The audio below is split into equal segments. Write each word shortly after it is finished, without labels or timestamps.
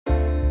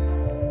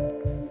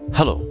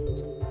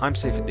Hello, I'm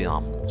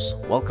Saifedean Ammous.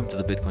 Welcome to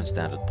the Bitcoin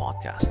Standard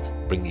Podcast,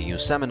 bringing you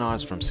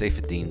seminars from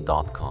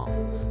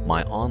Saifedean.com,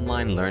 my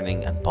online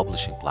learning and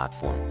publishing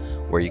platform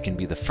where you can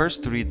be the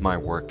first to read my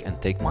work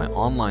and take my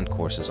online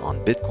courses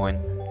on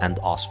Bitcoin and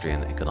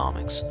Austrian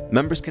economics.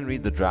 Members can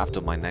read the draft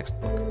of my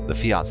next book, The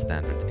Fiat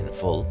Standard, in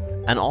full,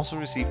 and also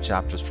receive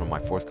chapters from my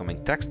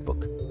forthcoming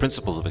textbook,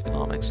 Principles of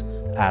Economics,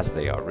 as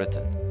they are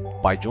written.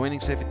 By joining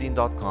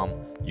Saifedean.com,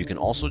 you can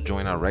also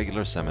join our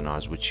regular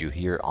seminars which you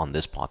hear on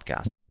this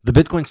podcast. The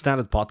Bitcoin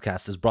Standard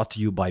Podcast is brought to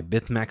you by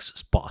BitMEX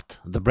Spot,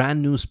 the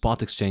brand new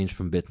spot exchange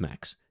from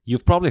BitMEX.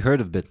 You've probably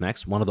heard of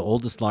BitMEX, one of the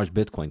oldest large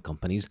Bitcoin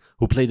companies,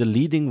 who played a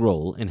leading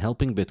role in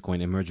helping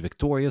Bitcoin emerge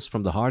victorious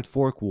from the hard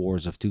fork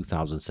wars of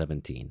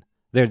 2017.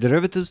 Their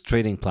derivatives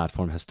trading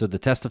platform has stood the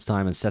test of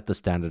time and set the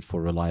standard for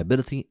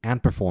reliability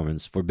and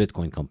performance for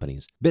Bitcoin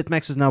companies.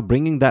 BitMEX is now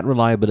bringing that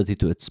reliability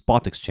to its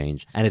spot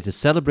exchange, and it is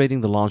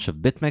celebrating the launch of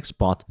BitMEX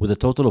Spot with a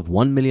total of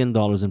 $1 million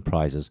in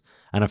prizes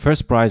and a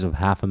first prize of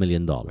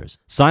 $500,000.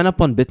 Sign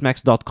up on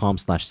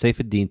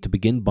bitmex.com/Saifedean to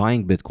begin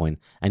buying Bitcoin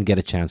and get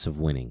a chance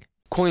of winning.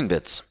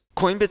 Coinbits.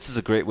 Coinbits is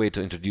a great way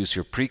to introduce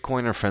your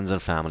pre-coiner friends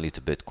and family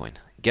to Bitcoin.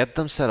 Get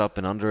them set up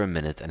in under a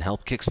minute and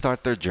help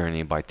kickstart their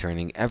journey by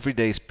turning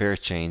everyday spare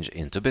change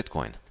into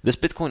Bitcoin. This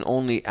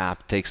Bitcoin-only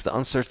app takes the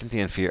uncertainty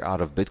and fear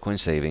out of Bitcoin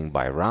saving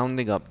by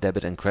rounding up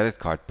debit and credit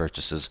card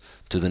purchases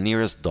to the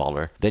nearest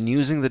dollar, then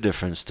using the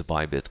difference to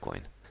buy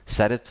Bitcoin.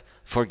 Set it,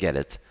 forget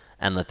it,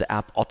 and let the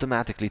app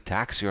automatically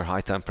tax your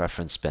high-time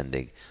preference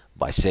spending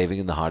by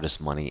saving the hardest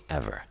money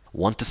ever.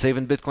 Want to save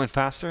in Bitcoin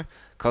faster?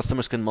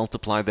 Customers can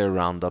multiply their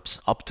roundups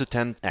up to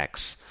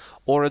 10x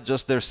or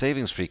adjust their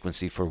savings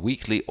frequency for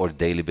weekly or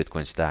daily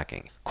Bitcoin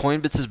stacking.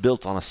 Coinbits is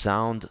built on a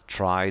sound,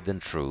 tried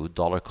and true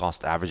dollar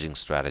cost averaging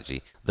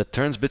strategy that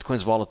turns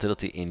Bitcoin's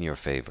volatility in your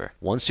favor.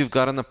 Once you've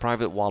gotten a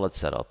private wallet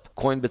set up,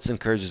 Coinbits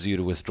encourages you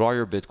to withdraw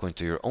your Bitcoin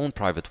to your own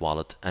private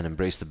wallet and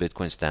embrace the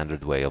Bitcoin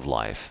standard way of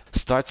life.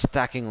 Start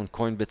stacking on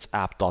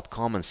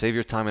coinbitsapp.com and save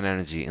your time and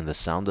energy in the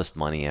soundest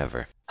money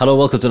ever. Hello,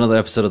 welcome to another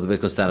episode of the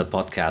Bitcoin Standard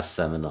Podcast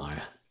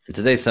seminar. In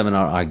today's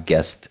seminar, our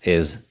guest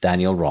is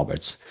Daniel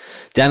Roberts.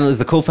 Daniel is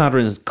the co-founder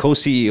and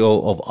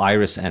co-CEO of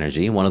Iris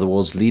Energy, one of the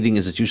world's leading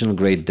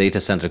institutional-grade data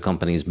center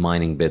companies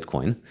mining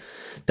Bitcoin.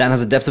 Dan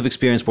has a depth of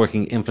experience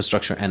working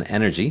infrastructure and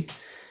energy,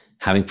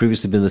 having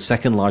previously been the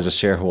second largest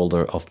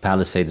shareholder of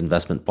Palisade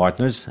Investment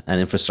Partners, an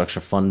infrastructure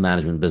fund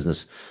management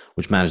business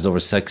which managed over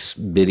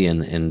 $6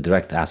 billion in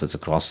direct assets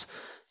across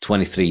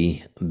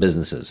 23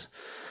 businesses.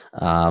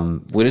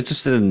 We're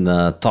interested in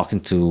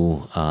talking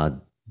to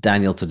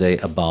Daniel today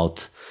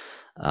about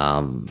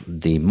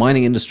the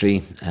mining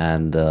industry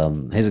and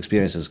his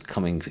experiences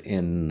coming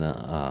in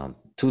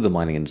to the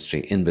mining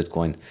industry in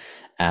Bitcoin,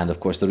 and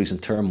of course the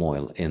recent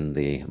turmoil in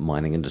the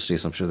mining industry.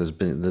 So I'm sure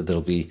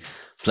there'll be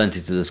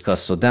plenty to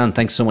discuss. So Dan,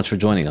 thanks so much for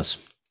joining us.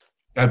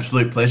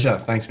 Absolute pleasure.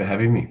 Thanks for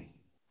having me.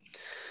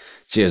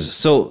 Cheers.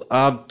 So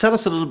tell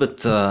us a little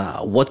bit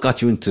what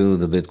got you into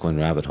the Bitcoin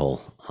rabbit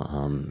hole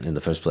in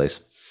the first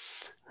place.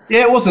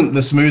 Yeah, it wasn't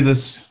the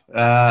smoothest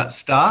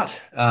start.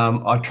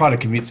 I try to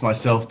convince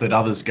myself that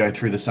others go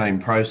through the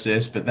same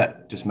process, but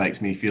that just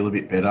makes me feel a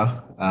bit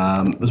better.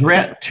 It was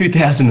around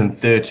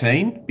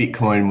 2013.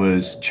 Bitcoin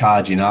was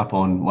charging up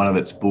on one of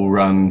its bull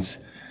runs,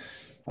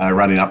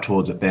 running up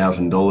towards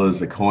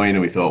 $1,000 a coin.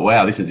 And we thought,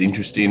 wow, this is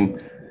interesting.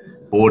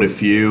 Bought a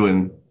few,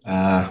 and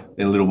then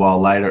a little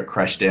while later, it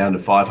crashed down to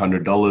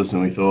 $500.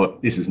 And we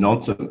thought, this is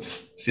nonsense.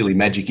 Silly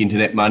magic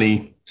internet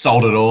money.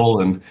 Sold it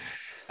all. And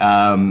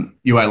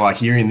you won't like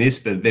hearing this,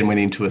 but then went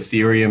into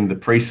Ethereum, the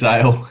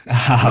pre-sale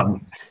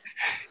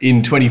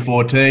in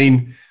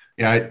 2014.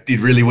 Did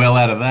really well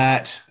out of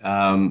that.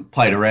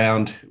 Played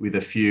around with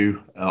a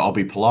few, I'll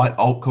be polite,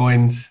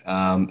 altcoins.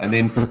 And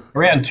then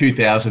around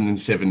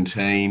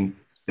 2017,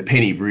 the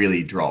penny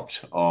really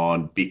dropped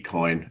on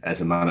Bitcoin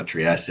as a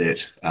monetary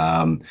asset.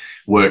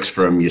 Works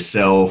from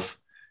yourself,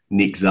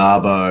 Nick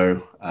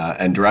Szabo,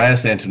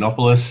 Andreas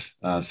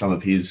Antonopoulos, some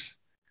of his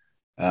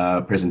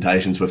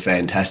presentations were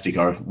fantastic.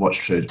 I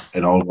watched an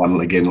old one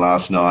again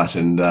last night,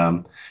 and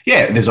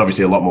there's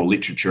obviously a lot more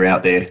literature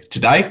out there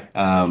today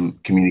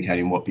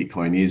communicating what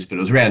Bitcoin is, but it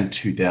was around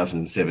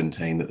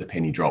 2017 that the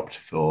penny dropped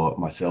for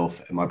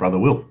myself and my brother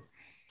Will.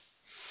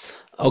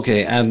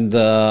 Okay, and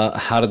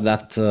how did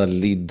that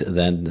lead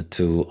then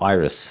to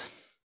Iris?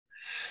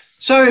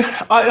 So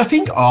I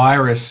think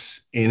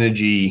Iris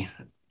Energy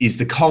is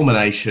the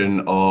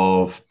culmination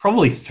of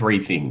probably three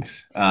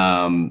things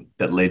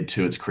that led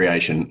to its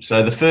creation.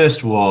 So the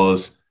first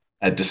was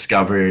a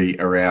discovery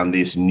around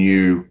this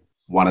new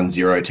 1 and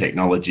 0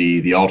 technology,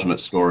 the ultimate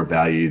store of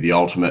value, the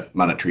ultimate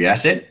monetary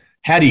asset.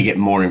 How do you get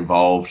more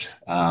involved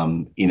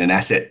in an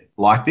asset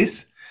like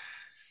this?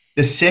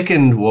 The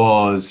second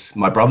was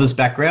my brother's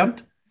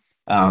background.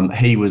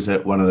 He was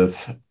at one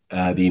of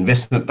the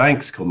investment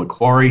banks called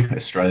Macquarie,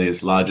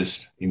 Australia's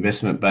largest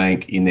investment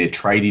bank, in their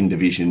trading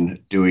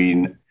division,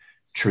 doing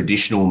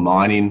traditional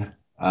mining,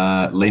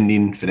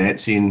 lending,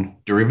 financing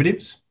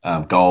derivatives,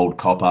 gold,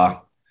 copper,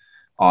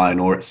 iron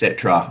ore,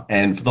 etc.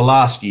 And for the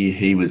last year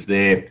he was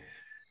there,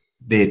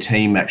 their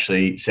team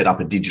actually set up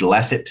a digital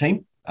asset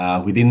team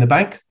within the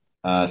bank.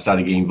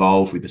 Started getting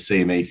involved with the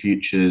CME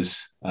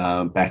futures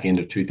back end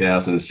of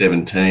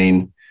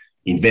 2017,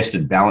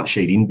 invested balance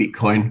sheet in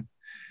Bitcoin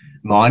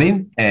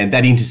mining, and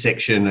that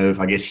intersection of,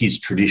 I guess, his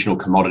traditional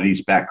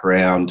commodities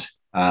background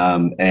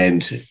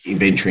and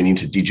venturing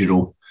into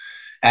digital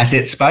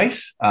asset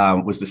space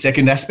was the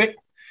second aspect.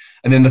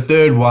 And then the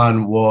third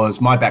one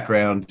was my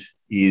background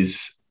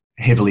is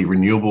heavily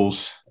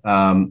renewables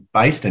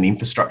based and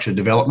infrastructure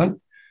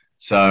development.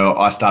 So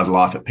I started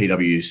life at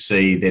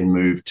PwC, then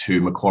moved to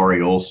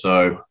Macquarie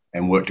also,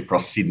 and worked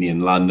across Sydney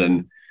and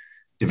London,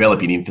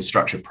 developing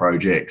infrastructure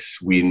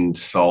projects, wind,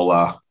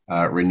 solar,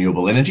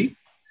 renewable energy.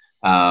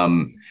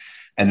 And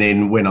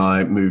then when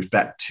I moved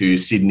back to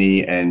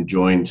Sydney and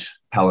joined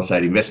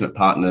Palisade Investment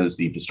Partners,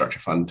 the infrastructure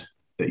fund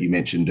that you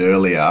mentioned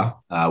earlier,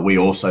 we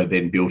also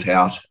then built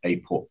out a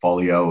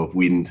portfolio of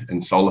wind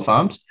and solar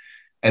farms.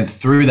 And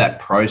through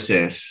that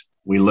process,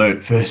 we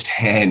learned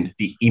firsthand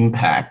the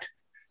impact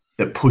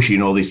that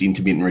pushing all these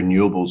intermittent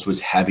renewables was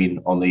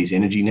having on these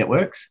energy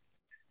networks.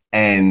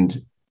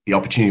 And the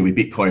opportunity with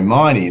Bitcoin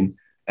mining,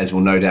 as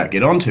we'll no doubt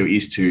get onto,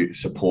 is to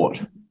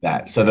support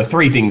that. So the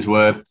three things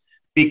were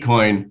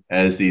Bitcoin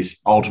as this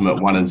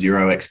ultimate 1 and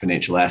 0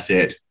 exponential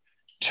asset.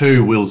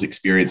 2, Will's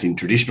experience in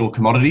traditional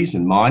commodities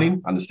and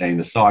mining, understanding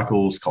the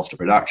cycles, cost of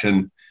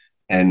production.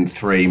 And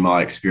 3,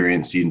 my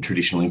experience in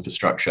traditional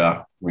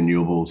infrastructure,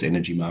 renewables,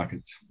 energy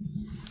markets.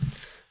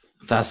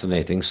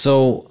 Fascinating.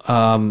 So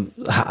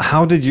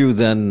how did you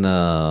then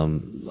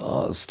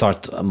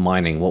start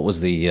mining? What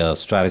was the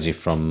strategy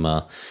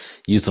from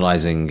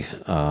utilizing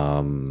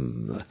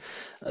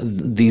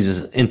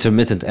these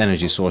intermittent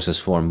energy sources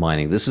for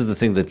mining? This is the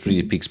thing that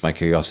really piques my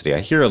curiosity. I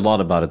hear a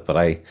lot about it,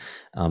 but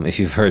if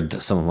you've heard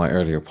some of my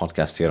earlier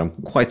podcasts here, I'm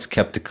quite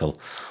skeptical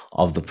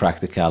of the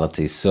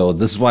practicality. So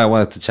this is why I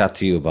wanted to chat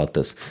to you about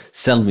this.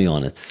 Sell me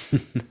on it.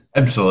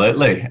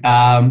 Absolutely. Look,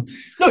 at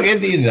the end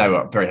of the day,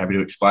 I'm very happy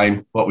to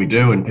explain what we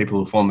do and people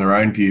will form their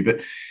own view.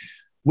 But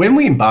when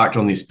we embarked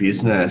on this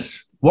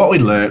business, what we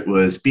learnt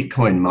was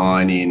Bitcoin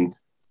mining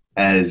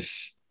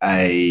as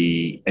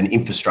an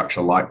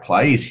infrastructure-like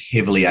play is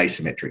heavily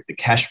asymmetric. The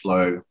cash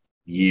flow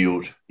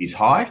yield is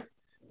high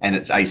and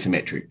it's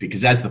asymmetric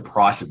because as the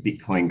price of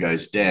Bitcoin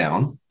goes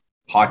down,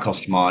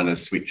 high-cost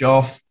miners switch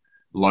off,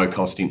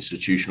 low-cost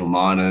institutional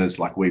miners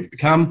like we've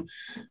become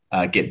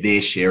get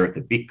their share of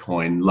the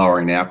Bitcoin,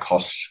 lowering our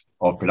cost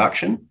of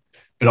production.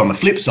 But on the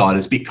flip side,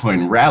 as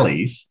Bitcoin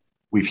rallies,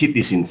 we've hit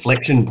this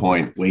inflection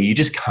point where you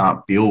just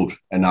can't build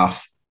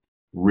enough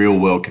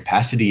real-world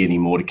capacity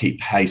anymore to keep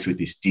pace with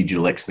this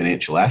digital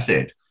exponential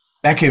asset.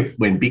 Back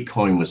when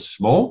Bitcoin was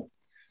small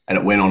and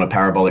it went on a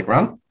parabolic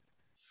run,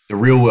 the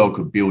real world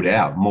could build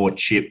out more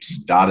chips,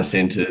 data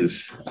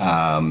centers,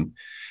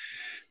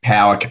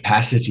 power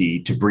capacity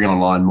to bring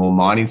online more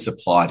mining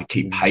supply to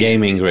keep pace.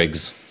 Gaming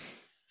rigs.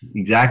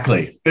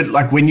 Exactly. But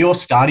like when your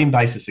starting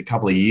basis a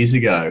couple of years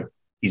ago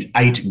is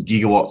 8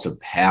 gigawatts of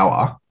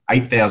power,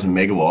 8,000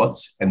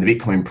 megawatts, and the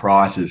Bitcoin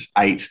price is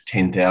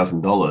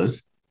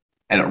 $10,000,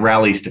 and it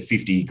rallies to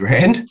 50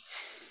 grand,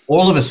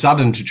 all of a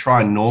sudden to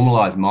try and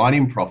normalize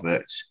mining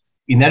profits,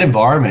 in that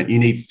environment, you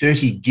need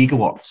 30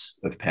 gigawatts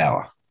of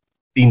power.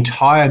 The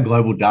entire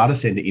global data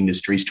center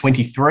industry is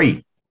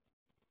 23.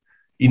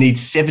 You need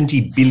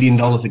 $70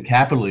 billion of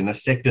capital in a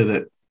sector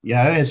that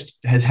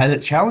has had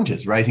its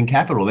challenges raising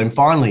capital. Then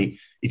finally,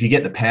 if you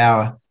get the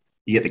power,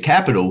 you get the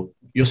capital,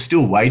 you're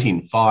still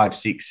waiting 5,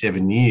 6,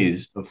 7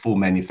 years of full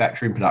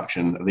manufacturing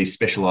production of these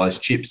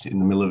specialized chips in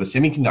the middle of a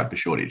semiconductor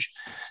shortage.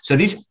 So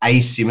this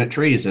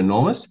asymmetry is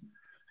enormous.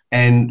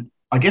 And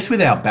I guess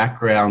with our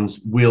backgrounds,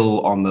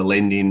 Will on the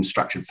lending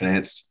structured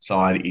finance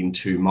side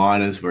into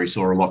miners where he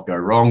saw a lot go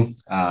wrong.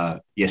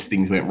 Yes,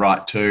 things went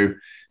right too.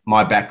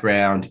 My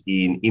background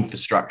in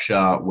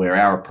infrastructure, where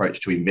our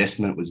approach to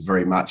investment was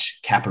very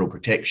much capital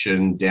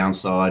protection,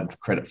 downside,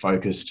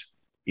 credit-focused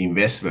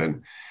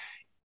investment.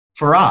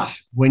 For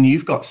us, when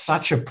you've got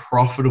such a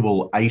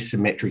profitable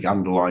asymmetric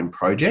underlying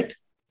project,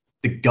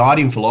 the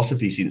guiding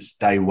philosophy since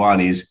day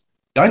one is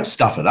don't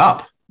stuff it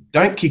up.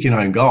 Don't kick an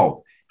own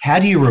goal. How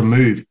do you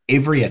remove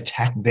every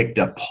attack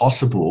vector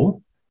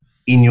possible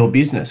in your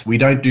business? We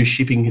don't do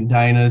shipping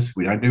containers.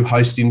 We don't do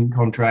hosting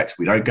contracts.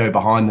 We don't go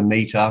behind the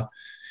meter.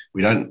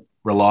 We don't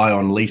rely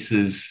on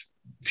leases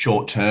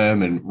short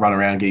term and run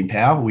around getting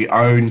power. We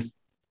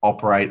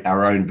operate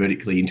our own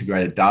vertically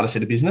integrated data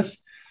center business.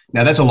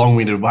 Now, that's a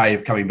long-winded way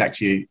of coming back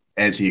to you,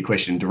 answer your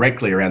question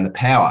directly around the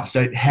power.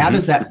 So how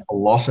does that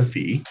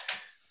philosophy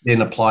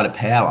then apply to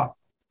power?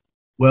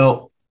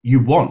 Well, you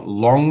want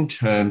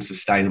long-term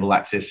sustainable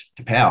access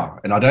to power.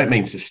 And I don't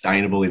mean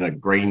sustainable in a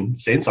green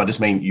sense. I just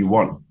mean you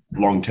want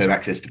long-term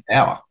access to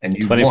power. And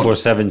you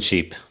 24/7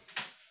 cheap.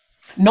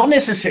 Not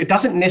necessarily. It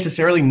doesn't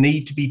necessarily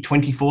need to be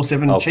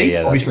 24/7 cheap.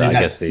 Yeah, obviously, I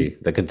guess the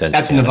contention.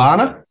 That's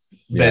nirvana.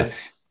 Yeah. But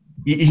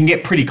you can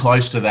get pretty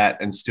close to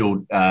that and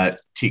still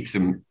tick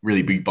some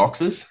really big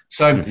boxes.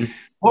 So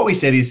what we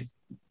said is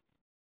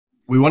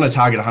we want to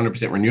target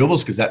 100% renewables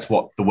because that's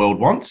what the world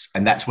wants.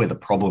 And that's where the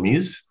problem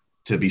is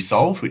to be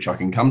solved, which I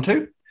can come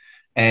to.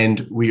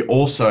 And we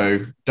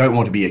also don't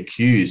want to be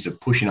accused of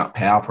pushing up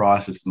power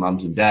prices for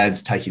mums and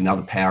dads, taking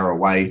other power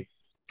away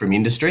from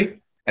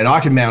industry. And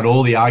I can mount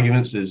all the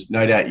arguments, as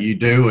no doubt you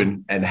do,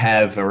 and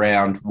have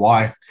around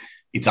why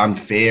it's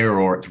unfair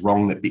or it's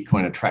wrong that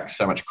Bitcoin attracts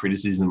so much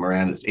criticism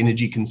around its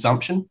energy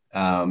consumption.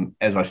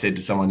 As I said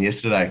to someone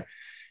yesterday,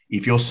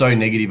 if you're so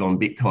negative on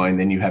Bitcoin,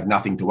 then you have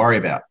nothing to worry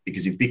about,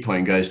 because if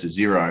Bitcoin goes to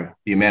zero,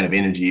 the amount of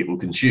energy it will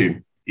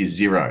consume is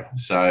zero.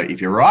 So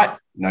if you're right,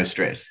 no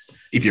stress.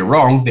 If you're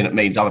wrong, then it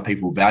means other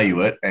people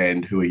value it,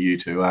 and who are you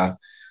to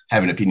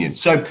have an opinion?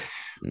 So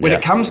when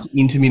it comes to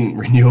intermittent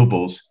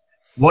renewables,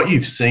 what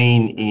you've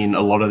seen in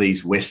a lot of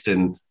these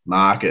Western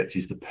markets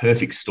is the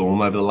perfect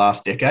storm over the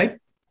last decade,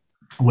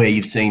 where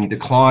you've seen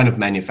decline of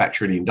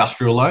manufacturing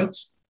industrial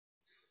loads.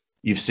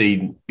 You've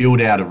seen build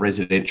out of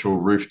residential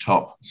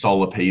rooftop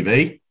solar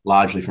PV,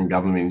 largely from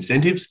government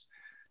incentives,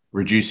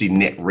 reducing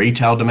net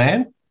retail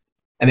demand.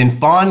 And then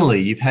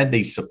finally, you've had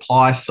these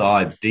supply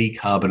side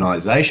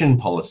decarbonisation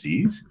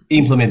policies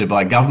implemented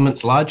by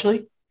governments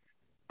largely,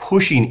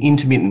 pushing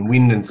intermittent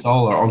wind and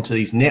solar onto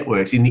these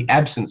networks in the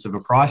absence of a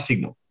price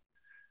signal.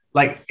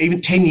 Like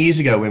even 10 years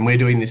ago, when we're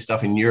doing this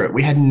stuff in Europe,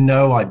 we had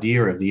no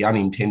idea of the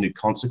unintended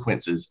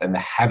consequences and the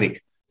havoc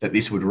that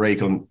this would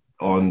wreak on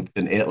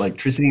the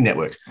electricity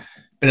networks.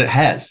 But it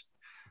has.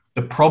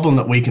 The problem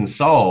that we can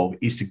solve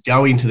is to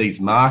go into these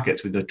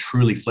markets with a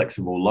truly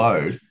flexible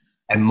load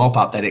and mop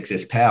up that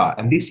excess power.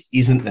 And this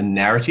isn't the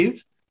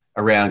narrative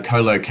around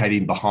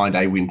co-locating behind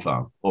a wind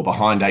farm or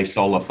behind a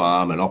solar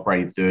farm and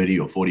operating 30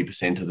 or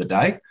 40% of the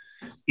day.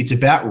 It's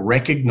about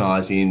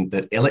recognizing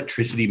that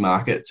electricity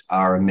markets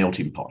are a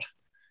melting pot.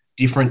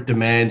 Different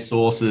demand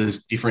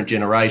sources, different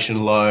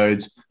generation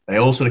loads, they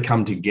all sort of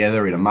come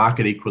together in a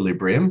market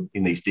equilibrium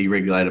in these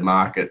deregulated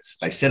markets.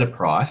 They set a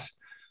price.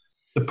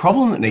 The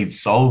problem that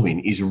needs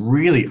solving is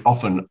really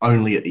often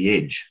only at the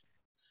edge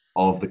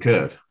of the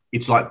curve.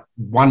 It's like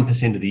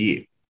 1% of the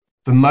year.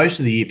 For most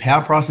of the year,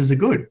 power prices are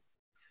good,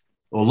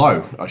 or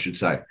low, I should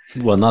say.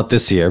 Well, not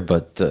this year,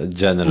 but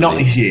generally. Not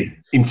this year.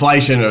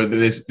 Inflation, or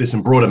there's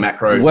some broader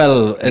macro.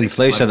 Well,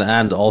 inflation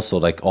and also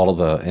like all of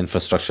the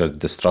infrastructure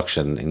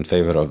destruction in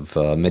favor of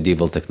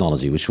medieval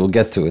technology, which we'll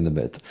get to in a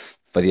bit.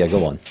 But yeah,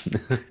 go on.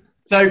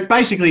 So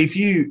basically, if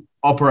you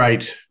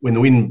operate when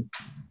the wind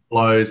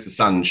blows, the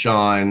sun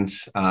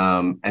shines,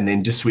 and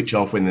then just switch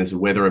off when there's a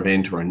weather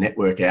event or a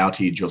network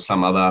outage or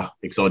some other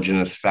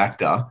exogenous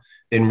factor,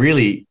 then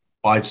really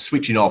by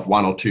switching off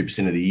 1 or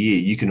 2% of the year,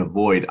 you can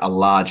avoid a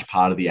large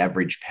part of the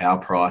average power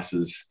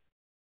prices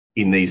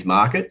in these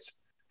markets,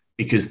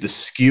 because the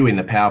skew in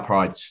the power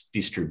price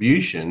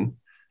distribution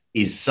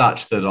is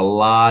such that a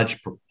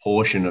large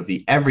proportion of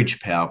the average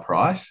power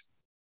price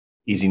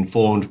is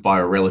informed by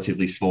a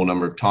relatively small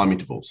number of time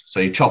intervals. So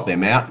you chop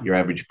them out, your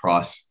average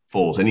price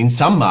falls. And in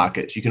some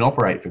markets, you can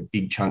operate for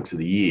big chunks of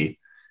the year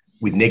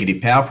with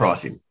negative power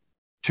pricing.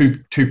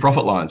 Two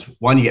profit lines.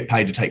 One, you get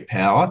paid to take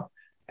power,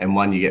 and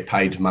one, you get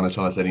paid to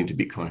monetize that into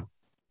Bitcoin.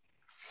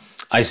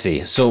 I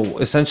see. So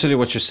essentially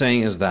what you're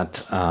saying is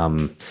that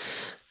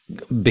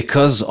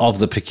because of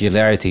the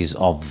peculiarities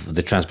of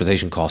the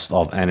transportation cost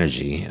of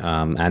energy,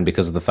 and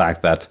because of the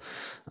fact that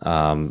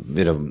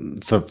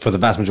for the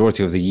vast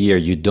majority of the year,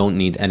 you don't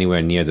need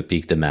anywhere near the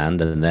peak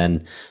demand. And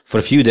then for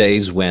a few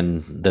days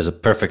when there's a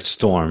perfect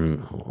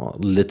storm,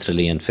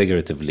 literally and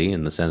figuratively,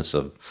 in the sense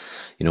of,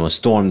 a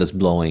storm that's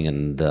blowing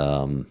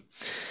and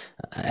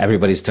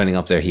everybody's turning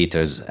up their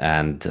heaters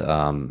and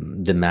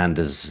demand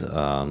is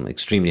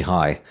extremely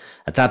high.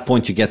 At that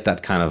point, you get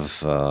that kind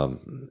of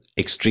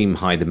extreme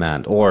high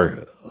demand,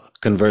 or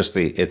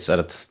conversely, it's at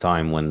a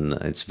time when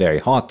it's very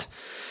hot.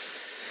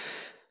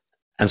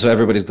 And so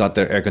everybody's got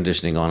their air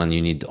conditioning on and you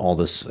need all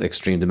this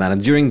extreme demand.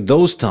 And during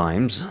those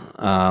times,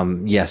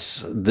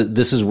 yes,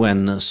 this is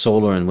when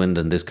solar and wind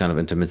and this kind of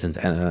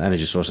intermittent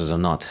energy sources are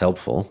not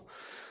helpful.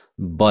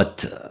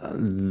 But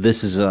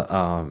this is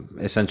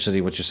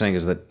essentially what you're saying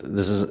is that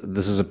this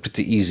is a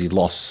pretty easy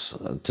loss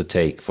to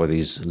take for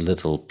these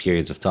little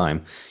periods of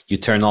time. You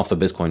turn off the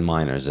Bitcoin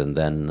miners and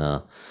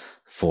then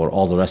for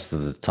all the rest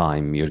of the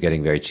time, you're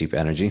getting very cheap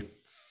energy.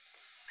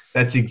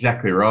 That's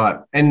exactly right.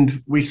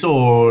 And we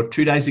saw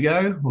 2 days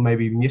ago, or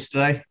maybe even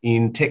yesterday,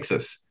 in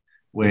Texas,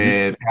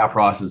 where power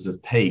prices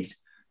have peaked.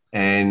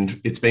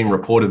 And it's been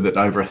reported that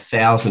over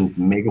 1,000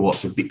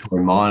 megawatts of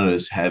Bitcoin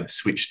miners have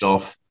switched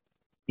off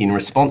in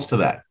response to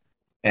that.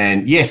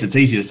 And yes, it's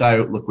easy to say,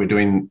 look, we're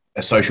doing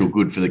a social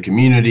good for the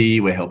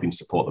community. We're helping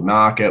support the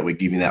market. We're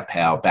giving that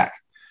power back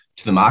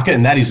to the market.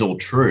 And that is all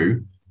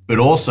true. But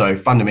also,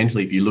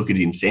 fundamentally, if you look at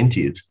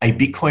incentives, a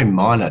Bitcoin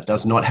miner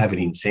does not have an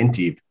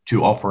incentive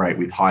to operate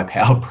with high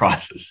power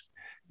prices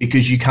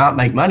because you can't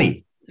make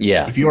money.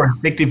 Yeah. If you're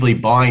effectively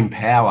buying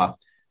power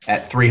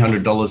at $300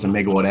 a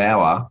megawatt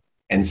hour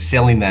and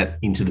selling that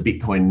into the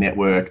Bitcoin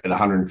network at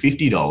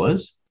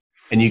 $150,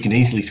 and you can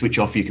easily switch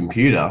off your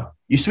computer,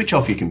 you switch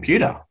off your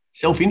computer,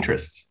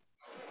 self-interest.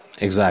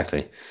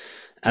 Exactly.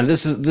 And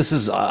this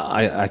is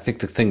I think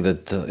the thing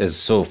that is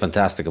so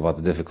fantastic about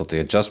the difficulty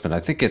adjustment. I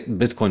think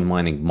Bitcoin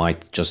mining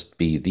might just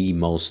be the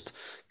most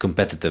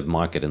competitive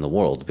market in the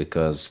world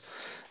because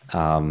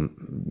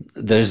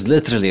There's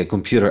literally a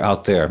computer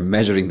out there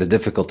measuring the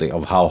difficulty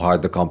of how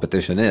hard the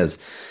competition is.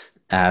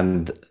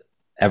 And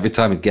every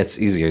time it gets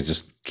easier, it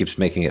just keeps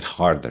making it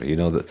harder.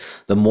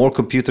 The more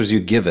computers you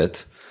give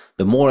it,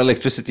 the more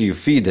electricity you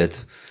feed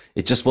it,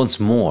 it just wants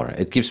more.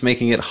 It keeps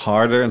making it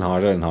harder and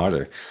harder and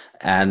harder.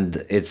 And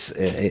it's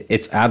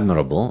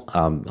admirable.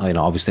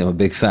 Obviously, I'm a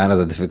big fan of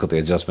the difficulty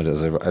adjustment,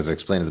 as I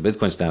explained in the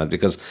Bitcoin standard,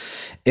 because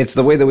it's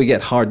the way that we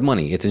get hard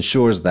money. It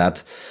ensures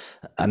that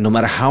no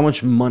matter how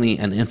much money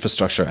and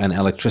infrastructure and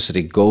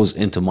electricity goes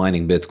into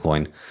mining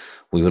Bitcoin,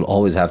 we will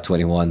always have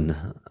 21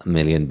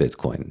 million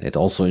Bitcoin. It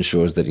also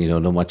ensures that,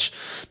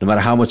 no matter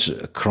how much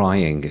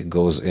crying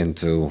goes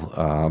into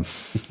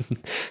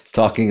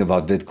talking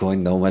about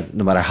Bitcoin,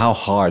 no matter how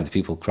hard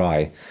people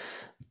cry,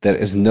 there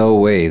is no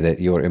way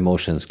that your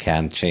emotions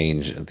can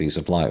change the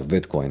supply of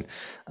Bitcoin.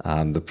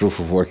 The proof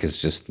of work is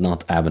just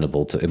not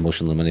amenable to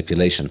emotional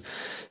manipulation.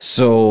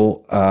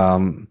 So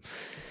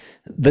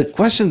the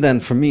question then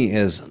for me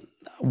is,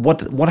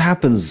 what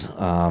happens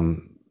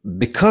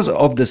because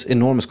of this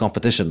enormous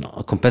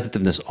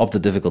competitiveness of the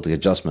difficulty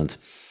adjustment,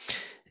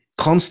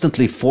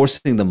 constantly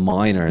forcing the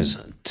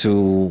miners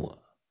to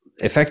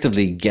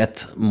effectively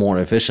get more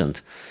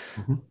efficient?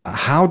 Mm-hmm.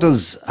 How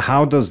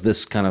does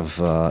this kind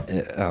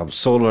of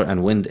solar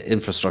and wind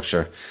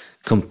infrastructure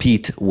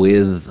compete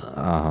with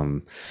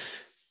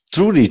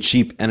truly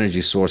cheap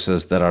energy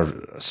sources that are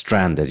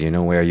stranded?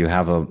 Where you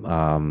have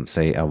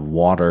say a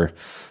water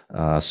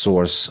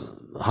source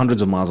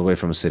hundreds of miles away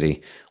from a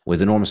city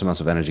with enormous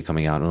amounts of energy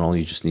coming out, and all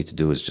you just need to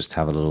do is just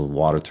have a little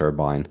water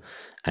turbine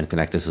and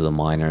connect it to the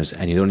miners,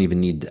 and you don't even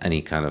need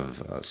any kind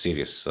of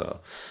serious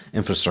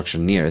infrastructure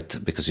near it,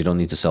 because you don't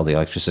need to sell the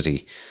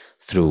electricity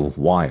through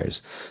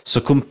wires.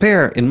 So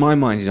compare, in my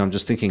mind, I'm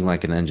just thinking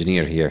like an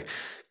engineer here,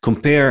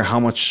 compare how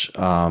much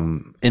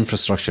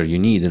infrastructure you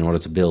need in order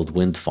to build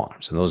wind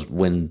farms, and those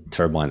wind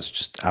turbines are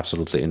just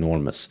absolutely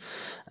enormous.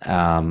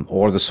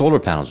 Or the solar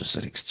panels, just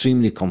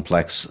extremely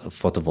complex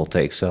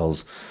photovoltaic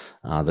cells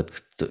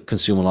that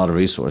consume a lot of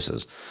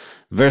resources.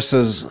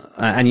 Versus,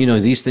 and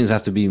these things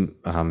have to be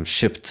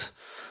shipped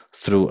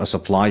through a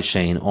supply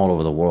chain all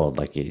over the world.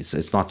 Like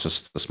it's not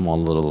just a small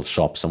little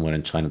shop somewhere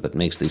in China that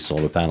makes these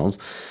solar panels.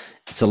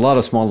 It's a lot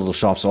of small little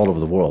shops all over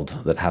the world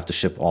that have to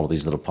ship all of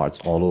these little parts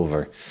all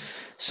over.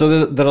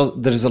 So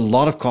there's a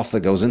lot of cost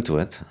that goes into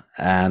it.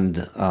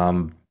 And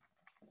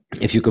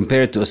if you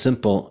compare it to a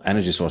simple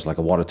energy source like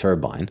a water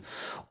turbine,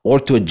 or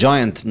to a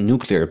giant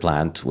nuclear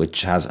plant,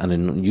 which has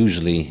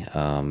usually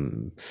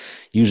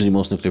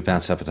most nuclear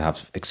plants happen to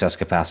have excess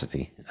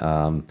capacity.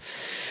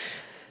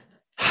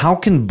 How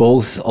can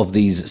both of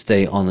these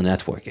stay on the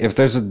network? If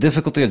there's a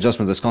difficulty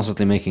adjustment that's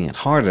constantly making it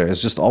harder,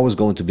 it's just always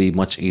going to be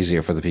much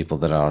easier for the people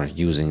that are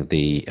using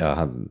the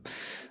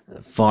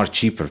far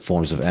cheaper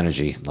forms of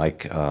energy,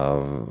 like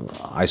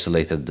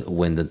isolated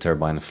wind and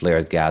turbine,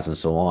 flared gas, and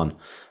so on,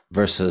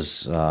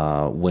 versus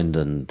wind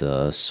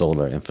and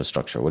solar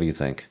infrastructure. What do you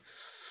think?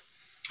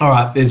 All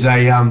right, there's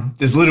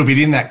a little bit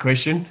in that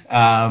question.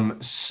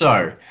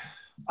 So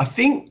I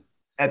think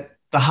at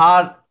the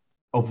heart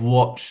of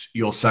what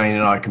you're saying,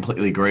 and I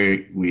completely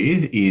agree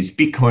with, is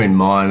Bitcoin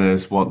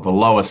miners want the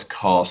lowest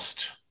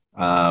cost,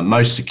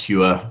 most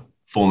secure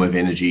form of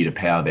energy to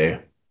power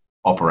their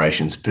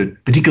operations,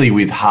 particularly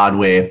with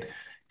hardware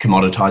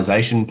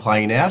commoditization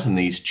playing out and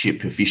these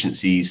chip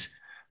efficiencies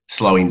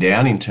slowing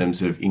down in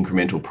terms of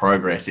incremental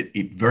progress.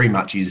 It very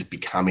much is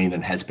becoming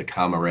and has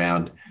become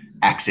around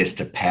access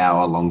to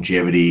power,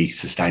 longevity,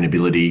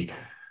 sustainability,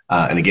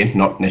 and again,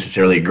 not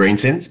necessarily a green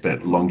sense,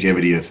 but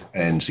longevity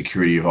and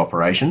security of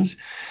operations.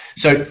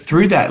 So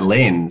through that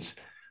lens,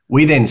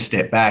 we then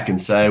step back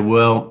and say,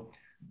 well,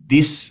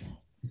 this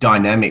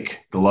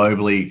dynamic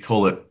globally,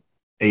 call it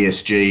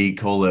ESG,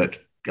 call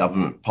it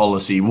government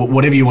policy,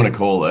 whatever you want to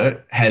call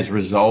it, has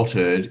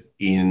resulted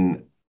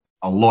in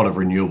a lot of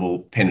renewable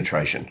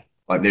penetration.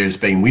 Like there's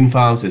been wind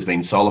farms, there's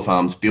been solar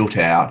farms built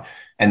out,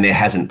 and there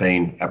hasn't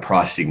been a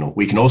price signal.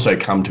 We can also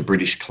come to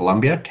British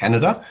Columbia,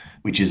 Canada,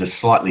 which is a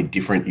slightly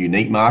different,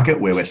 unique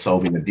market where we're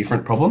solving a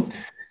different problem.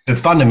 But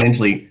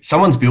fundamentally,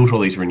 someone's built all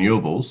these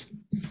renewables.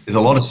 There's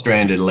a lot of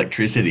stranded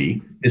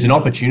electricity. There's an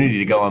opportunity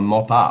to go and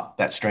mop up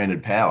that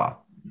stranded power.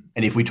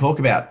 And if we talk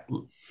about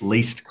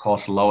least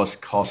cost,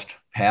 lowest cost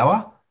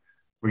power,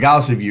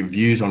 regardless of your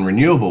views on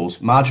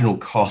renewables, marginal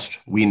cost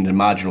wind and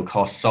marginal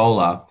cost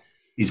solar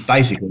is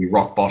basically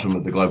rock bottom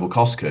of the global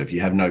cost curve.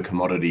 You have no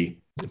commodity.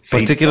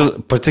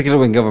 Particularly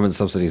when government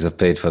subsidies have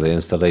paid for the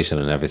installation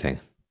and everything.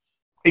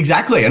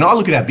 Exactly. And I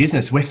look at our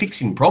business, we're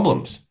fixing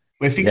problems.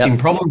 We're fixing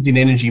problems in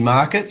energy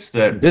markets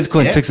that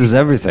Bitcoin fixes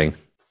everything.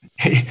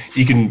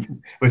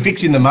 We're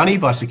fixing the money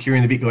by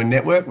securing the Bitcoin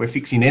network. We're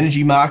fixing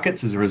energy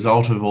markets as a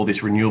result of all this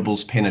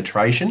renewables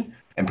penetration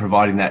and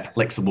providing that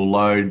flexible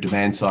load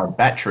demand side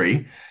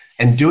battery,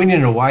 and doing it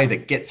in a way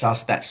that gets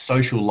us that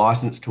social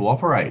license to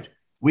operate.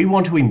 We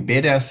want to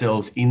embed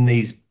ourselves in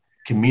these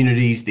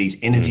communities, these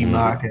energy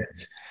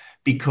markets,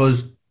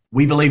 because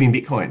we believe in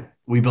Bitcoin.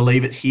 We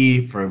believe it's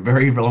here for a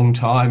very long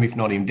time, if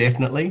not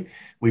indefinitely.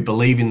 We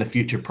believe in the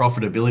future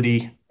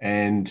profitability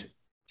and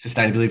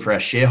sustainability for our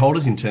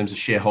shareholders in terms of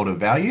shareholder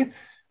value,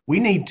 we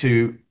need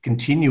to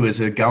continue as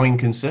a going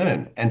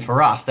concern. And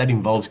for us, that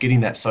involves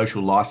getting that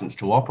social license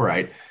to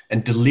operate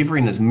and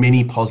delivering as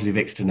many positive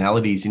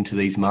externalities into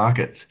these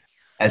markets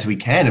as we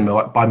can.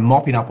 And by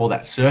mopping up all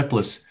that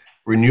surplus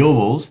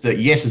renewables that,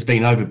 yes, has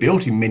been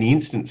overbuilt in many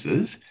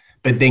instances,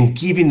 but then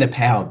giving the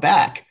power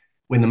back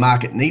when the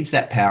market needs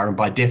that power. And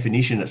by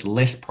definition, it's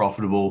less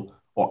profitable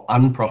or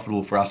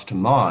unprofitable for us to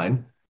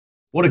mine.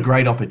 What a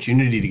great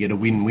opportunity to get a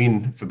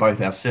win-win for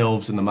both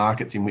ourselves and the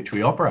markets in which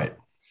we operate.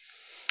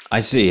 I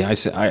see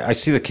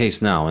the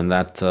case now, in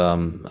that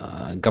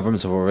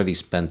governments have already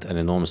spent an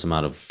enormous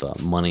amount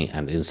of money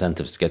and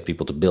incentives to get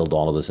people to build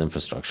all of this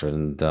infrastructure.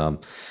 And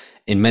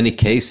in many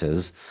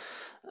cases,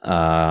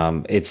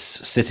 it's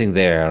sitting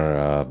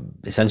there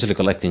essentially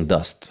collecting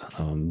dust,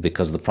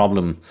 because the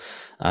problem,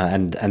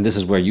 and this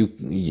is where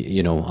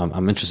you know,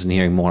 I'm interested in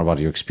hearing more about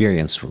your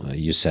experience.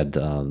 You said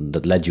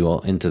that led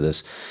you into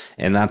this,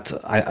 and that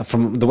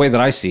from the way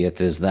that I see it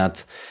is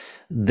that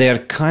they're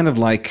kind of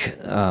like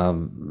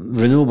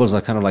renewables are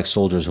kind of like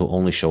soldiers who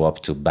only show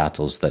up to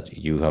battles that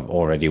you have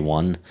already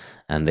won,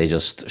 and they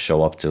just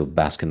show up to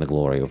bask in the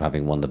glory of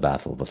having won the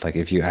battle. But like,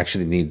 if you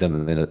actually need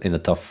them in a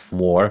tough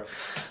war,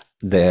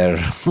 they're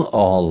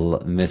all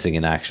missing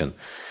in action.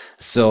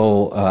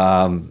 So,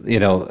 you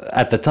know,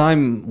 at the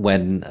time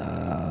when,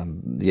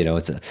 you know,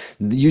 it's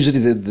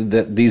usually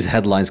these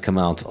headlines come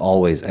out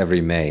always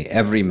every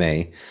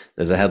May,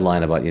 there's a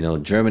headline about, you know,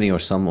 Germany or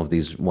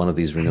one of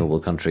these renewable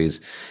countries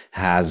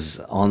has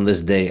on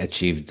this day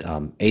achieved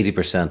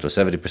 80% or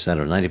 70%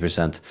 or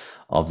 90%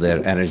 of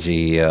their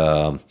energy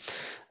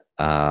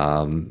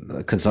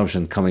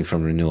consumption coming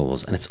from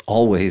renewables, and it's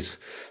always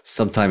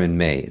sometime in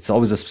May. It's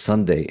always a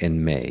Sunday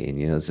in May, and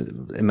you know,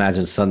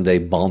 imagine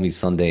balmy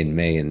Sunday in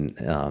May in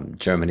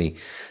Germany.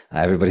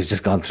 Everybody's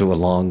just gone through a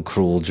long,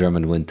 cruel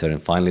German winter,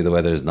 and finally the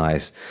weather is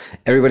nice.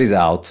 Everybody's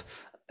out.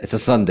 It's a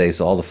Sunday,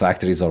 so all the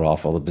factories are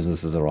off, all the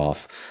businesses are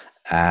off,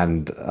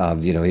 and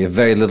you know, you have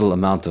very little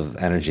amount of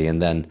energy,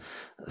 and then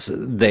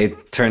they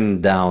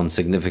turn down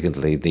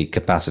significantly the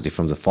capacity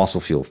from the fossil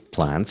fuel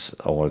plants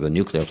or the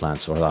nuclear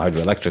plants or the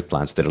hydroelectric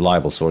plants, the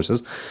reliable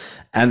sources,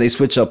 and they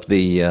switch up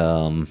the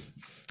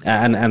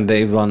and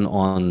they run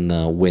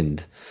on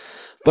wind.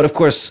 But of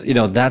course, you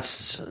know,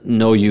 that's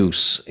no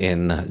use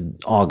in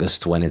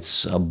August when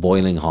it's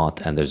boiling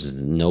hot and there's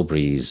no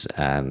breeze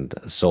and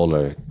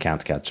solar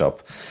can't catch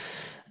up.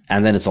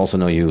 And then it's also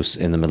no use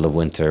in the middle of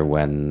winter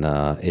when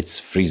it's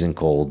freezing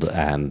cold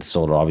and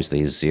solar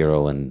obviously is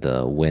zero, and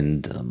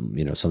wind,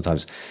 you know,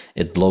 sometimes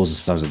it blows and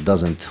sometimes it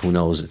doesn't. Who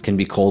knows? It can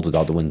be cold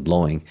without the wind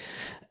blowing.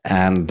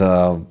 And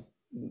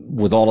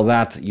with all of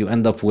that, you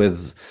end up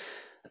with,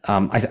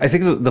 I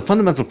think the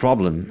fundamental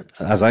problem,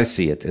 as I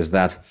see it, is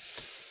that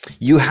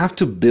you have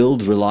to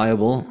build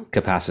reliable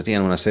capacity.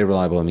 And when I say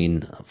reliable, I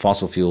mean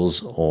fossil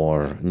fuels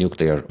or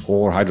nuclear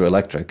or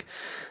hydroelectric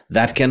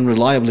that can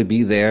reliably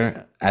be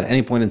there at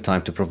any point in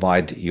time to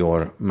provide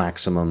your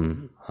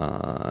maximum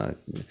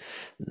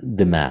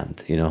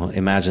demand. You know,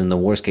 imagine the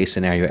worst case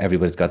scenario: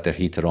 everybody's got their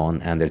heater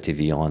on and their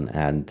TV on,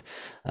 and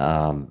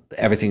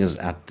everything is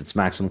at its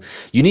maximum.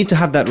 You need to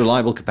have that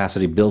reliable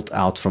capacity built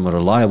out from a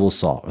reliable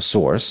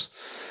source,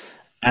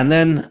 and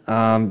then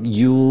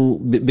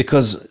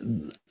because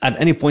at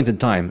any point in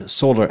time,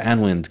 solar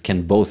and wind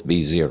can both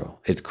be zero.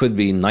 It could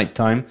be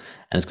nighttime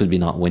and it could be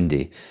not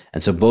windy,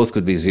 and so both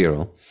could be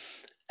zero.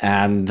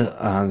 And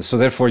so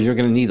therefore, you're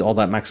going to need all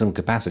that maximum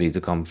capacity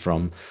to come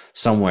from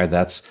somewhere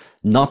that's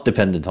not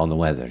dependent on the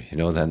weather, you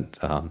know,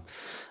 that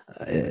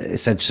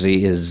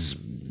essentially is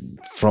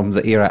from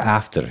the era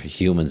after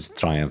humans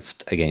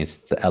triumphed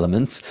against the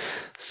elements,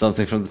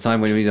 something from the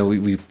time when, you know,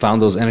 we found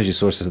those energy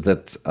sources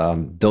that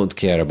don't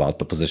care about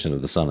the position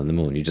of the sun and the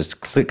moon. You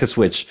just click a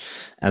switch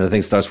and the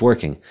thing starts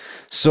working.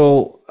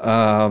 So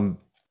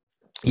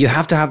you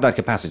have to have that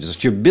capacity. So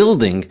if you're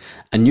building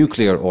a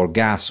nuclear or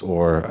gas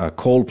or a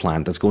coal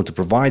plant that's going to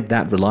provide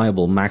that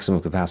reliable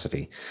maximum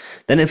capacity,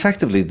 then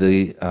effectively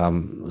the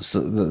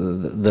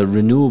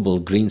renewable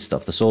green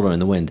stuff, the solar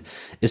and the wind,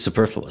 is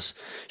superfluous.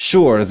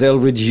 Sure, they'll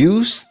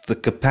reduce the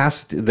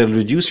capacity, they'll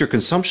reduce your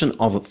consumption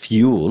of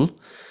fuel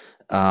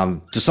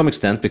to some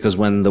extent, because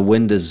when the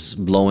wind is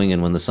blowing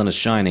and when the sun is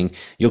shining,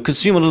 you'll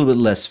consume a little bit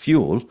less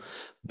fuel.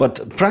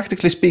 But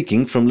practically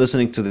speaking, from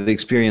listening to the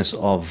experience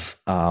of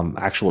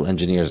actual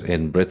engineers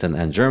in Britain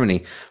and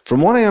Germany,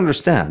 from what I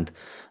understand,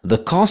 the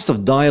cost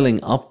of dialing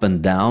up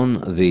and down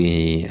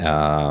the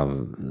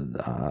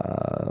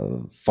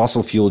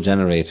fossil fuel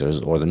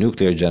generators or the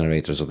nuclear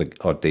generators or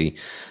the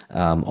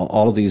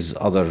all of these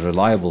other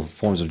reliable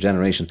forms of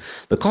generation,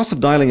 the cost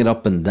of dialing it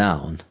up and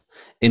down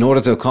in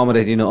order to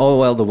accommodate, you know, oh,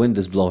 well, the wind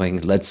is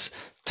blowing, let's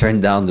turn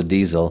down the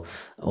diesel,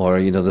 or,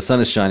 you know, the sun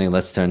is shining,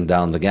 let's turn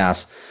down the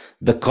gas.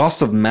 The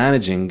cost of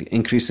managing,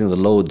 increasing the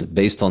load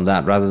based on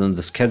that, rather than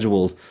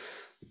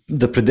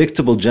the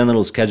predictable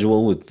general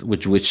schedule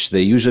with which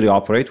they usually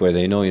operate, where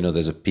they know, you know,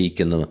 there's a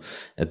peak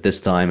at this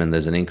time and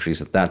there's an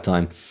increase at that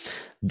time.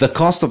 the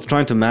cost of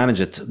trying to manage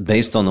it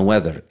based on the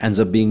weather ends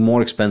up being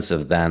more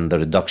expensive than the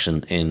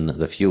reduction in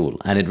the fuel.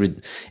 And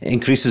it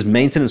increases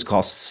maintenance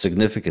costs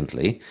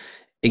significantly,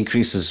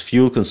 increases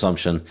fuel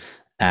consumption,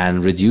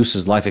 and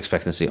reduces life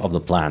expectancy of the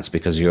plants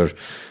because you're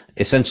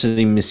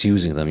essentially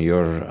misusing them.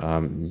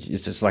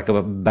 It's like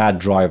a bad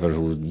driver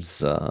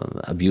who's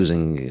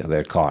abusing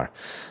their car,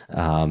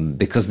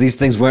 because these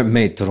things weren't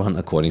made to run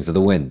according to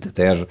the wind.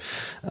 They're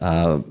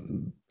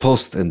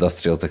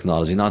post-industrial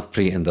technology, not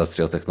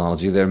pre-industrial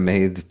technology. They're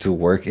made to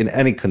work in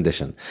any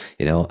condition.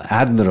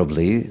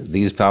 Admirably,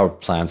 these power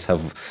plants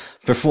have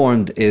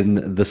performed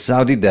in the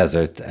Saudi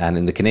desert and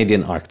in the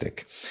Canadian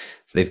Arctic.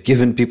 They've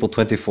given people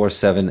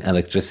 24/7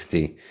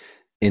 electricity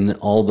in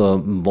all the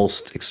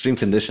most extreme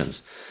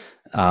conditions.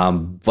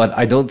 But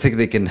I don't think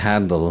they can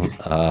handle,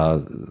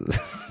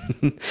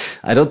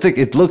 I don't think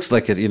it looks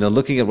like it,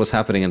 looking at what's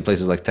happening in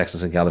places like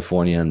Texas and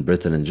California and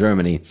Britain and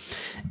Germany,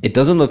 it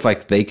doesn't look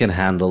like they can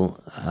handle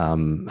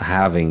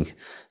having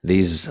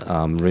these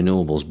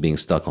renewables being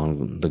stuck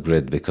on the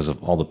grid because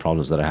of all the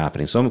problems that are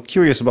happening. So I'm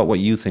curious about what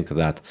you think of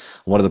that.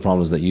 What are the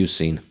problems that you've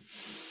seen?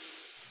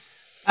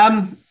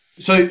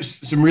 So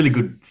some really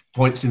good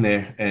points in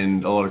there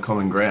and a lot of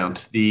common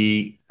ground.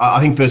 I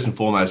think first and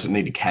foremost, I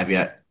need to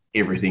caveat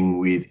everything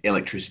with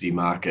electricity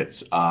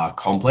markets are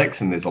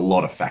complex and there's a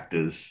lot of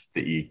factors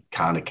that you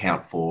can't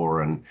account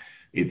for, and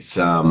it's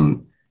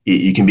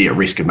you can be at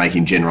risk of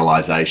making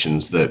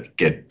generalizations that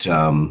get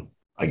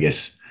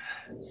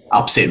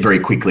upset very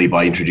quickly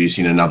by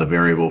introducing another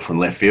variable from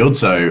left field.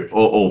 So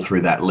all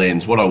through that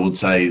lens, what I would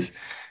say is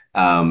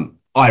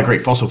I agree,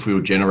 fossil fuel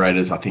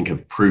generators, I think,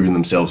 have proven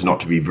themselves not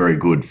to be very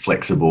good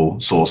flexible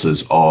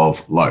sources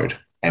of load.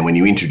 And when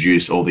you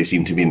introduce all these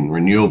intermittent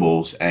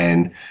renewables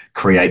and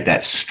create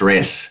that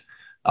stress,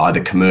 either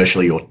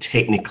commercially or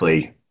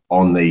technically,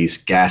 on these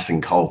gas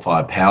and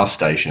coal-fired power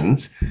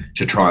stations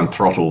to try and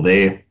throttle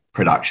their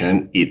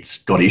production, it's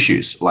got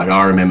issues. Like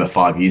I remember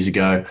 5 years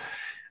ago,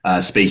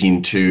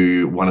 speaking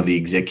to one of the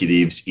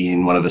executives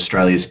in one of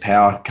Australia's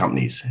power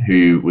companies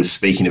who was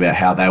speaking about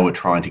how they were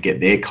trying to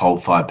get their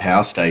coal-fired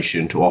power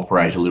station to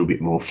operate a little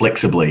bit more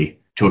flexibly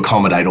to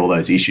accommodate all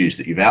those issues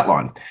that you've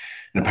outlined.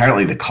 And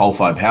apparently the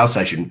coal-fired power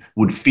station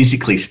would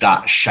physically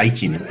start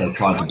shaking if they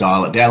tried to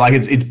dial it down. Like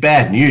it's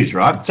bad news,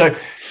 right? So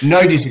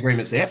no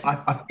disagreements there.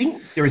 I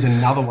think there is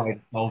another way to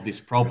solve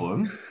this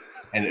problem,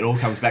 and it all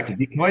comes back to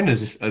Bitcoin,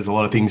 as a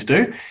lot of things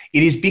do.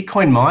 It is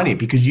Bitcoin mining,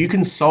 because you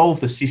can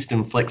solve the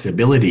system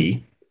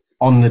flexibility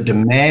on the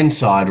demand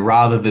side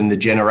rather than the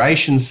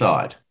generation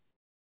side.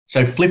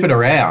 So flip it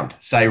around.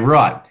 Say,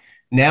 right,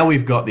 now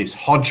we've got this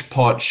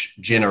hodgepodge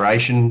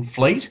generation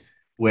fleet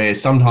where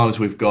sometimes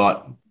we've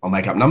got, I'll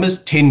make up numbers,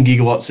 10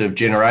 gigawatts of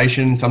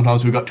generation.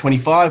 Sometimes we've got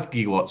 25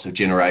 gigawatts of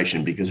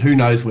generation, because who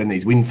knows when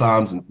these wind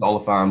farms and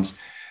solar farms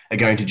are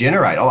going to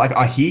generate.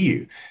 I hear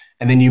you.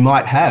 And then you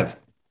might have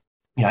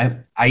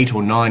 8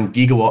 or 9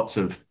 gigawatts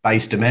of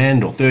base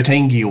demand or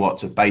 13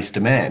 gigawatts of base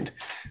demand.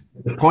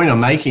 The point I'm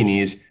making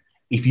is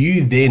if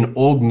you then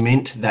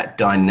augment that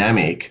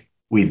dynamic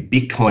with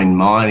Bitcoin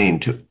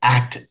mining to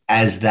act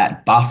as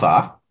that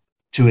buffer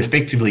to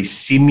effectively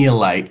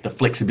simulate the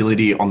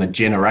flexibility on the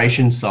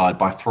generation side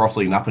by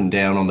throttling up and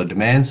down on the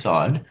demand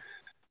side,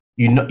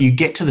 you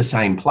get to the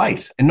same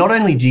place. And not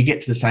only do you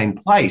get to the same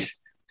place,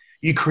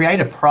 you create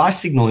a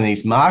price signal in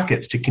these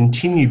markets to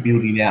continue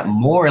building out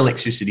more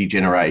electricity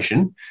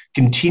generation,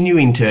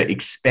 continuing to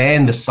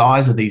expand the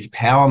size of these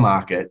power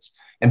markets,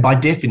 and by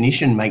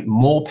definition, make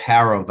more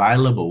power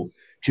available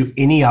to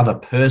any other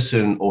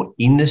person or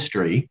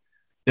industry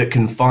that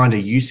can find a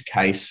use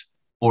case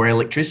for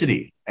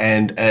electricity.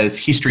 And as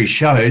history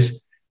shows,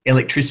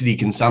 electricity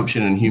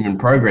consumption and human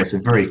progress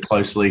are very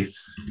closely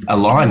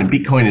aligned. And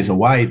Bitcoin is a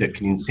way that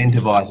can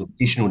incentivize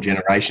additional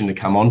generation to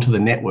come onto the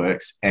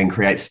networks and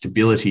create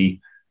stability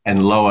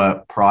and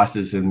lower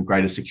prices and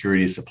greater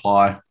security of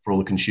supply for all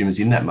the consumers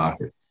in that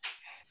market.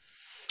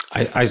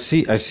 I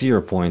see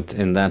your point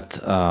in that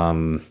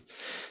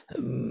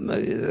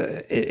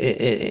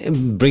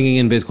bringing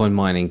in Bitcoin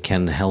mining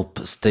can help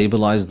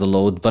stabilize the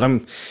load. But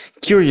I'm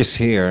curious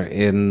here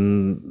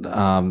in,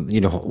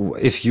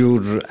 if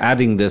you're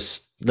adding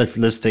this,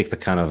 let's take the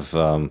kind of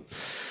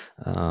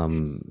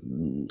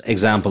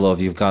example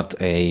of you've got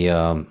a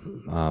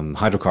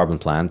hydrocarbon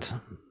plant,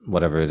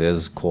 whatever it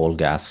is, coal,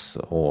 gas,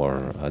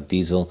 or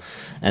diesel,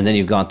 and then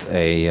you've got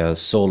a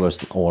solar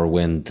or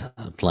wind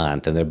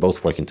plant, and they're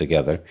both working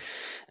together,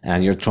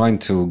 and you're trying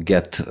to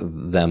get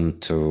them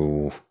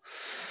to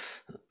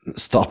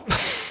stop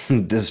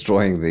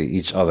destroying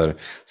each other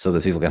so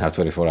that people can have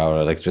 24-hour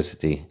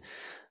electricity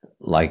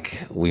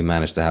like we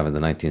managed to have in the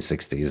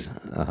 1960s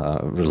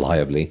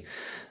reliably.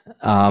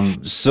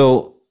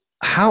 So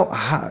how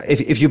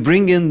if you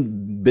bring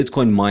in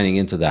Bitcoin mining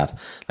into that,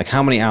 like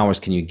how many hours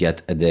can you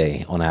get a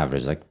day on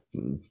average? Like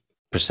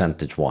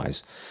percentage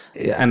wise.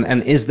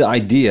 And is the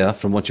idea,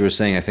 from what you were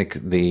saying, I think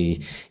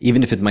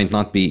even if it might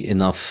not be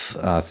enough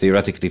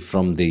theoretically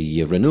from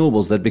the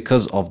renewables, that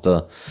because of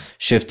the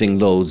shifting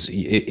loads,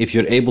 if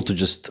you're able to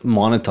just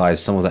monetize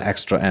some of the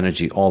extra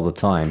energy all the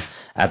time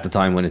at the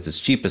time when it is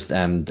cheapest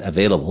and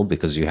available,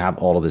 because you have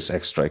all of this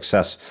extra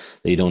excess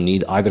that you don't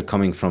need, either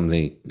coming from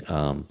the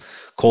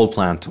coal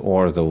plant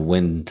or the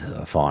wind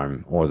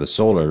farm or the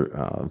solar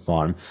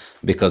farm,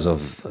 because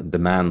of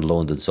demand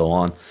load and so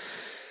on.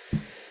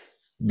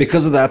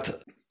 Because of that,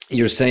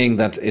 you're saying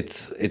that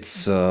it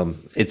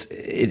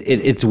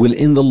will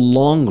in the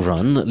long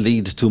run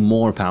lead to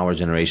more power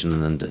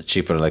generation and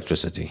cheaper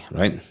electricity,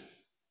 right?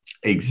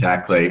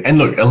 Exactly. And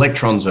look,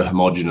 electrons are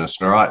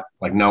homogeneous, all right?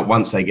 Like, no,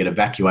 once they get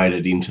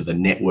evacuated into the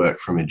network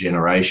from a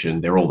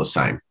generation, they're all the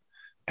same.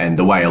 And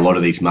the way a lot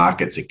of these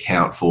markets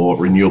account for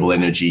renewable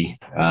energy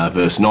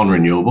versus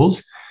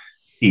non-renewables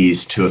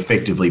is to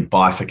effectively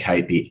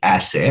bifurcate the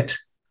asset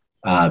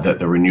that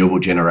the renewable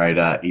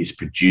generator is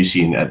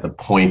producing at the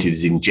point it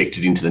is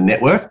injected into the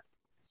network,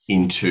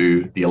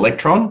 into the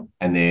electron,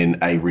 and then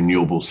a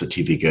renewable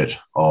certificate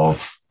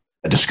of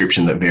a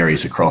description that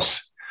varies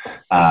across.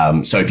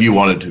 So if you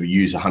wanted to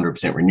use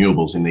 100%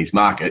 renewables in these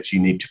markets,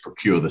 you need to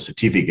procure the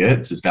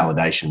certificates as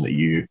validation that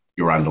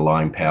your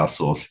underlying power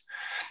source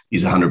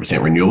is 100%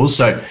 renewables.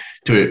 So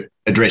to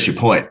address your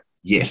point,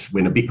 yes,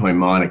 when a Bitcoin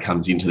miner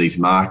comes into these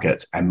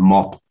markets and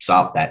mops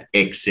up that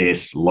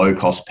excess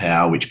low-cost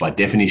power, which by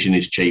definition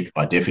is cheap,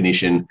 by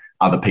definition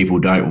other people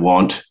don't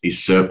want,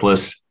 is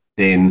surplus,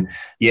 then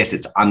yes,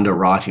 it's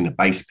underwriting a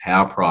base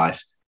power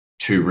price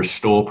to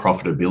restore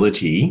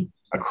profitability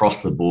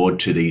across the board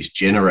to these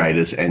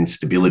generators and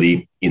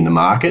stability in the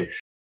market.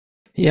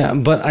 Yeah,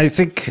 but I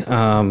think,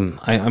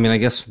 I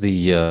guess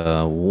the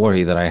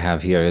worry that I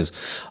have here is,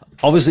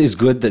 obviously, it's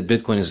good that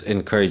Bitcoin is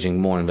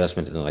encouraging more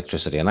investment in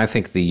electricity. And I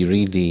think the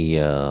really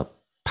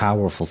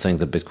powerful thing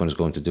that Bitcoin is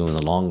going to do in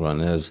the long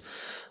run is,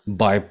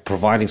 by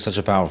providing such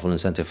a powerful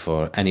incentive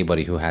for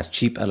anybody who has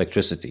cheap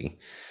electricity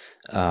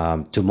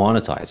to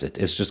monetize it,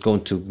 it's just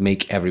going to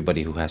make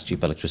everybody who has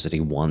cheap electricity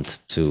want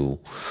to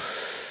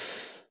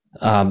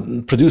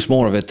produce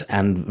more of it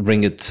and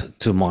bring it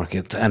to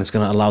market, and it's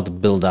going to allow the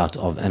build out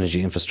of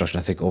energy infrastructure,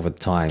 I think, over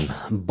time.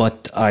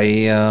 But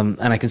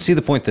I can see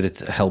the point that it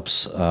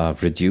helps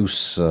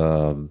reduce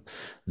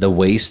the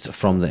waste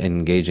from the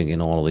engaging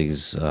in all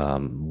these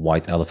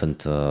white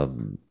elephant,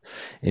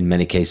 in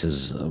many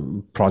cases,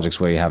 projects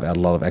where you have a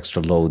lot of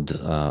extra load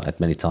at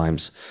many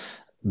times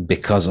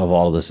because of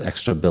all this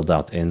extra build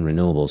out in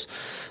renewables.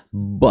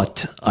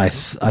 But I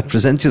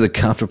present you the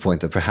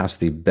counterpoint that perhaps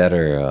the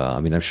better,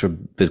 I'm sure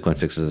Bitcoin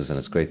fixes this, and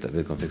it's great that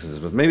Bitcoin fixes this,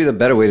 but maybe the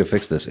better way to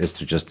fix this is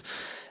to just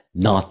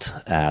not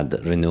add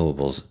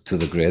renewables to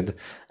the grid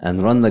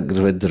and run the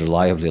grid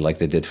reliably like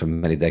they did for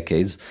many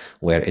decades,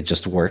 where it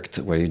just worked,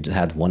 where you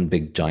had one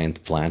big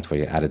giant plant where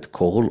you added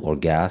coal or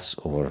gas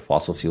or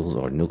fossil fuels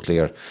or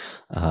nuclear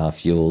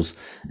fuels,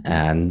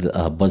 and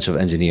a bunch of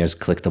engineers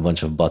clicked a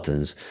bunch of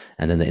buttons,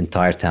 and then the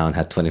entire town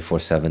had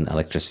 24/7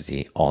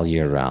 electricity all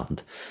year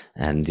round.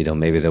 And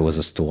maybe there was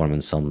a storm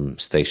and some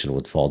station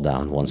would fall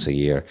down once a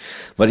year,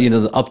 but the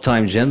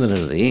uptime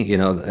generally,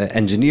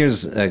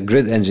 engineers,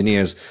 grid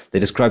engineers, they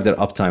describe their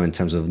uptime in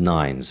terms of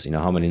nines.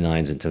 How many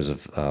nines in terms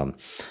of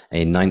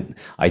a nine?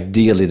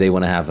 Ideally, they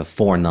want to have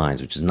 4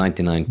 nines, which is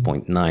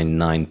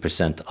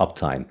 99.99%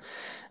 uptime.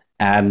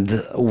 And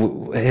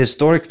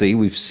historically,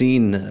 we've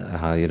seen,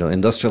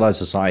 industrialized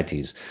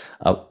societies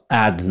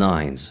add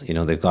nines.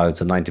 They've got it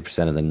to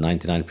 90%, and then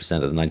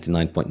 99%, and then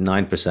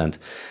 99.9%,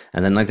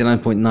 and then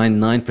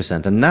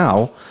 99.99%. And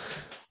now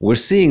we're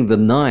seeing the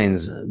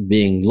nines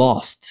being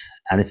lost.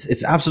 And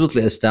it's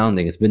absolutely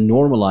astounding. It's been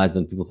normalized,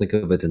 and people think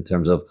of it in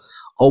terms of,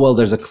 oh, well,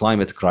 there's a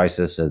climate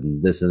crisis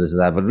and this and this and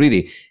that. But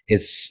really,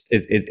 it's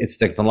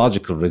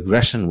technological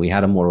regression. We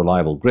had a more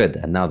reliable grid,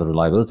 and now the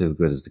reliability of the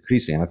grid is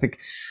decreasing. And I think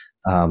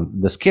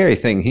the scary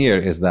thing here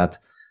is that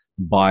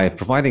by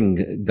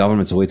providing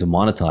governments a way to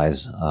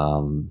monetize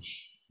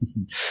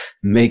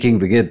making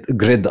the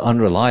grid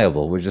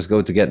unreliable, we're just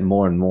going to get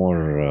more and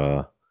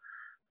more.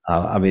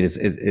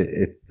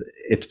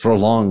 It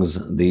prolongs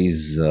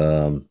these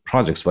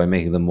projects by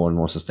making them more and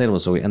more sustainable.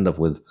 So we end up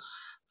with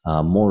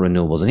more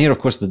renewables. And here, of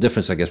course, the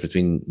difference, I guess,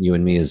 between you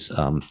and me is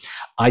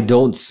I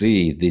don't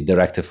see the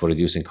directive for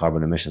reducing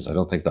carbon emissions. I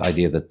don't think the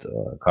idea that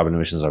carbon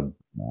emissions are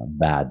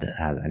bad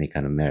has any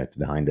kind of merit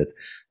behind it.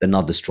 They're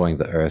not destroying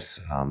the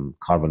Earth.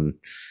 Carbon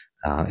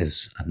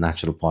is a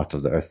natural part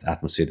of the Earth's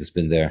atmosphere that's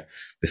been there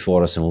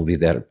before us and will be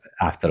there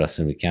after us,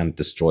 and we can't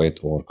destroy it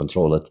or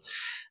control it.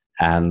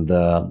 And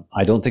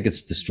I don't think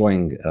it's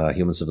destroying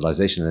human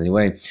civilization in any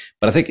way.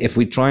 But I think if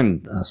we try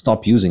and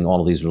stop using all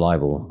of these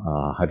reliable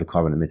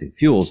hydrocarbon emitting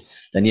fuels,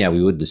 then yeah,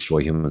 we would destroy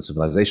human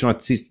civilization, or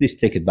at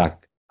least take it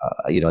back,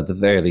 at the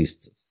very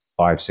least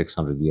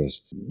 500-600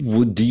 years.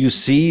 Do you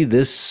see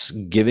this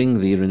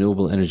giving the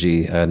renewable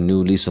energy a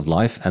new lease of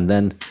life? And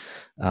then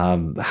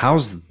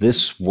how's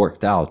this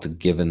worked out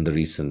given the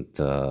recent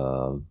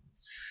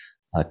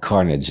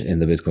carnage in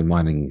the Bitcoin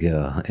mining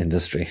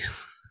industry?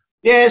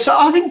 Yeah, so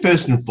I think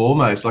first and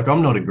foremost, like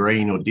I'm not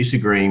agreeing or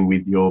disagreeing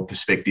with your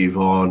perspective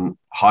on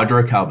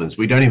hydrocarbons.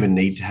 We don't even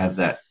need to have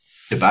that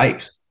debate.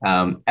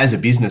 As a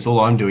business,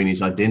 all I'm doing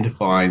is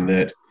identifying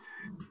that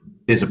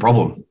there's a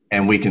problem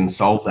and we can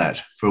solve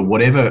that for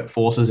whatever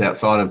forces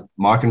outside of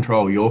my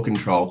control, your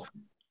control.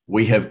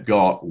 We have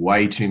got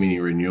way too many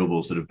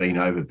renewables that have been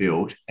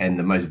overbuilt. And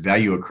the most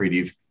value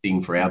accretive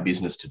thing for our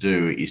business to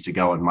do is to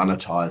go and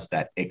monetize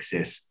that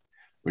excess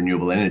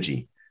renewable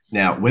energy.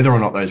 Now, whether or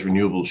not those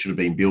renewables should have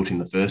been built in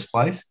the first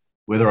place,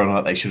 whether or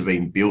not they should have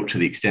been built to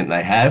the extent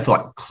they have,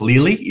 like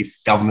clearly, if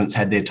governments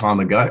had their time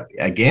ago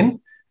again,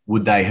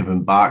 would they have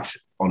embarked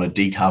on a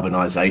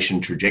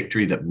decarbonisation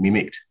trajectory that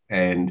mimicked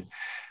and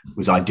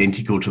was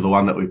identical to the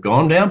one that we've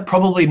gone down?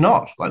 Probably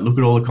not. Like, look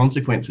at all the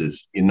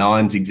consequences. In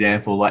Nine's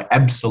example, like,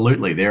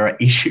 absolutely, there are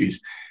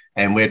issues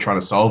and we're trying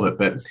to solve it.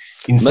 But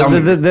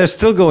they're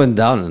still going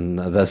down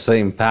the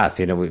same path.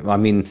 I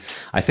mean,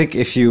 I think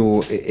if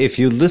you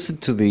listen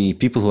to the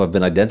people who have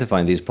been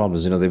identifying these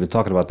problems, they've been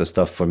talking about this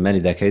stuff for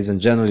many decades,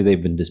 and generally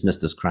they've been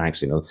dismissed as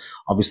cranks.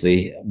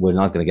 Obviously, we're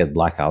not going to get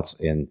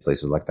blackouts in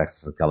places like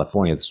Texas and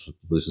California. This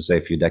was to say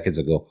a few decades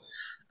ago,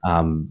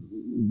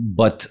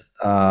 but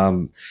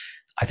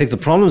I think the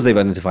problems they've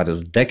identified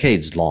are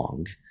decades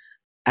long,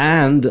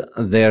 and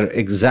they're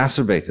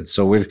exacerbated.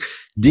 So we're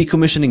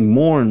decommissioning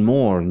more and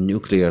more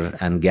nuclear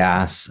and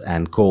gas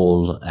and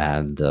coal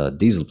and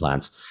diesel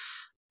plants,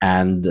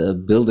 and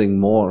building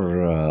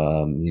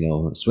more,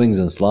 swings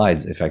and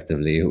slides,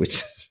 effectively, which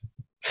is.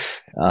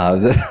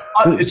 I'm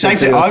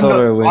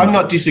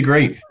not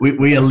disagreeing.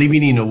 We are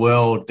living in a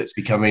world that's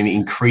becoming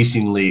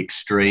increasingly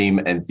extreme,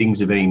 and things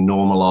are being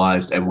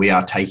normalized, and we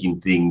are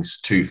taking things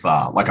too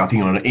far. Like, I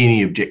think on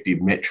any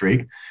objective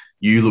metric,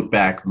 you look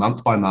back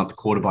month by month,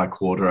 quarter by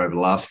quarter over the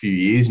last few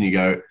years, and you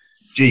go,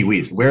 gee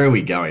whiz, where are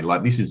we going?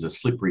 Like, this is a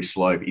slippery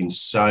slope in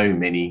so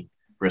many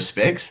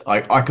respects.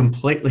 I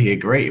completely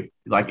agree.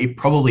 Like, it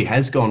probably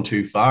has gone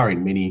too far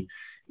in many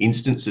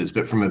instances,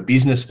 but from a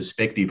business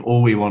perspective,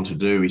 all we want to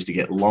do is to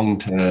get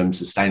long-term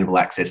sustainable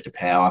access to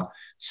power,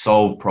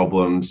 solve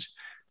problems.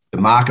 The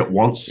market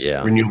wants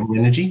renewable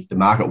energy. The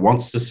market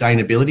wants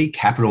sustainability.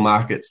 Capital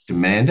markets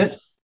demand it.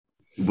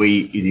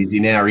 It is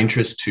in our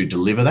interest to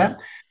deliver that.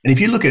 And if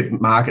you look at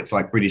markets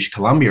like British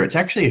Columbia, it's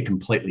actually a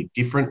completely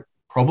different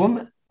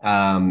problem.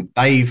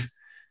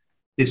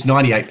 It's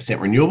 98%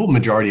 renewable,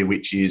 majority of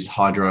which is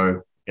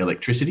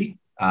hydroelectricity.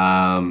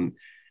 And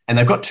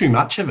they've got too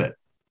much of it.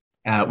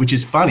 Which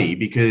is funny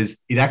because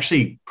it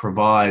actually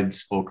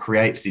provides or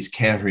creates this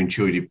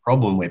counterintuitive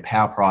problem where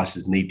power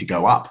prices need to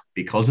go up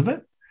because of it.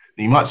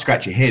 And you might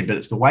scratch your head, but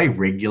it's the way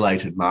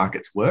regulated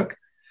markets work.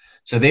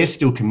 So they're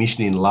still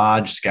commissioning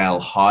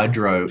large-scale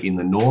hydro in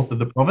the north of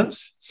the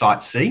province,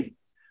 Site C,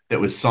 that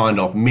was signed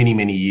off many,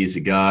 many years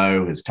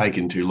ago, has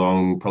taken too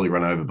long, probably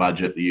run over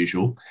budget, the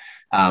usual.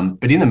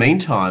 But in the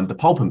meantime, the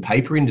pulp and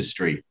paper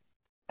industry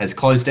has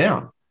closed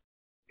down.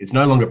 It's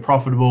no longer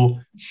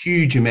profitable.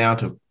 Huge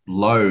amount of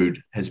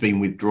load has been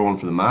withdrawn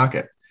from the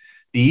market.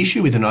 The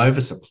issue with an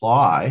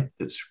oversupply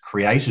that's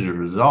created a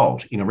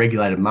result in a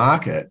regulated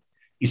market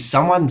is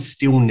someone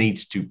still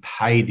needs to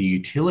pay the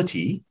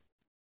utility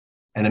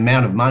an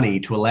amount of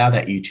money to allow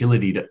that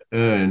utility to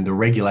earn the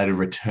regulated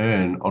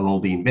return on all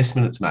the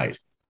investment it's made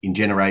in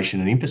generation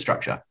and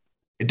infrastructure.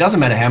 It doesn't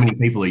matter how many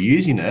people are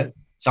using it,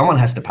 someone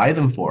has to pay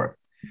them for it.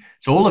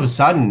 So all of a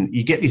sudden,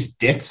 you get this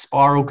death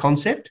spiral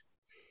concept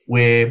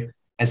where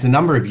as the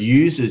number of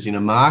users in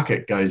a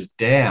market goes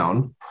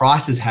down,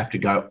 prices have to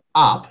go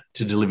up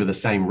to deliver the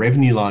same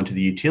revenue line to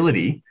the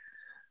utility.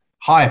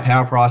 Higher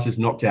power prices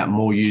knocked out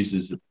more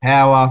users of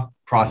power,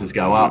 prices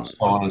go up, so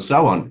on and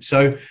so on.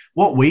 So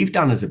what we've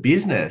done as a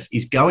business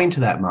is go into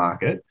that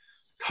market,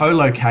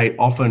 co-locate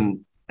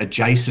often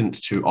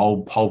adjacent to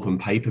old pulp and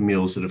paper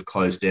mills that have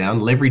closed down,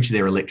 leverage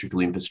their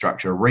electrical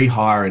infrastructure,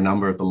 rehire a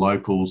number of the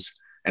locals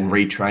and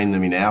retrain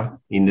them in our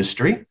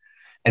industry.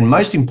 And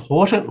most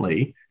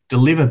importantly,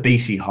 deliver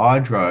BC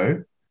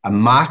Hydro a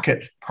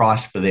market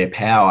price for their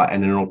power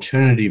and an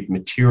alternative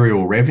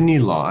material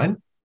revenue line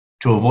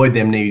to avoid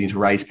them needing to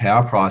raise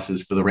power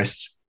prices for the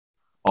rest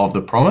of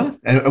the promise.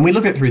 And we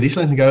look at it through this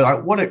lens and go,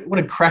 like, what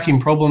a cracking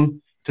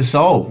problem to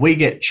solve. We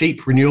get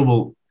cheap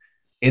renewable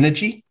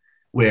energy.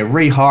 We're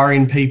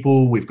rehiring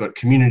people. We've got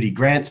community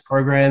grants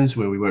programs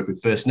where we work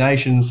with First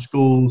Nations,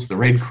 schools, the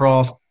Red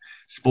Cross,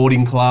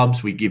 sporting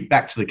clubs. We give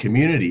back to the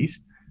communities.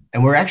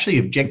 And we're actually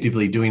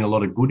objectively doing a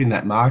lot of good in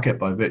that market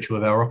by virtue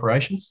of our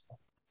operations.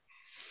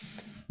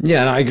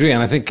 Yeah, and I agree.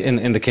 And I think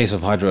in the case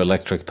of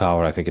hydroelectric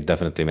power, I think it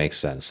definitely makes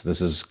sense.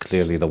 This is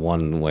clearly the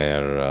one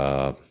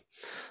where,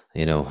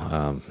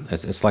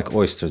 it's like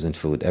oysters in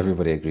food.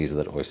 Everybody agrees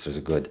that oysters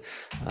are good.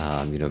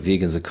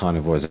 Vegans and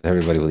carnivores,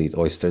 everybody will eat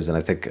oysters. And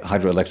I think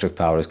hydroelectric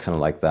power is kind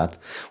of like that.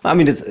 Well, I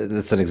mean,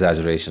 it's an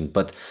exaggeration,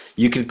 but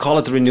you can call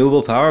it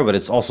renewable power, but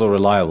it's also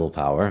reliable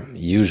power,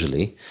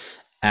 usually.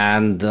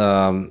 And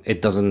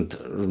it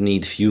doesn't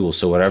need fuel.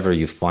 So wherever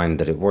you find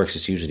that it works,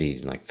 it's usually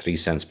like 3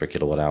 cents per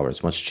kilowatt hour.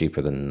 It's much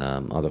cheaper than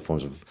other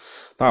forms of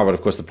power. But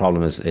of course, the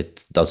problem is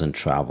it doesn't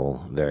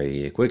travel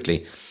very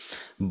quickly.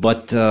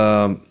 But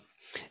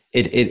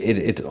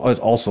It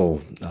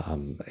also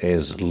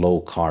is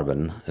low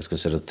carbon. It's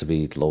considered to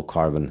be low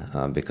carbon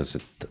because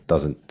it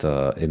doesn't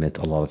emit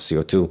a lot of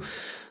CO2.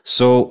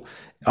 So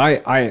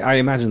I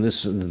imagine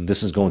this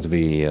is going to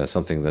be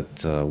something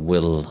that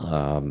will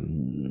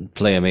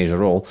play a major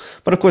role.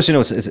 But of course,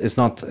 it's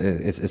not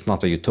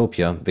a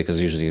utopia,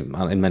 because usually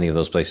in many of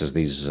those places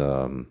these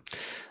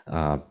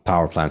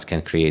power plants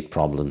can create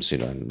problems.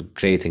 And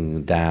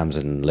creating dams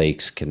and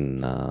lakes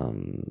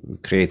can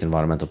create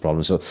environmental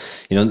problems. So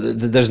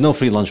there's no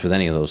free lunch with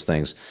any of those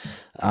things.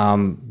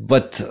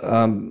 But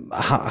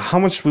how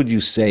much would you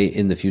say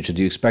in the future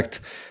do you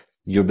expect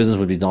your business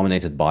would be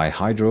dominated by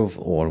hydro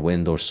or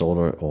wind or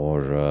solar,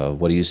 or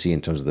what do you see in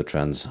terms of the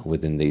trends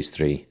within these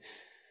three?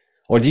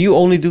 Or do you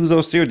only do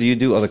those three, or do you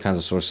do other kinds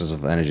of sources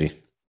of energy?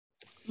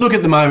 Look,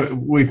 at the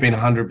moment, we've been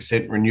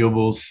 100%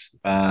 renewables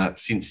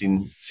since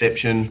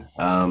inception.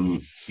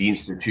 The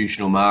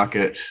institutional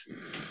market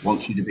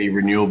wants you to be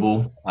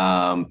renewable.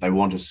 They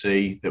want to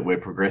see that we're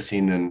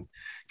progressing and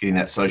getting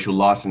that social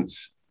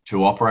license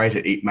to operate.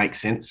 It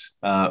makes sense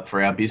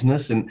for our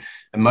business. And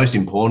most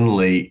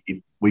importantly,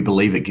 we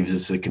believe it gives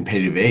us a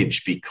competitive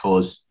edge,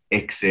 because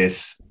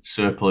excess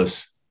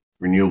surplus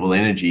renewable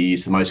energy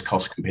is the most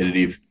cost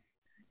competitive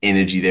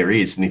energy there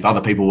is. And if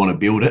other people want to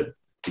build it,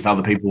 if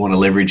other people want to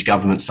leverage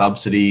government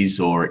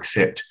subsidies or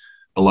accept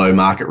below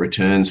market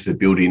returns for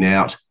building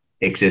out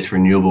excess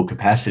renewable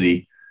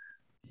capacity,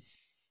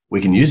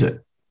 we can use it.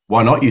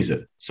 Why not use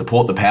it?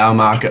 Support the power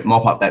market,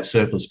 mop up that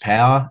surplus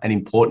power, and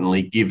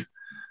importantly, give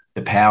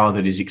the power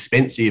that is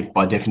expensive,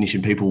 by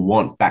definition, people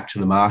want, back to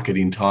the market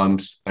in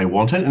times they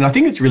want it. And I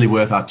think it's really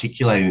worth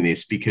articulating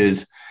this,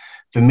 because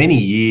for many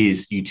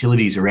years,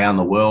 utilities around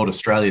the world,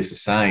 Australia's the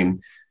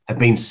same, have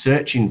been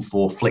searching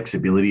for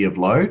flexibility of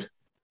load.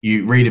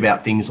 You read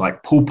about things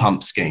like pool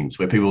pump schemes,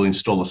 where people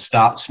install a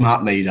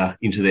smart meter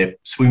into their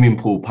swimming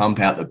pool pump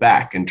out the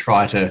back and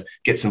try to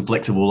get some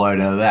flexible load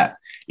out of that.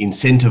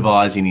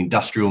 Incentivizing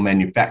industrial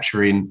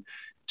manufacturing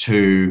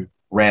to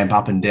ramp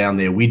up and down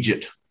their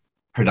widget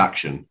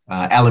production.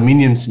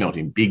 Aluminium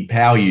smelting, big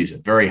power user,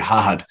 very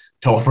hard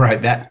to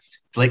operate that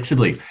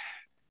flexibly.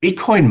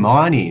 Bitcoin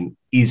mining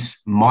is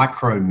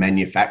micro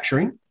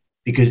manufacturing,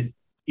 because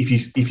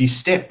if you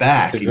step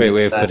back, it's a great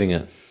way of putting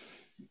it.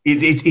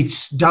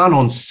 It's done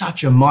on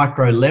such a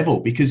micro level,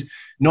 because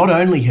not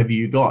only have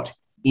you got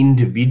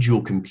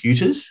individual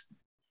computers,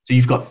 so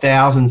you've got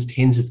thousands,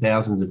 tens of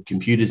thousands of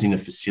computers in a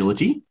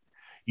facility,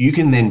 you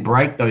can then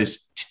break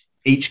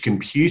each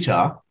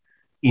computer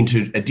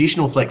into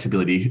additional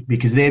flexibility,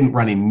 because they're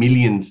running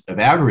millions of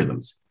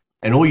algorithms.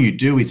 And all you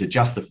do is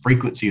adjust the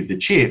frequency of the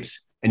chips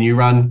and you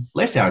run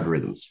less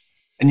algorithms.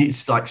 And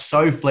it's like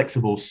so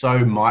flexible, so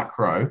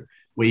micro,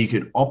 where you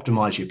could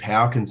optimize your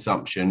power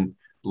consumption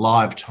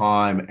live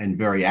time and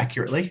very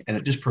accurately. And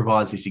it just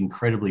provides this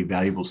incredibly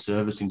valuable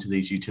service into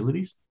these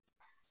utilities.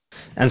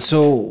 And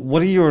so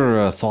what are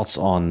your thoughts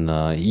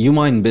on, you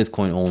mine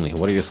Bitcoin only.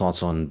 What are your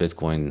thoughts on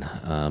Bitcoin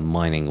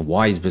mining?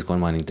 Why is Bitcoin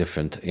mining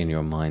different in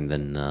your mind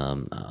than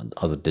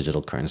other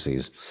digital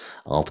currencies,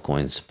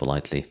 altcoins,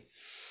 politely?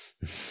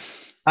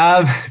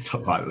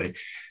 Politely.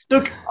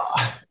 Look,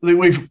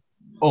 we've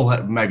all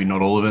had, maybe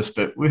not all of us,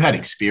 but we've had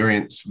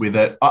experience with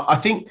it. I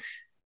think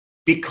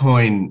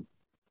Bitcoin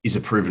is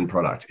a proven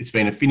product. It's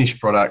been a finished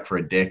product for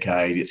a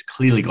decade. It's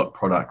clearly got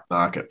product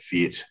market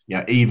fit.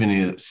 Even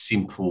in its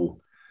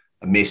simple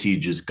a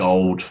message as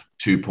gold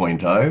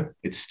 2.0,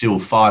 it's still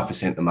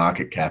 5% the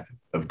market cap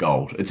of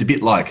gold. It's a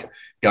bit like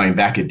going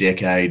back a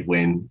decade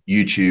when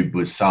YouTube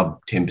was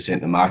sub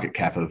 10% the market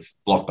cap of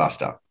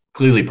Blockbuster.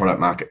 Clearly product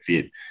market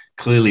fit,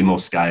 clearly more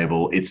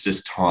scalable. It's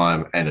just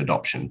time and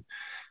adoption.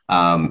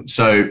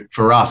 So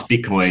for us,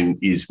 Bitcoin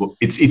is,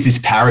 it's this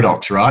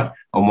paradox, right?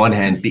 On one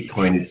hand,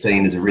 Bitcoin is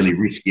seen as a really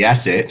risky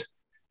asset,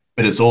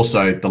 but it's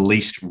also the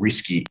least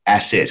risky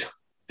asset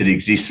that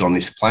exists on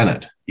this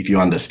planet, if you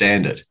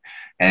understand it.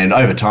 And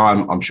over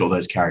time, I'm sure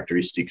those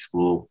characteristics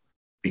will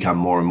become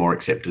more and more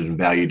accepted and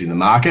valued in the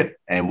market.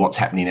 And what's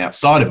happening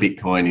outside of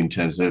Bitcoin in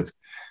terms of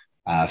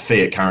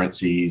fiat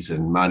currencies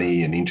and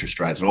money and interest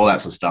rates and all that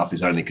sort of stuff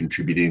is only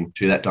contributing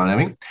to that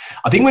dynamic.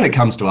 I think when it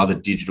comes to other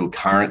digital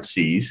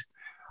currencies,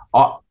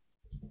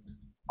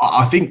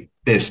 I think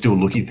they're still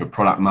looking for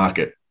product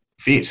market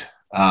fit.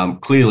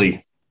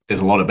 Clearly,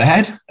 there's a lot of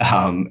bad,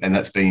 and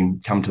that's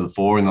come to the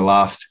fore in the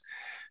last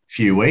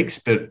few weeks.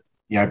 But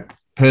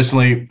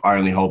personally, I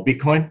only hold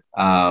Bitcoin.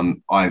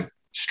 I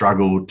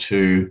struggle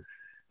to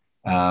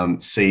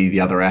see the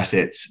other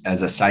assets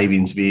as a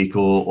savings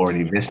vehicle or an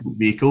investment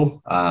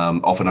vehicle.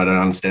 Often I don't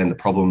understand the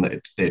problem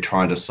that they're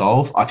trying to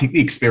solve. I think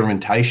the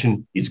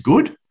experimentation is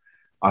good.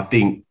 I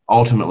think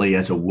ultimately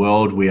as a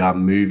world, we are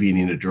moving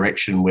in a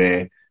direction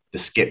where the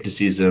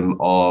skepticism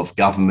of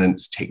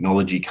governments,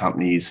 technology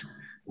companies,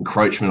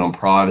 encroachment on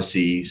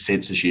privacy,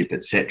 censorship,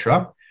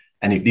 etc.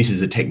 And if this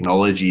is a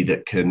technology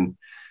that can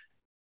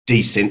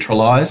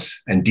decentralize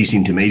and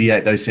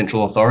disintermediate those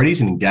central authorities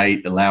and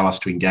allow us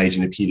to engage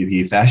in a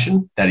peer-to-peer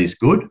fashion, that is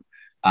good.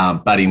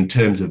 But in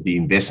terms of the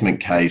investment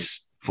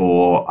case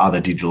for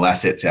other digital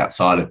assets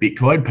outside of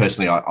Bitcoin,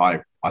 personally,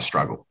 I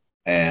struggle.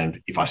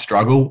 And if I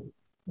struggle,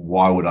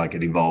 why would I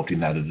get involved in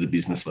that at a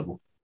business level?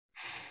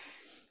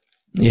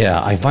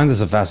 Yeah, I find this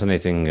a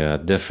fascinating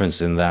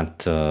difference in that,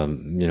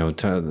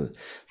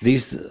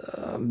 these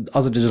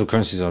other digital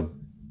currencies are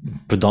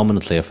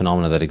predominantly a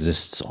phenomenon that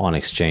exists on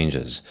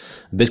exchanges.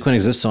 Bitcoin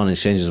exists on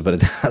exchanges, but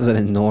it has an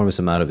enormous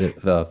amount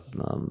of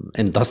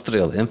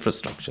industrial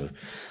infrastructure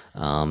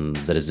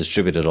that is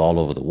distributed all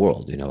over the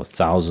world.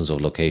 Thousands of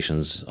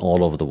locations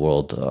all over the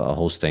world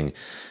hosting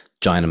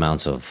giant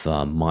amounts of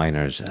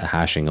miners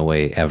hashing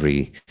away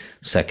every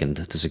second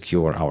to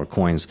secure our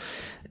coins.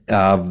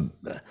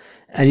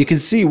 And you can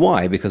see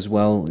why, because,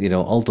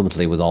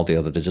 ultimately with all the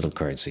other digital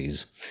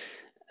currencies,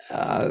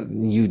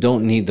 you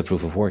don't need the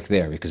proof of work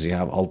there because you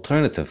have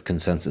alternative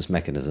consensus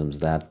mechanisms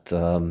that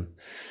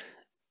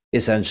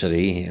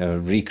essentially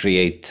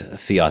recreate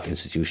fiat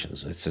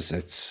institutions.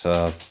 It's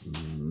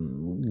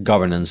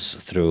governance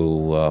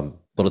through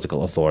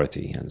political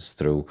authority, and it's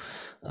through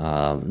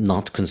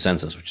not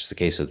consensus, which is the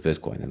case with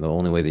Bitcoin. And the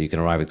only way that you can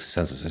arrive at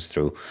consensus is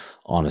through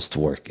honest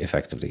work,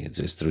 effectively.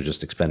 It's through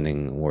just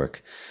expending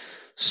work.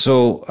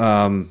 So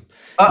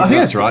I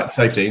think that's right,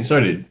 Saifedean.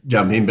 Sorry to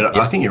jump in, but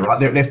I think you're right.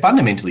 They're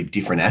fundamentally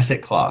different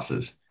asset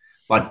classes.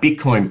 Like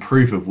Bitcoin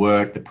proof of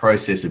work, the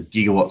process of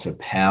gigawatts of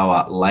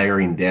power,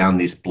 layering down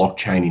this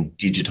blockchain in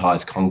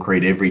digitized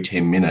concrete every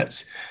 10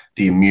 minutes,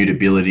 the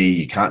immutability,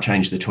 you can't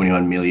change the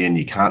 21 million,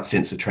 you can't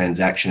censor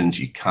transactions,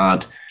 you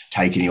can't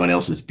take anyone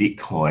else's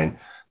Bitcoin.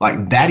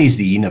 Like that is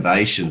the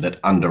innovation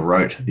that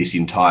underwrote this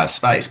entire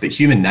space. But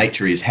human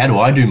nature is, how do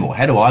I do more?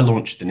 How do I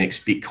launch the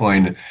next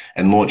Bitcoin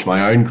and launch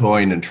my own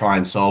coin and try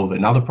and solve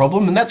another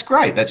problem? And that's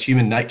great. That's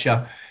human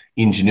nature,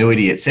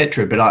 ingenuity,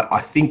 etc. But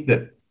I think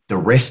that the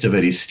rest of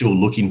it is still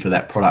looking for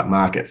that product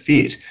market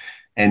fit.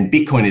 And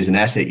Bitcoin is an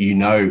asset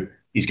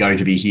is going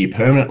to be here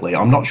permanently.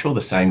 I'm not sure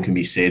the same can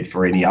be said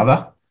for any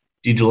other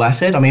digital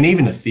asset. I mean,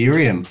 even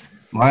Ethereum,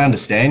 my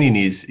understanding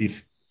is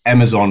if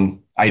Amazon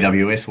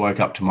AWS woke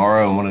up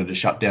tomorrow and wanted to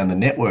shut down the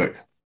network,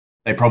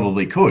 they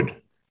probably could.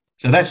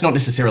 So that's not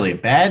necessarily a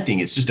bad thing.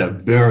 It's just a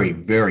very,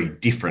 very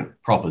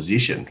different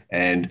proposition.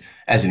 And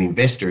as an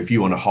investor, if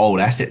you want to hold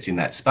assets in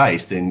that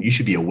space, then you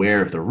should be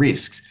aware of the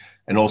risks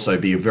and also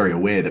be very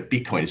aware that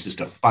Bitcoin is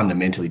just a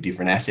fundamentally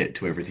different asset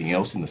to everything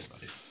else in the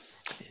space.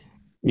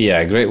 Yeah,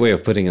 a great way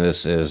of putting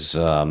this is,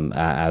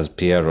 as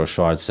Pierre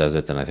Rochard says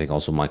it, and I think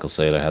also Michael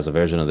Saylor has a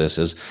version of this,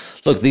 is,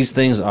 look, these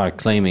things are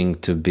claiming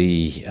to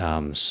be,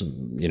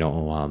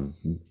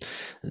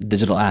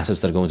 digital assets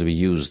that are going to be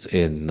used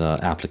in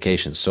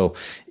applications. So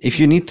if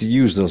you need to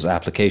use those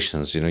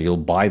applications, you'll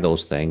buy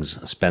those things,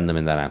 spend them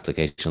in that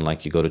application,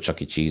 like you go to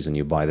Chuck E. Cheese and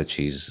you buy the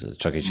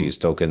Chuck E. Cheese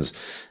tokens,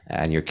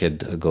 and your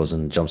kid goes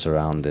and jumps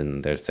around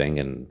in their thing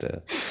and,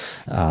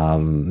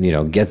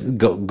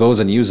 goes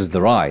and uses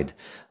the ride.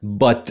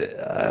 But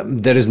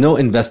there is no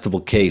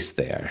investable case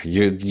there.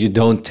 You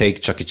don't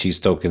take Chuck E. Cheese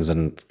tokens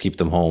and keep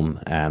them home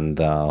and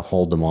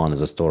hold them on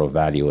as a store of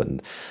value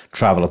and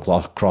travel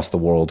across the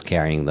world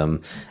carrying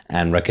them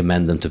and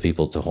recommend them to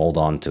people to hold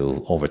on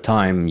to over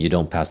time. You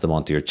don't pass them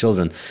on to your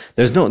children.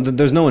 There's no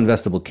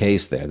investable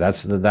case there.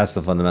 That's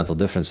the fundamental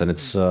difference. And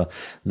it's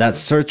that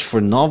search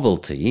for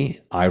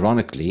novelty.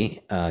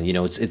 Ironically,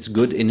 it's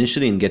good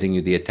initially in getting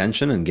you the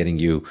attention and getting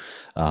you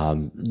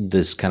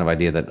this kind of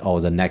idea that,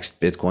 the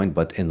next Bitcoin,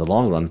 but in the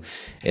long run,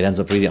 it ends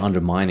up really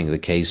undermining the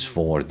case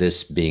for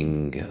this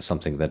being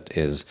something that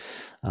is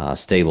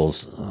stable,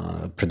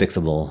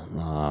 predictable,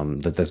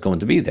 that's going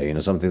to be there.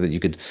 Something that you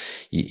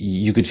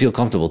could feel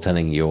comfortable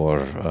telling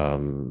your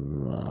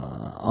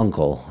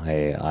uncle,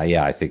 hey,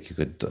 I think you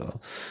could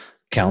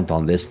count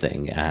on this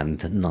thing,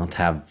 and not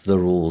have the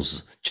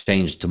rules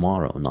changed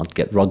tomorrow, not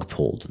get rug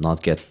pulled,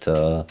 not get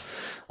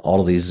all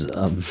of these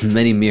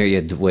many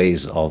myriad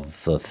ways of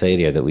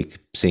failure that we're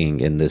seeing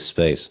in this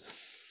space.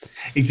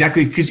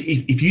 Exactly, because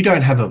if you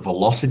don't have a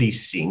velocity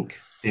sink,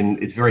 then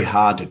it's very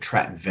hard to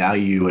trap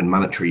value and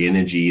monetary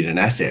energy in an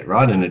asset,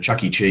 right? And a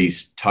Chuck E.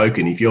 Cheese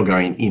token, if you're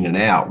going in and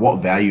out,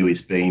 what value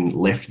is being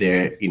left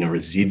there in a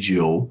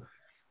residual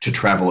to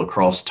travel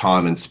across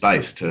time and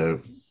space,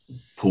 to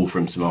pull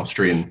from some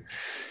Austrian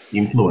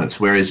influence?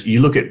 Whereas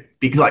you look at,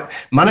 because like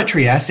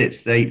monetary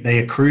assets, they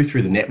accrue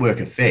through the network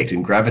effect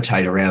and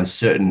gravitate around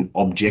certain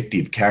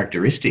objective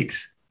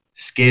characteristics: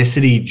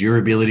 scarcity,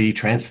 durability,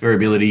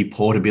 transferability,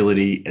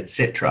 portability,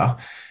 etc.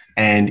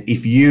 And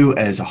if you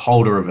as a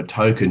holder of a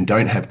token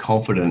don't have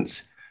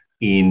confidence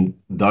in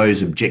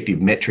those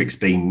objective metrics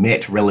being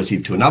met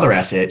relative to another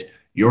asset,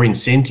 your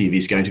incentive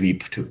is going to be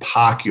to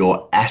park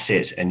your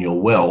asset and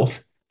your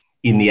wealth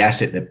in the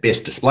asset that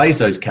best displays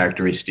those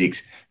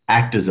characteristics,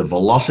 act as a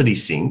velocity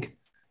sink.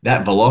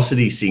 That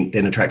velocity sink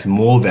then attracts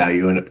more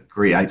value and it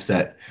creates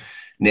that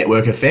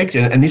network effect.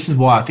 And this is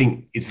why I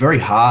think it's very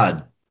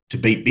hard to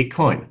beat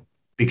Bitcoin,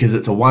 because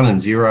it's a 1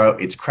 and 0.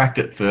 It's cracked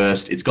it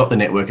first. It's got the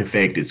network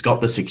effect. It's got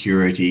the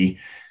security.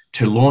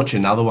 To launch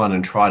another one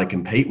and try to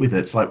compete with it,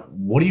 it's like,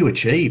 what do you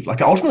achieve?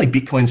 Like, ultimately,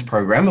 Bitcoin's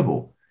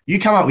programmable. You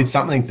come up with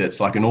something that's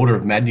like an order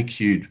of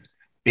magnitude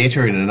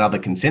better in another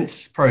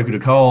consensus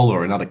protocol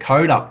or another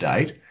code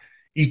update,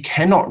 You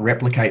cannot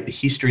replicate the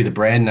history, the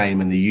brand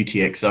name, and the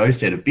UTXO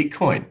set of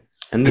Bitcoin.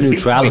 And the But Bitcoin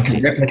neutrality.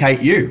 can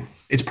replicate you.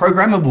 It's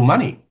programmable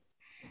money.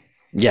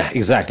 Yeah,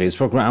 exactly. It's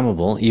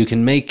programmable. You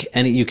can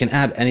you can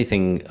add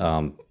anything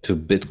to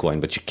Bitcoin,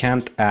 but you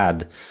can't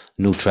add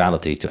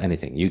neutrality to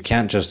anything. You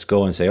can't just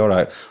go and say, all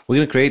right, we're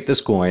going to create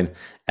this coin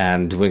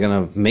and we're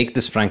going to make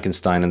this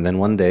Frankenstein. And then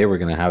one day we're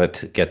going to have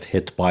it get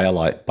hit by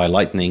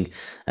lightning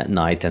at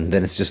night. And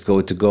then it's just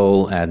going to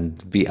go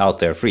and be out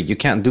there free. You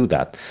can't do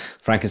that.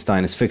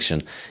 Frankenstein is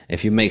fiction.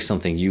 If you make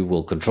something, you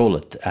will control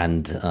it.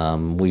 And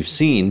we've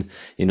seen,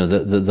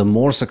 the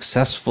more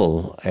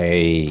successful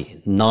a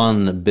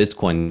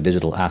non-Bitcoin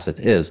digital asset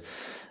is,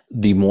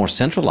 the more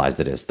centralized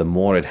it is, the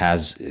more it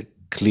has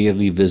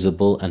clearly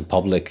visible and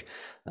public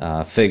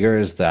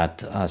figures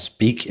that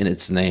speak in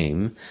its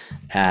name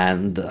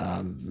and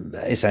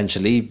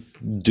essentially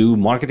do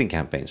marketing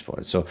campaigns for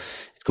it. So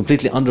it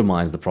completely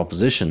undermines the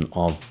proposition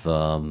of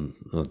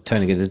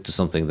turning it into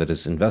something that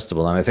is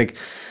investable. And I think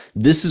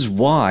this is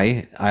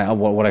why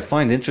what I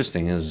find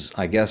interesting is,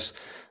 I guess,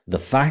 the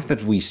fact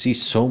that we see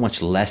so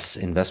much less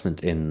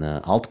investment in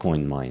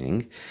altcoin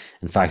mining.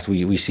 In fact,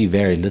 we see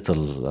very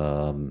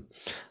little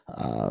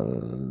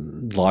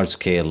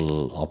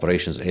large-scale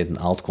operations in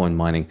altcoin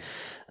mining.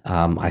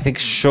 I think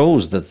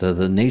shows that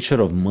the nature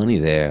of money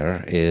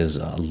there is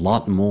a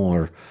lot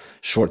more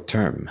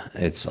short-term.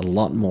 It's a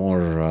lot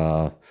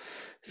more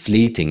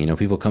fleeting.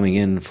 People coming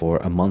in for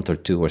a month or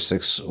two or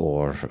 6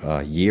 or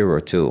a year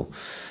or two.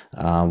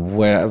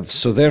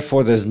 So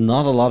therefore, there's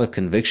not a lot of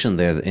conviction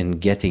there in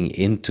getting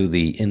into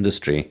the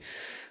industry,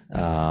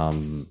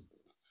 in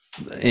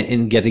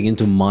getting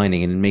into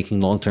mining and in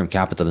making long-term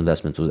capital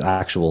investments with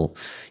actual,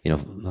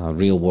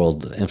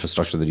 real-world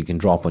infrastructure that you can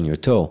drop on your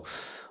toe.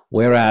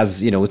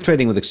 Whereas, with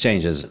trading with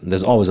exchanges,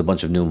 there's always a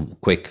bunch of new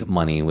quick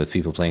money with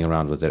people playing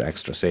around with their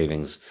extra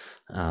savings,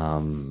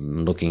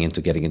 looking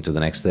into getting into the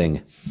next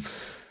thing.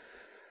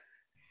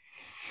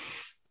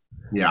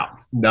 Yeah,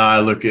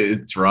 no, look,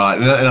 it's right.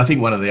 And I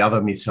think one of the other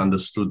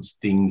misunderstood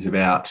things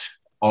about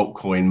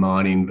altcoin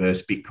mining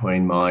versus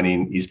Bitcoin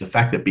mining is the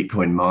fact that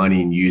Bitcoin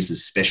mining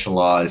uses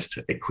specialized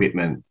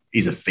equipment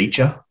is a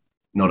feature,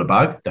 not a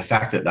bug. The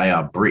fact that they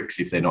are bricks,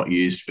 if they're not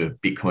used for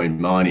Bitcoin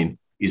mining,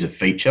 is a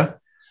feature,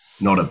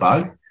 not a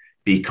bug,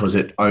 because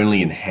it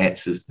only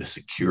enhances the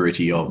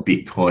security of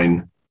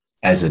Bitcoin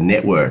as a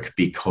network,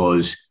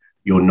 because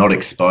you're not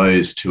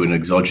exposed to an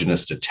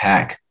exogenous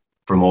attack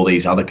from all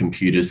these other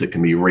computers that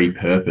can be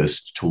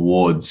repurposed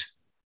towards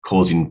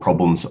causing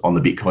problems on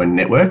the Bitcoin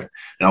network.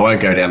 And I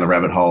won't go down the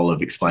rabbit hole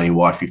of explaining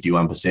why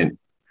 51%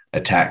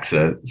 attacks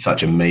are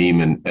such a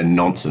meme and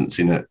nonsense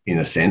in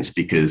a sense,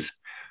 because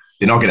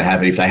they're not going to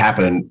happen. If they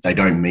happen, they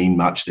don't mean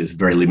much. There's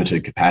very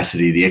limited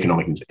capacity. The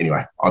economic,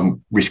 anyway,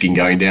 I'm risking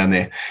going down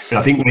there. But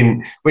I think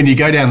when you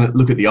go down and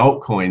look at the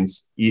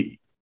altcoins,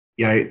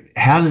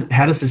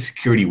 how does the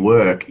security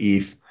work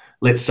if,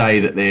 let's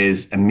say that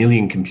there's 1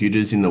 million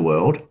computers in the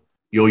world,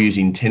 you're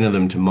using 10 of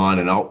them to mine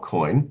an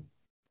altcoin?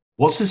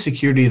 What's the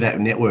security of that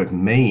network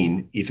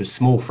mean if a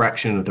small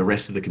fraction of the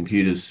rest of the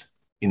computers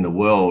in the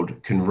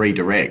world can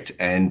redirect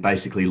and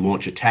basically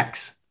launch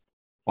attacks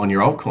on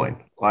your altcoin?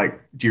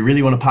 Like, do you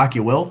really want to park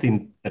your wealth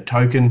in a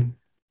token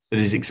that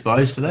is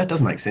exposed to that?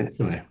 Doesn't make sense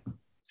to me.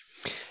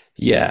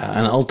 Yeah,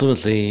 and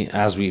ultimately,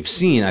 as we've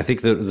seen, I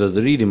think the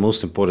really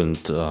most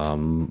important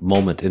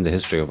moment in the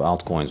history of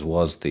altcoins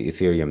was the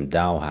Ethereum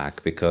DAO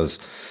hack, because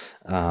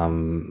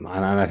and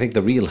I think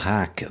the real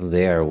hack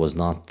there was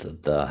not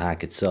the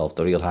hack itself.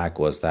 The real hack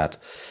was that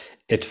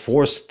it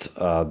forced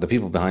the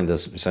people behind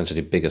this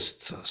essentially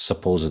biggest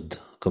supposed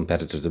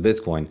competitor to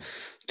Bitcoin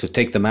to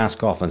take the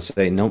mask off and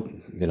say, no,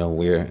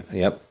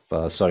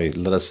 sorry,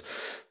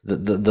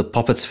 the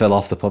puppets fell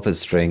off the puppet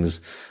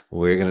strings.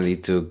 We're going to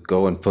need to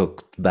go and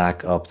put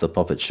back up the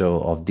puppet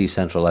show of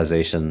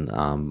decentralization.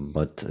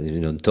 But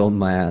don't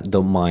mind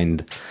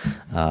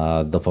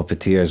the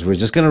puppeteers. We're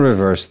just going to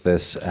reverse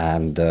this,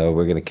 and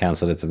we're going to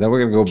cancel it, and then we're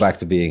going to go back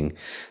to being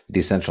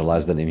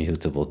decentralized and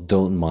immutable.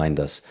 Don't mind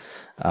us.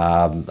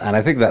 And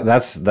I think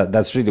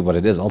that's really what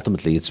it is.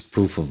 Ultimately, it's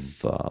proof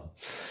of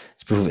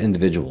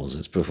individuals.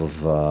 It's proof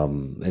of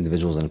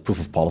individuals and proof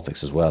of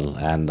politics as well.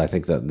 And I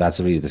think that's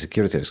really the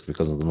security risk,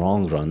 because in the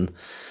long run,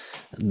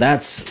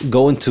 that's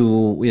going to,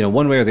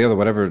 one way or the other,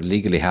 whatever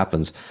legally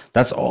happens,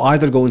 that's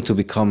either going to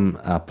become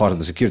part of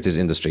the securities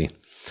industry,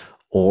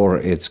 or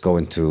it's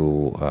going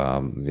to,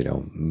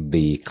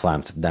 be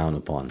clamped down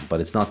upon.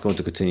 But it's not going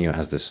to continue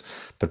as this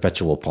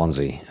perpetual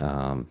Ponzi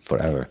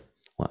forever.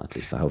 Well, at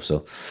least I hope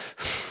so.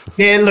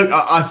 Yeah, look,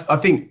 I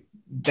think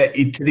that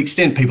to the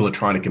extent people are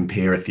trying to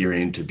compare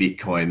Ethereum to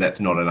Bitcoin, that's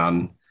not an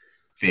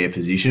unfair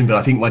position. But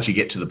I think once you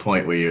get to the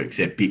point where you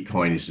accept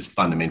Bitcoin is just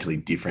fundamentally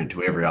different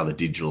to every other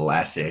digital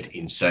asset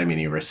in so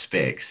many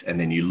respects, and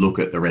then you look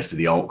at the rest of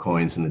the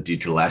altcoins and the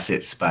digital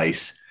asset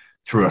space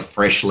through a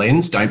fresh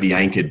lens, don't be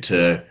anchored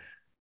to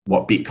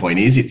what Bitcoin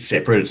is. It's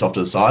separate. It's off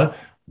to the side.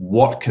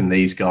 What can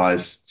these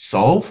guys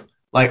solve?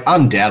 Like,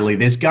 undoubtedly,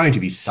 there's going to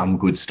be some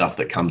good stuff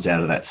that comes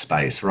out of that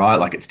space, right?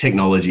 Like, it's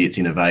technology, it's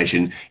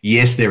innovation.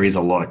 Yes, there is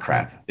a lot of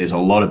crap. There's a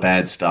lot of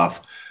bad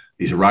stuff.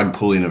 this rug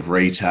pulling of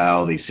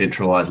retail, these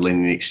centralized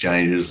lending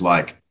exchanges,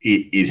 like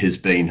it has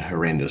been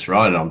horrendous,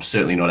 right? And I'm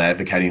certainly not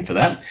advocating for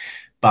that.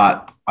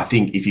 But I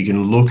think if you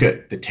can look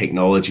at the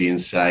technology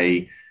and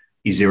say,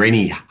 is there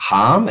any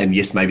harm? And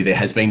yes, maybe there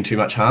has been too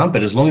much harm,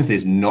 but as long as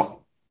there's not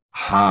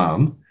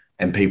harm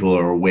and people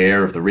are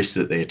aware of the risks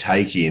that they're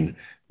taking,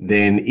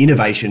 then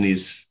innovation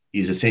is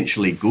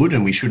essentially good,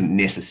 and we shouldn't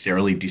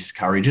necessarily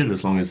discourage it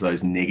as long as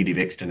those negative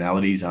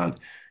externalities aren't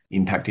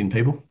impacting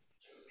people.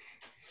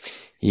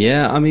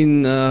 Yeah, I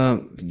mean,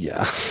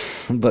 yeah,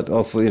 but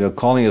also,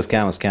 calling a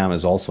scam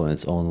is also in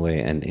its own way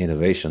an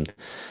innovation.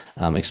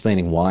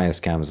 Explaining why a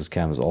scam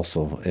is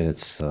also in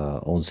its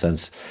own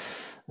sense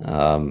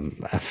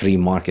a free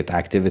market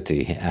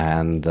activity.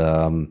 And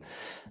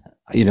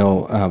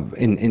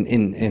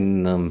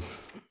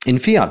in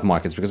fiat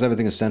markets, because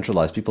everything is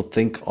centralized, people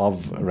think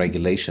of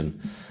regulation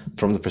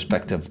from the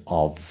perspective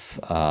of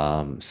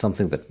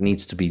something that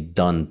needs to be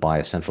done by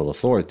a central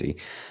authority.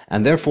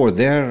 And therefore,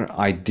 their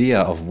idea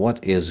of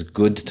what is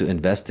good to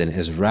invest in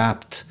is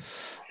wrapped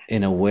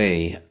in a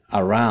way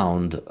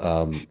around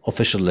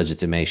official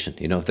legitimation.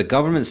 If the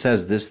government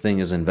says this thing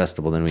is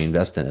investable, then we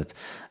invest in it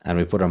and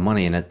we put our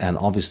money in it, and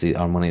obviously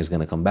our money is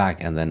going to come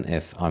back. And then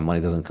if our money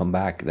doesn't come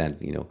back, then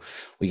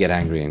we get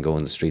angry and go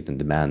in the street and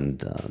demand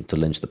to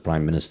lynch the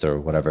prime minister or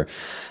whatever.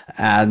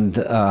 And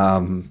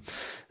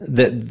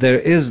there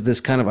is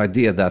this kind of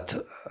idea that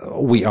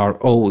we are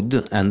owed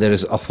and there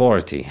is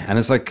authority, and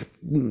it's like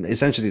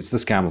essentially it's the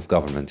scam of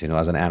government.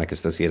 As an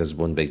anarchist, I see it as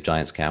one big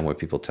giant scam where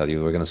people tell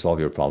you we're going to solve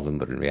your problem,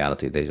 but in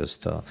reality they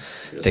just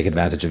take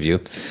advantage of you.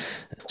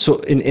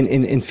 So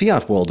in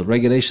fiat world,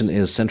 regulation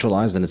is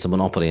centralized and it's a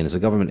monopoly, and it's a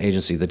government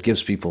agency that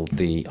gives people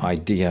the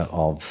idea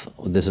of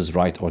this is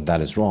right or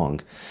that is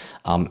wrong.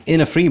 In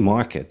a free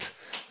market,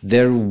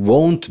 there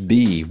won't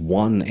be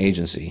one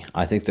agency.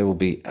 I think there will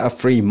be a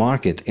free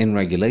market in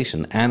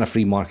regulation and a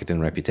free market in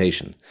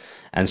reputation.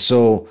 And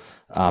so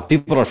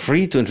people are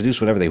free to introduce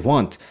whatever they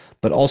want,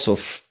 but also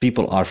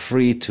people are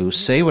free to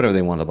say whatever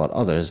they want about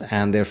others,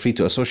 and they're free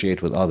to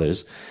associate with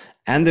others,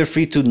 and they're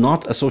free to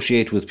not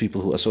associate with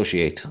people who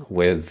associate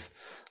with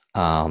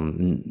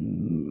Ponzi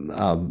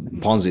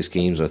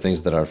schemes or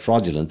things that are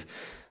fraudulent.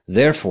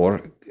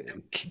 Therefore,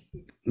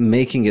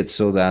 making it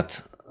so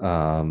that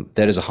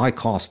there is a high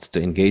cost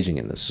to engaging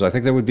in this. So I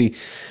think there would be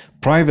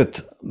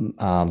private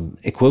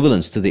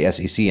equivalents to the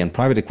SEC and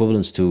private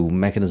equivalents to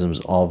mechanisms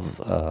of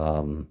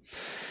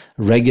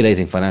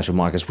regulating financial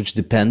markets, which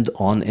depend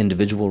on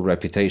individual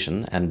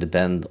reputation and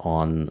depend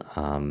on,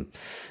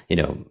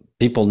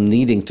 people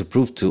needing to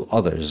prove to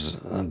others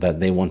that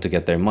they want to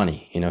get their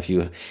money. If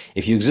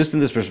you exist in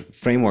this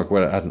framework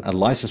where a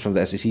license from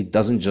the SEC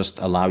doesn't just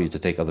allow you to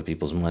take other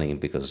people's money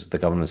because the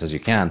government says you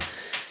can,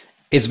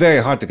 it's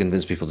very hard to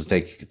convince people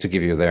to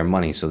give you their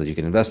money so that you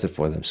can invest it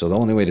for them. So the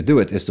only way to do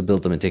it is to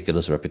build a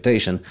meticulous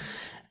reputation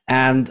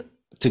and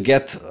to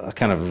get a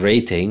kind of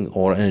rating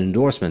or an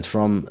endorsement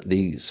from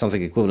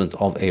something equivalent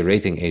of a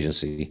rating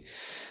agency,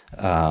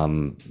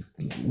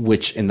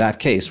 which in that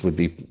case would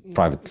be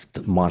private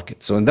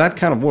market. So in that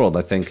kind of world,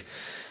 I think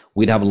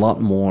we'd have a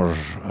lot more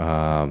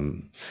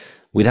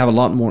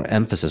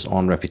emphasis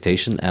on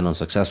reputation and on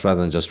success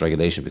rather than just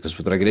regulation, because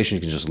with regulation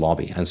you can just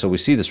lobby. And so we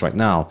see this right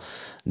now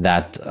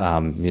that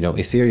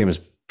Ethereum is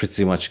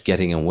pretty much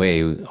getting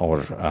away,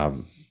 or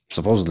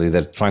supposedly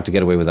they're trying to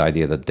get away with the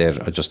idea that they're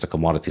just a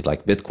commodity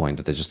like Bitcoin,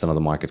 that they're just another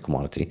market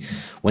commodity,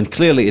 when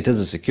clearly it is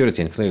a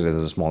security and clearly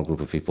there's a small group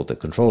of people that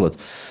control it.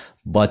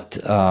 But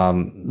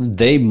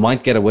they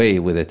might get away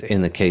with it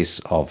in the case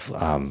of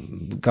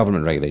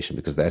government regulation,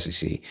 because the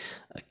SEC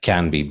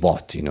can be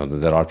bought.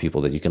 There are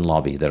people that you can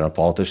lobby. There are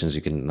politicians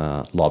you can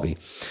lobby.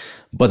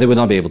 But they would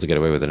not be able to get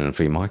away with it in a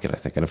free market, I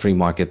think. In a free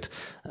market,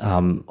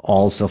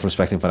 all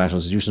self-respecting financial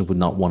institutions would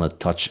not want to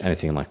touch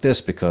anything like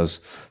this, because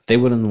they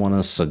wouldn't want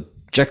to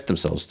subject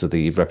themselves to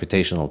the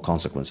reputational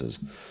consequences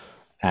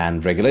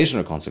and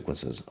regulational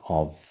consequences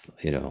of,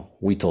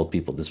 we told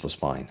people this was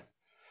fine.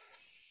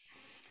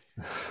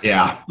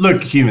 Yeah,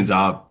 look, humans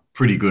are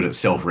pretty good at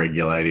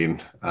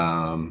self-regulating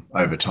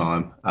over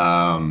time.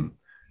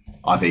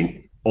 I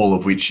think all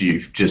of which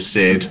you've just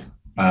said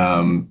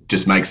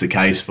just makes the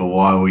case for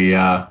why we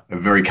are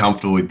very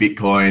comfortable with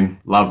Bitcoin,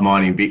 love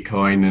mining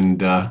Bitcoin,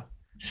 and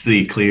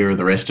steer clear of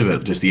the rest of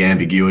it. Just the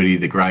ambiguity,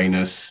 the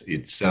greyness.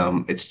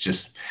 It's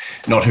just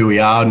not who we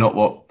are, not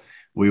what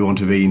we want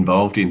to be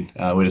involved in.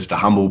 We're just a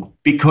humble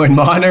Bitcoin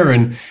miner,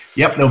 and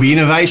yep, there'll be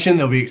innovation,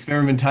 there'll be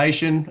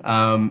experimentation.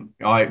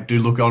 I do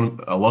look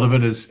on a lot of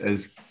it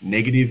as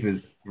negative,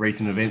 as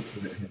recent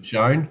events have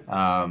shown.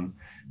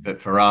 But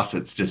for us,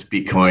 it's just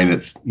Bitcoin.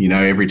 It's,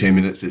 every 10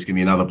 minutes there's going to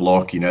be another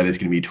block. There's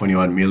going to be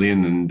 21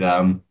 million,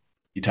 and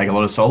you take a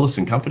lot of solace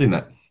and comfort in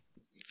that.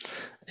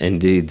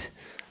 Indeed.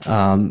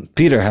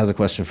 Peter has a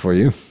question for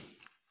you.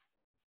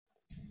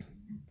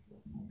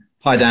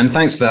 Hi, Dan.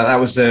 Thanks for that. That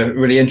was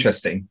really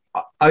interesting.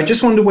 I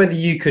just wonder whether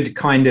you could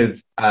kind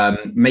of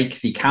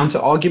make the counter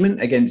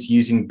argument against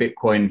using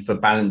Bitcoin for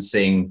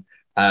balancing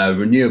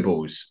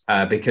renewables,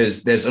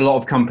 because there's a lot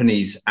of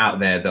companies out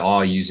there that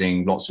are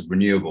using lots of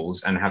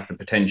renewables and have the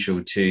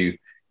potential to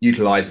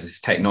utilize this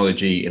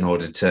technology in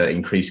order to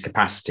increase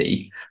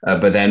capacity,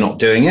 but they're not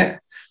doing it.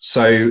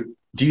 So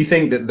do you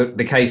think that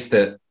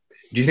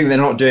do you think they're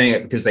not doing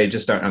it because they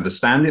just don't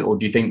understand it? Or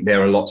do you think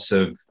there are lots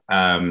of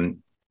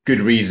good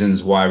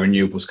reasons why a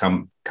renewables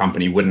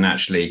company wouldn't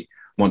actually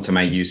want to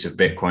make use of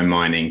Bitcoin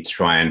mining to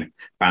try and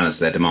balance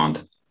their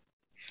demand?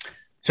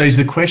 So is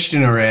the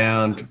question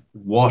around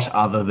what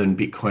other than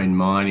Bitcoin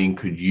mining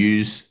could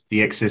use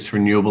the excess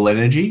renewable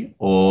energy,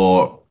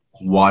 or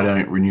why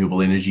don't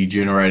renewable energy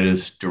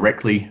generators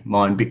directly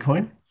mine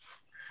Bitcoin?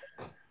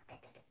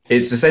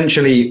 It's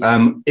essentially,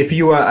 if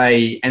you are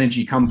a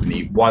energy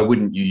company, why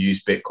wouldn't you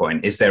use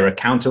Bitcoin? Is there a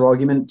counter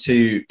argument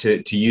to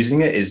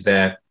using it? Is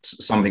there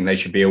something they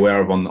should be aware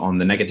of on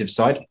the negative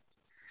side?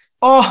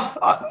 Oh,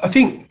 I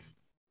think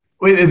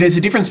there's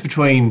a difference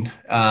between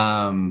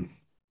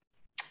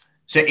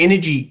so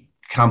energy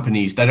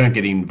companies, they don't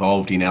get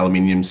involved in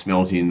aluminium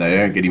smelting, they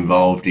don't get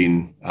involved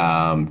in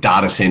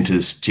data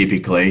centers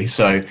typically.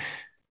 So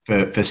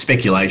for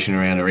speculation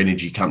around our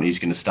energy company is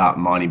going to start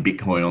mining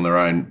Bitcoin on their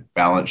own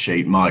balance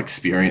sheet, my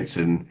experience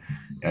and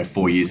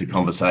 4 years of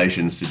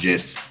conversation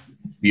suggests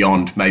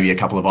beyond maybe a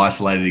couple of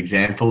isolated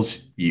examples,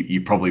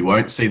 you probably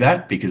won't see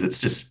that because it's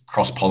just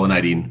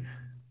cross-pollinating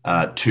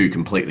two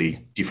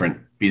completely different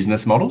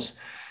business models.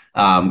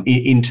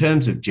 In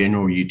terms of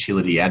general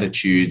utility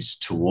attitudes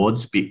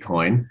towards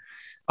Bitcoin,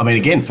 I mean,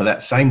 again, for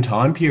that same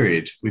time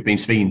period, we've been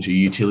speaking to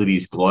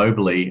utilities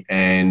globally,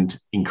 and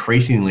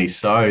increasingly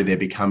so, they're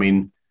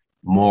becoming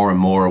more and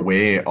more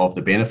aware of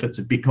the benefits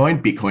of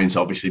Bitcoin. Bitcoin's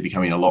obviously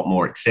becoming a lot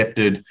more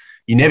accepted.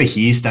 You never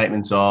hear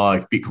statements, oh,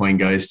 if Bitcoin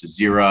goes to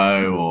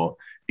zero, or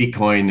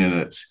Bitcoin and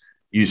it's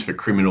used for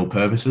criminal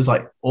purposes.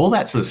 Like all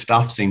that sort of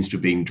stuff seems to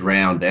have been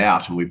drowned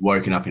out, and we've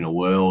woken up in a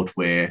world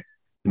where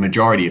the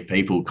majority of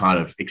people kind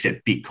of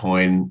accept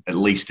Bitcoin, at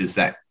least as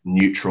that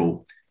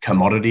neutral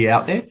commodity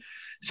out there.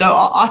 So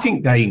I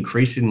think they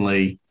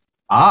increasingly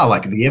are,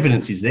 like the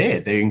evidence is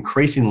there. They're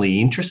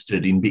increasingly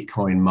interested in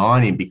Bitcoin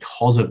mining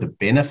because of the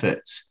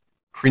benefits,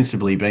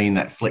 principally being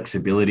that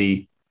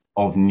flexibility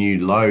of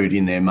new load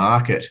in their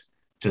market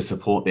to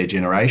support their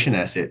generation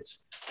assets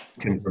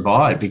can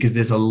provide, because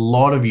there's a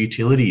lot of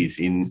utilities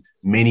in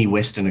many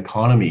Western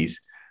economies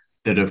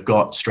that have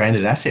got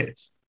stranded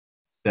assets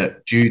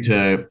that, due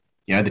to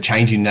the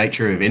changing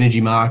nature of energy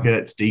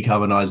markets,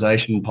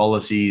 decarbonisation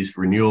policies,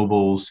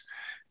 renewables,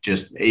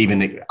 just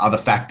even other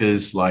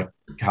factors like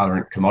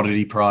current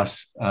commodity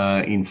price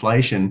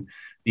inflation,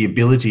 the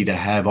ability to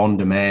have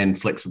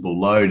on-demand flexible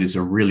load is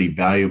a really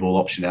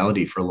valuable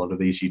optionality for a lot of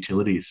these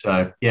utilities.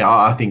 So, yeah,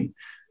 I think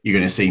you're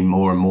going to see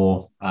more and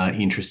more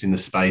interest in the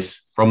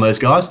space from those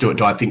guys. Do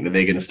I think that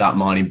they're going to start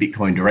mining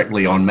Bitcoin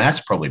directly en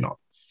masse? Probably not.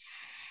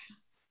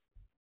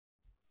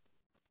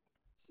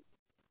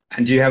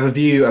 And do you have a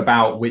view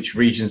about which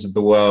regions of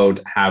the world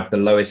have the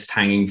lowest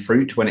hanging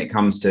fruit when it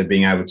comes to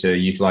being able to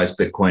utilize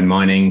Bitcoin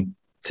mining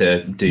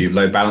to do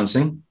load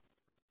balancing?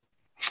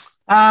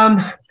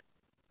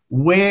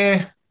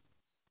 Where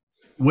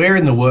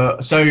in the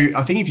world? So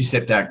I think if you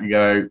step back, you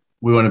go,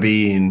 we want to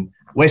be in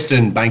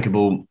Western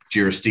bankable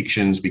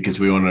jurisdictions because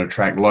we want to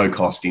attract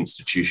low-cost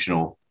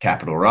institutional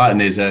capital, right? And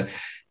there's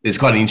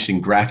quite an interesting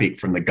graphic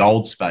from the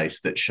gold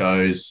space that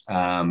shows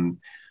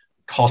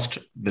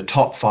the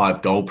top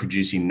 5 gold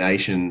producing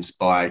nations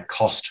by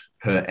cost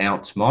per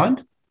ounce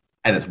mined.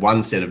 And it's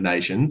one set of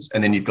nations.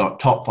 And then you've got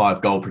top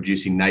 5 gold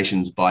producing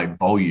nations by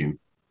volume.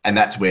 And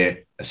that's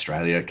where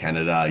Australia,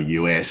 Canada,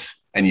 US,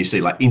 and you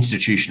see like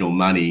institutional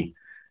money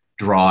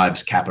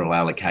drives capital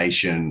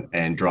allocation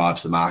and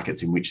drives the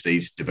markets in which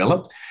these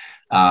develop.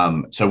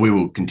 So we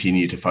will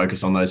continue to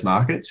focus on those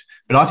markets.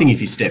 But I think if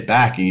you step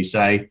back and you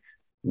say,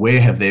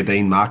 where have there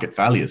been market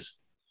failures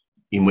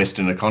in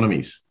Western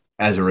economies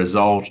as a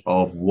result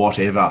of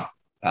whatever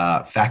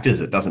factors?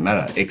 It doesn't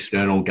matter.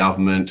 External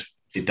government,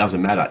 it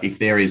doesn't matter. If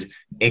there is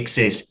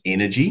excess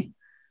energy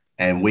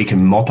and we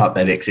can mop up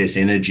that excess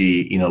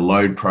energy in a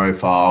load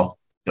profile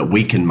that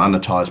we can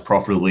monetize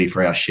profitably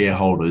for our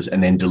shareholders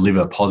and then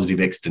deliver positive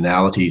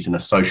externalities and a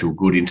social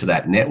good into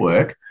that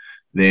network,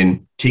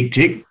 then tick,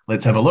 tick,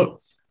 let's have a look.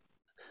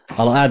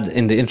 I'll add,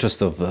 in the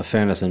interest of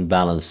fairness and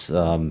balance,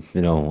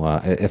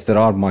 if there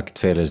are market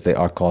failures, they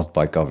are caused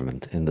by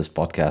government. In this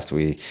podcast,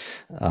 we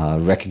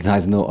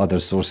recognize no other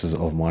sources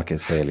of market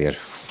failure.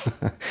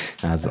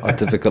 As our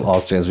typical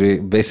Austrians,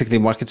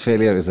 market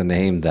failure is a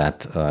name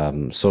that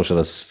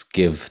socialists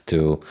give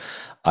to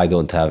I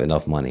don't have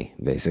enough money,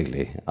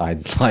 basically.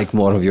 I'd like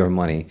more of your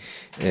money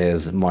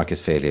is market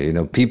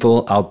failure.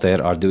 People out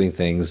there are doing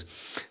things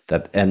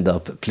that end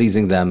up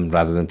pleasing them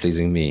rather than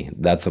pleasing me.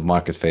 That's a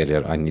market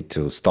failure. I need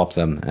to stop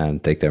them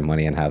and take their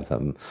money and have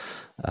them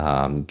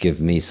give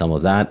me some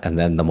of that. And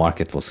then the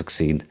market will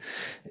succeed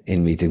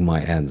in meeting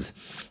my ends.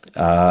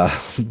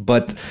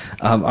 But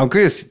I'm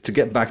curious to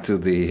get back to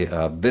the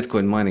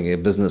Bitcoin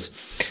mining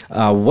business.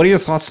 What are your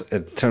thoughts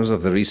in terms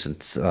of the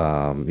recent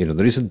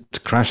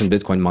crash in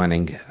Bitcoin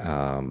mining?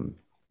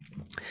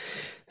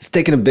 It's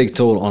taken a big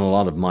toll on a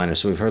lot of miners.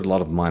 So we've heard a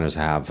lot of miners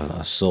have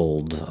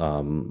sold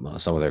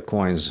some of their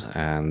coins,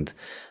 and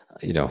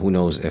who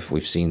knows if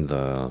we've seen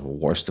the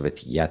worst of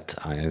it yet.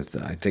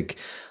 I think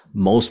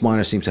most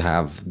miners seem to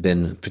have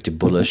been pretty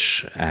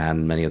bullish,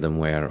 and many of them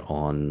were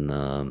on,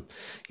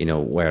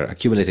 were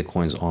accumulating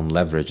coins on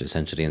leverage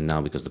essentially. And now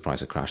because the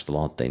price has crashed a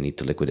lot, they need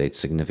to liquidate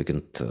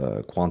significant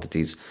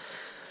quantities.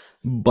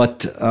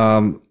 But,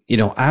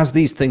 as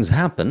these things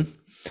happen,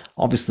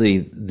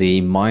 obviously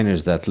the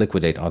miners that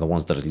liquidate are the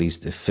ones that are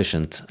least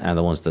efficient, and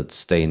the ones that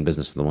stay in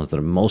business are the ones that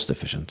are most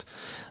efficient.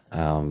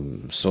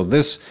 So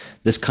this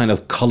kind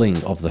of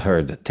culling of the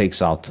herd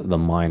takes out the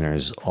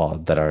miners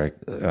that are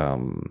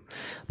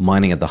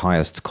mining at the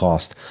highest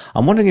cost.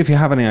 I'm wondering if you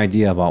have any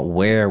idea about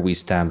where we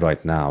stand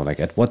right now. Like,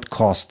 at what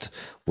cost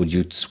would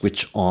you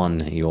switch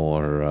on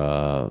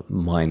your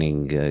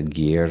mining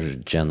gear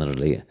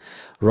generally,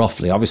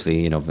 roughly?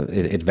 Obviously,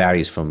 it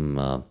varies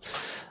from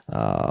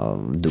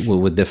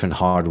with different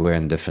hardware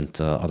and different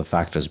other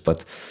factors.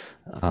 But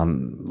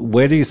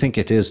where do you think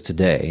it is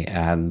today,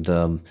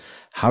 and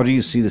how do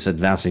you see this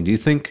advancing? Do you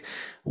think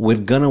we're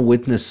going to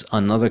witness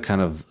another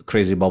kind of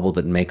crazy bubble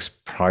that makes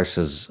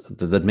prices,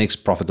 that makes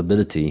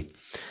profitability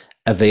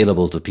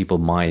available to people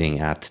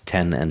mining at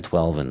 10 and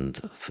 12 and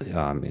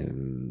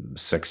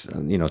 6,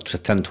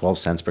 10, 12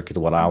 cents per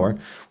kilowatt hour,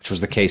 which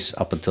was the case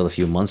up until a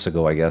few months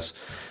ago, I guess,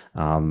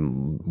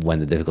 when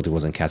the difficulty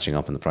wasn't catching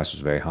up and the price was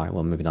very high?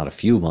 Well, maybe not a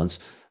few months,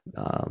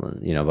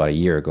 about a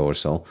year ago or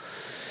so.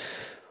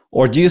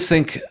 Or do you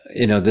think,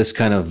 this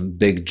kind of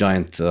big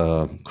giant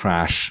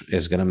crash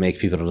is going to make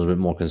people a little bit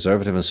more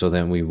conservative, and so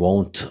then we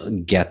won't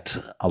get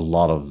a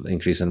lot of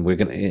increase, and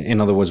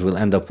in other words, we'll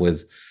end up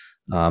with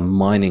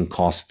mining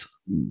cost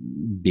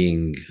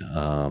being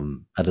a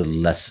little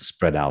less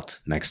spread out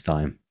next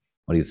time?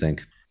 What do you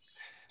think?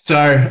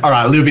 So, all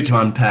right, a little bit to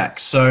unpack.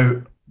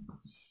 So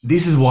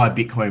this is why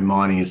Bitcoin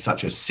mining is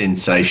such a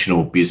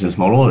sensational business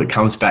model. It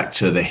comes back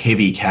to the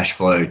heavy cash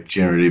flow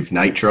generative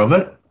nature of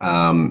it.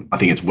 I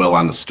think it's well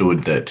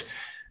understood that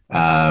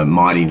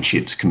mining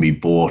chips can be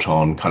bought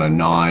on kind of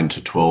 9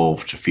 to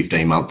 12 to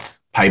 15 month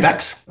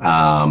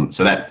paybacks.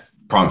 So that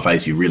prima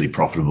facie really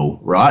profitable,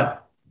 right?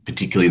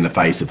 Particularly in the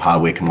face of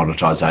hardware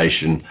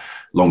commoditization,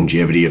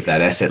 longevity of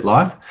that asset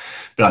life.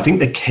 But I think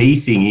the key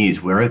thing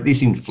is we're at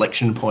this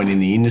inflection point in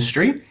the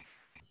industry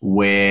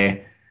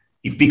where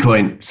if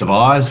Bitcoin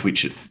survives,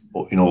 which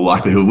in all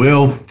likelihood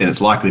will, then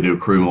it's likely to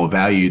accrue more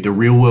value. The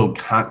real world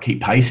can't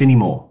keep pace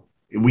anymore.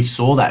 We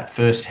saw that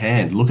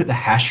firsthand. Look at the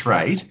hash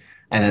rate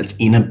and its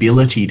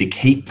inability to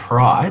keep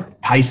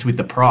pace with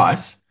the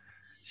price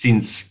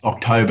since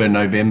October,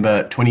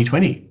 November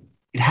 2020.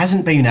 It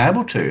hasn't been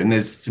able to. And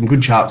there's some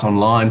good charts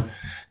online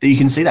that you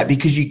can see that,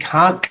 because you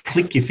can't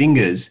click your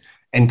fingers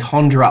and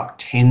conjure up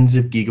tens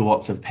of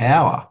gigawatts of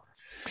power,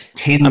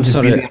 tens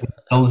of billions of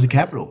dollars of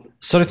capital.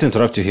 Sorry to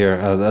interrupt you here.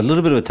 A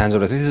little bit of a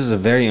tangent. I think this is a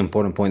very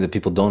important point that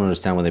people don't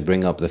understand when they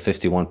bring up the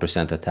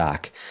 51%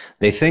 attack.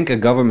 They think a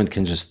government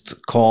can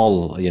just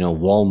call,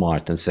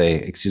 Walmart and say,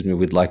 "Excuse me,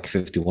 we'd like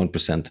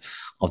 51%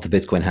 of the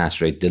Bitcoin hash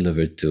rate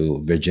delivered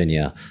to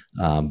Virginia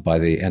by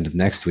the end of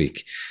next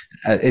week."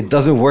 It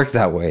doesn't work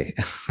that way.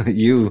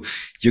 You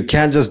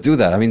can't just do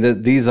that. I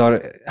mean, these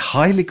are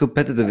highly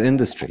competitive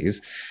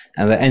industries,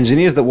 and the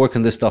engineers that work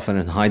on this stuff are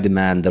in high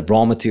demand. The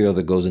raw material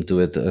that goes into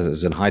it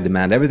is in high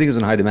demand. Everything is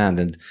in high demand,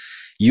 and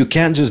you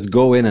can't just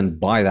go in and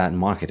buy that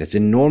market. It's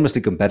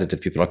enormously competitive.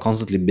 People are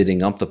constantly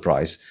bidding up the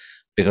price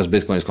because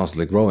Bitcoin is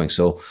constantly growing.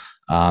 So,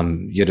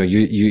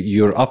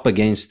 you're up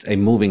against a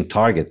moving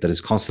target that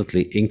is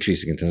constantly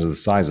increasing in terms of the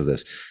size of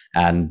this.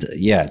 And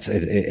yeah,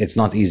 it's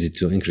not easy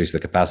to increase the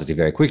capacity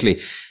very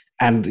quickly.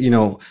 And,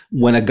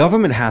 when a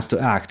government has to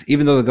act,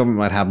 even though the government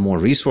might have more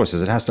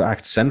resources, it has to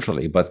act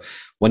centrally. But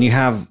when you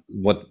have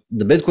what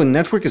the Bitcoin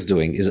network is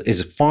doing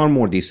is far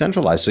more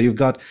decentralized. So you've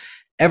got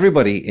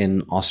everybody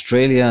in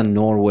Australia,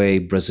 Norway,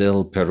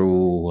 Brazil,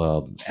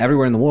 Peru,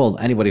 everywhere in the world,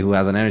 anybody who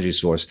has an energy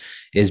source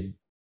is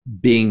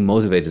being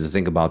motivated to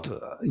think about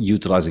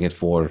utilizing it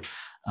for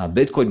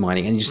Bitcoin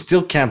mining. And you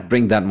still can't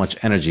bring that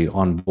much energy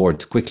on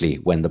board quickly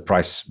when the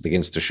price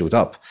begins to shoot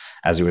up,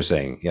 as you were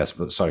saying. Yes,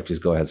 but sorry, please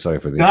go ahead. Sorry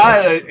for the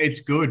No,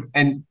 it's good.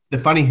 And the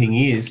funny thing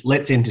is,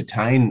 let's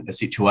entertain a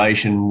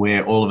situation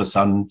where all of a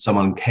sudden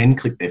someone can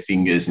click their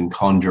fingers and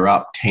conjure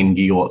up 10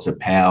 gigawatts of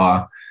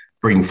power,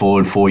 bring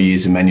forward 4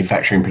 years of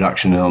manufacturing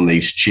production on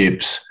these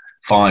chips,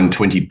 find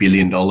 $20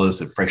 billion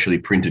of freshly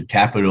printed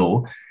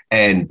capital,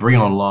 and bring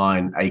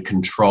online a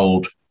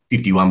controlled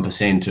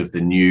 51% of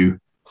the new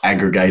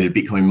aggregated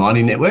Bitcoin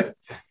mining network.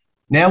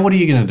 Now, what are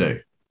you going to do?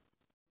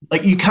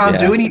 Like, you can't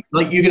do any,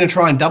 like, you're going to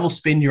try and double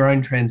spend your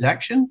own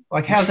transaction.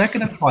 Like, how's that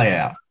going to play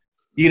out?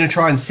 You're going to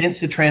try and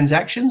censor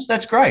transactions?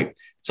 That's great.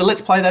 So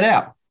let's play that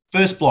out.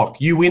 First block,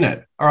 you win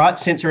it. All right,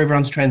 censor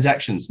everyone's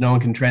transactions. No one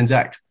can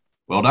transact.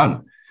 Well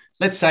done.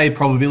 Let's say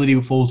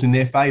probability falls in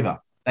their favor.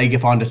 They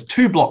can find us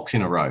 2 blocks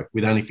in a row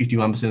with only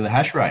 51% of the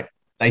hash rate.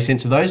 They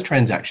censor those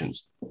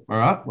transactions. All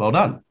right, well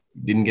done.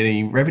 Didn't get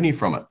any revenue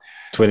from it.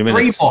 20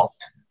 minutes. 3 blocks,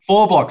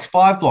 4 blocks,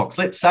 5 blocks.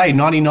 Let's say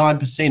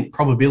 99%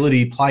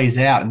 probability plays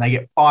out and they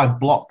get 5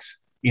 blocks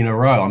in a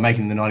row. I'm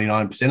making the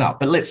 99% up.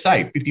 But let's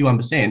say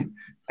 51%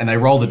 and they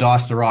roll the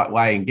dice the right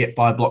way and get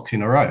 5 blocks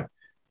in a row.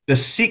 The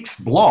 6th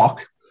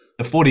block,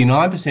 the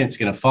 49% is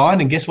going to find,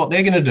 and guess what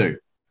they're going to do?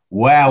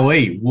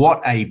 Wowee,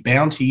 what a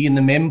bounty in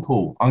the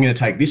mempool. I'm going to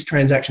take this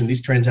transaction,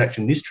 this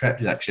transaction, this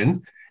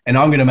transaction, and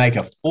I'm going to make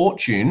a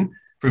fortune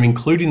from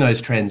including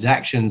those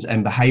transactions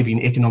and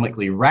behaving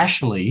economically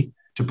rationally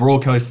to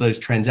broadcast those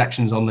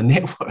transactions on the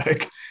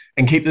network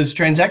and keep those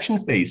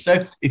transaction fees.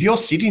 So if you're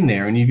sitting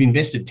there and you've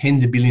invested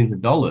tens of billions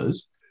of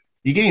dollars,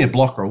 you're getting a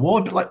block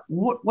reward, but like,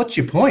 what's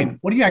your point?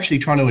 What are you actually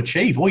trying to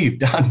achieve? All you've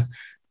done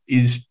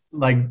is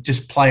like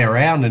just play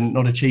around and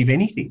not achieve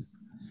anything.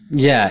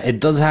 Yeah, it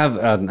does have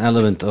an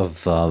element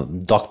of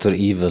Dr.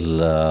 Evil,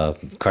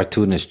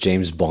 cartoonish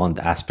James Bond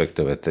aspect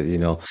to it. You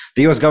know,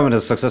 the U.S. government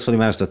has successfully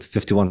managed to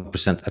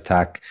 51%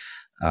 attack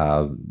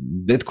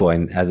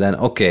Bitcoin, and then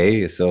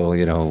so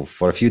you know,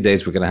 for a few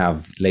days we're going to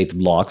have late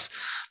blocks,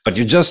 but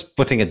you're just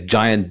putting a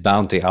giant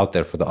bounty out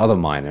there for the other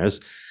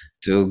miners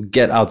to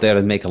get out there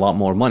and make a lot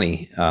more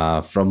money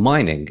from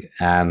mining,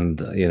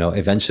 and you know,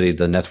 eventually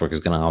the network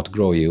is going to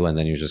outgrow you, and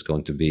then you're just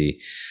going to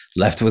be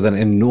left with an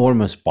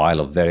enormous pile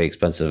of very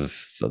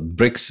expensive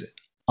bricks,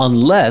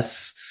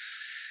 unless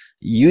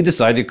you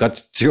decide to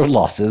cut your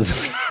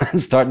losses and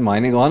start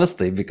mining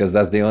honestly, because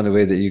that's the only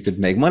way that you could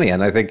make money.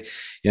 And I think,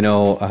 you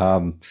know,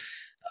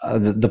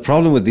 the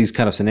problem with these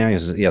kind of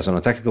scenarios is, yes, on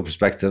a technical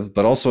perspective,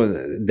 but also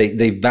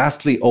they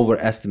vastly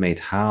overestimate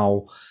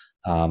how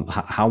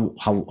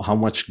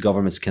much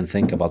governments can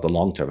think about the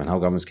long term and how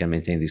governments can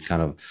maintain these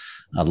kind of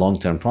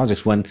long-term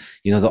projects, when,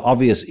 you know, the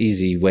obvious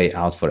easy way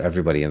out for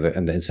everybody and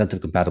the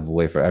incentive compatible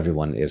way for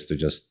everyone is to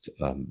just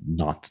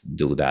not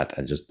do that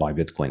and just buy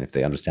Bitcoin if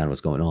they understand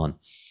what's going on.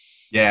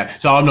 Yeah,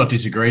 so I'm not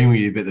disagreeing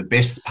with you, but the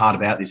best part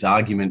about this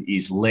argument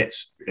is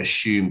let's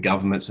assume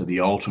governments are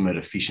the ultimate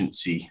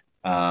efficiency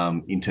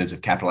in terms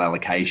of capital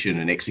allocation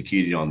and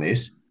executing on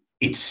this.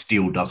 It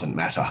still doesn't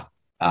matter.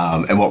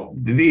 And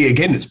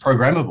again, it's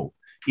programmable.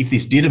 If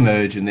this did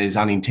emerge and there's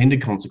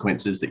unintended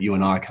consequences that you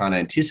and I can't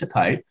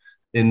anticipate,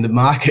 then the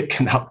market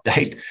can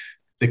update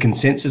the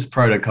consensus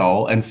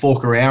protocol and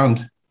fork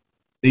around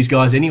these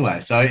guys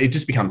anyway. So it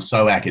just becomes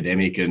so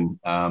academic and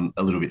a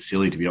little bit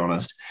silly, to be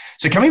honest.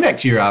 So coming back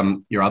to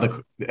your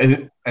other,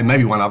 and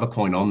maybe one other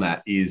point on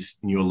that is,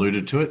 you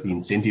alluded to it, the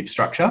incentive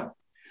structure.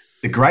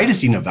 The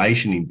greatest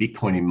innovation in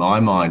Bitcoin, in my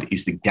mind,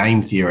 is the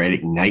game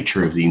theoretic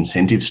nature of the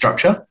incentive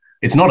structure.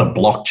 It's not a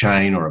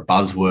blockchain or a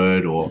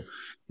buzzword, or,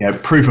 you know,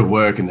 proof of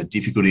work and the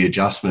difficulty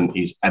adjustment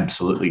is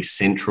absolutely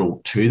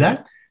central to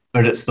that.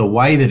 But it's the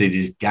way that it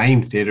is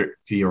game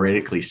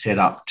theoretically set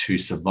up to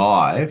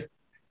survive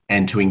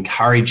and to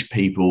encourage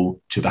people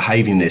to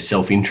behave in their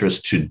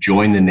self-interest to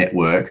join the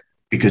network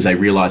because they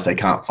realize they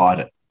can't fight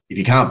it. If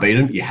you can't beat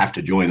them, you have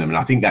to join them. And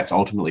I think that's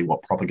ultimately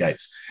what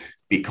propagates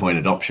Bitcoin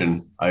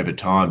adoption over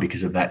time,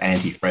 because of that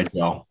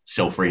anti-fragile,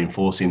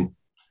 self-reinforcing.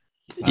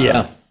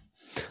 Yeah.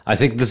 I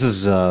think this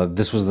was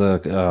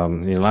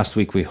last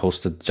week we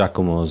hosted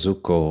Giacomo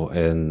Zucco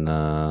in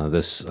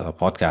this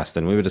podcast,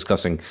 and we were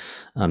discussing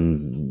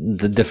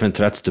the different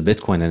threats to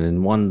Bitcoin. And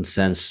in one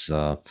sense,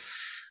 the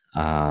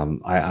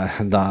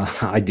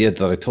idea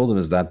that I told him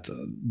is that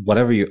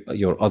whatever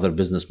your other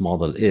business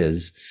model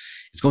is,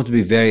 it's going to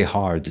be very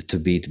hard to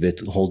beat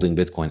holding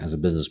Bitcoin as a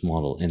business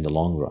model in the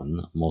long run,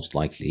 most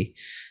likely.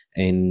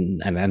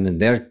 And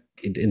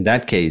in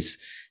that case,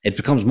 it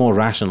becomes more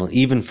rational,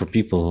 even for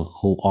people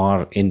who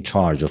are in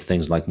charge of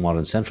things like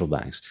modern central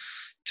banks,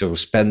 to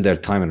spend their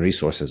time and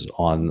resources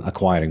on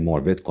acquiring more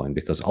Bitcoin,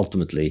 because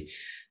ultimately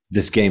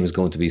this game is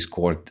going to be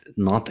scored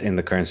not in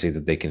the currency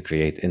that they can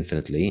create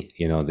infinitely.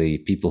 You know, the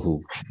people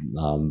who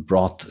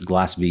brought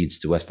glass beads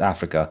to West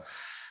Africa,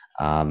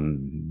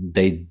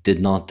 they did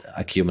not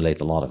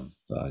accumulate a lot of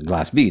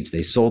glass beads.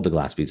 They sold the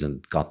glass beads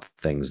and got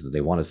things that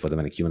they wanted for them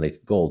and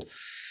accumulated gold.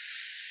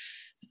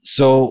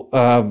 So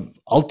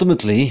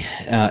ultimately,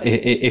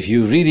 if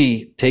you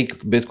really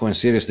take Bitcoin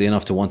seriously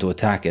enough to want to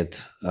attack it,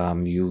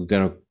 you're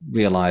going to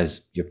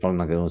realize you're probably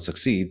not going to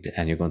succeed,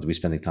 and you're going to be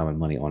spending time and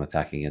money on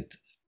attacking it.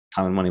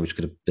 Time and money which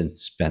could have been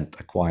spent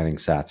acquiring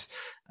sats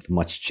at a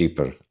much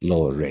cheaper,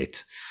 lower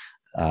rate.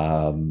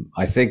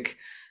 I think,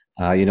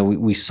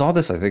 we saw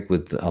this, I think,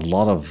 with a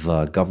lot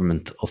of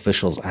government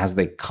officials as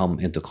they come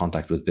into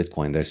contact with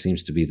Bitcoin. There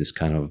seems to be this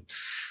kind of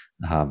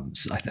I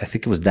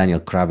think it was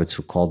Daniel Kravitz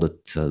who called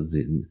it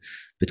the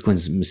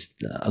Bitcoin's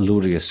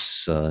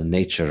allurious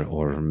nature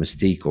or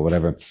mystique or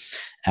whatever.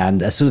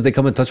 And as soon as they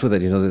come in touch with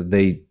it,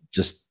 they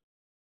just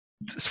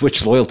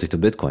switch loyalty to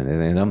Bitcoin.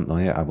 And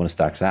I want to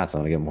stack sats. I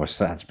want to get more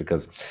sats,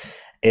 because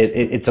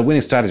it's a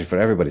winning strategy for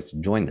everybody to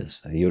join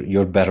this.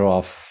 You're better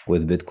off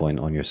with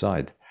Bitcoin on your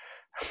side.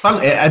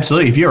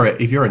 Absolutely. If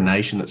you're a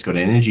nation that's got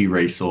energy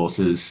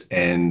resources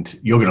and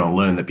you're going to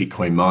learn that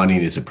Bitcoin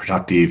mining is a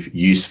productive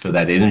use for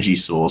that energy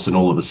source, and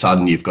all of a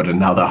sudden you've got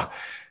another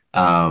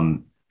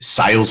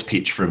sales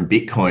pitch from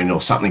Bitcoin or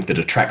something that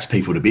attracts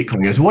people to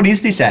Bitcoin, goes, what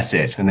is this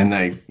asset? And then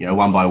they,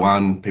 one by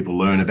one, people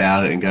learn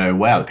about it and go,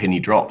 wow, the penny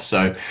dropped.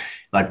 So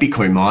like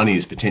Bitcoin mining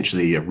is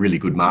potentially a really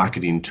good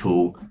marketing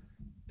tool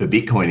for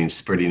Bitcoin in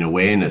spreading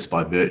awareness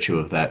by virtue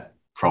of that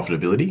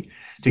profitability.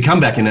 to come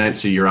back and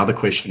answer your other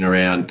question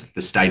around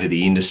the state of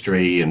the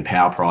industry and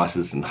power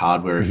prices and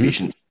hardware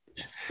efficiency,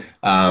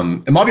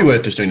 it might be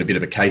worth just doing a bit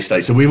of a case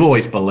study. So we've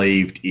always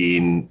believed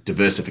in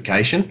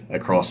diversification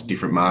across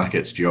different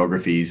markets,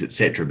 geographies,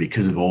 etc.,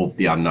 because of all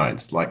the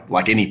unknowns.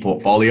 Like any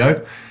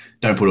portfolio,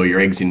 don't put all your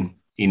eggs in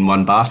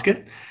one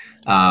basket.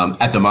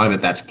 At the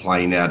moment, that's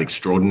playing out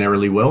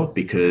extraordinarily well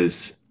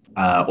because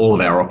all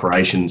of our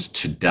operations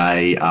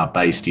today are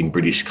based in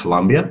British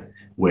Columbia,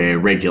 where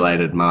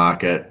regulated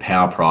market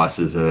power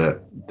prices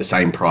are the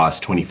same price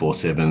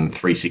 24/7,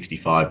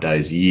 365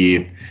 days a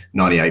year,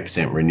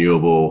 98%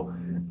 renewable,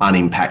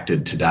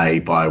 unimpacted today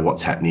by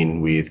what's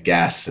happening with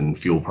gas and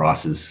fuel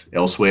prices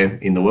elsewhere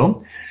in the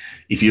world.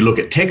 If you look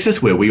at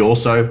Texas, where we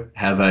also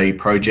have a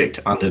project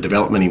under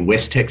development in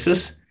West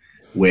Texas,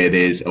 where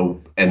there's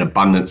an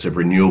abundance of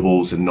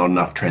renewables and not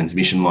enough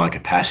transmission line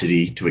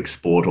capacity to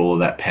export all of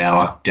that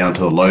power down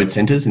to the load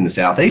centres in the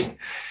southeast,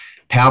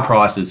 power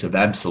prices have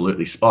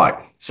absolutely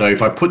spiked. So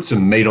if I put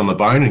some meat on the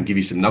bone and give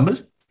you some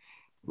numbers,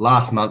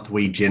 last month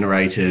we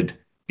generated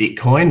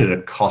Bitcoin at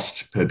a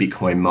cost per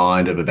Bitcoin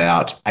mined of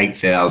about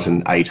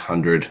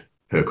 8,800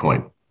 per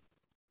coin.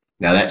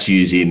 Now that's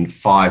using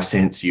 5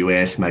 cents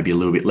US, maybe a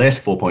little bit less,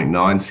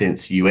 4.9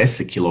 cents US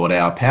a kilowatt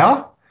hour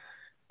power,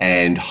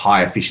 and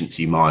high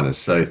efficiency miners,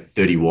 so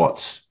 30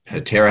 watts per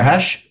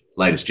terahash,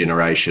 latest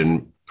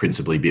generation,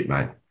 principally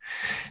Bitmain.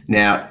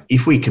 Now,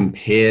 if we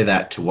compare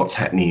that to what's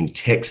happening in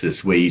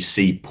Texas, where you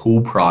see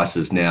pool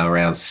prices now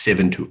around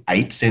 7 to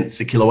 8 cents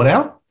a kilowatt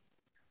hour,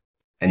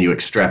 and you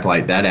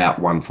extrapolate that out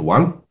one for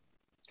one,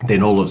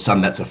 then all of a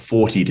sudden that's a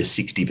 40 to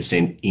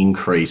 60%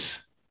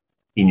 increase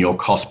in your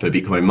cost per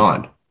Bitcoin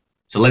mined.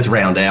 So let's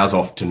round ours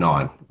off to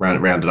 9,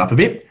 round it up a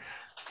bit.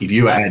 If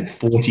you add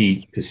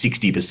 40 to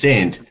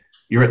 60%,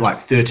 you're at like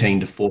 $13,000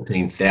 to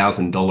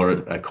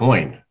 $14,000 a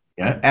coin.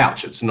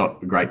 Ouch, it's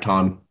not a great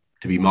time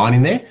to be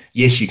mining there.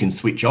 Yes, you can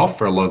switch off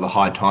for a lot of the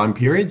high time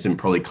periods and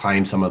probably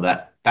claim some of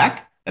that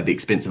back at the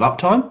expense of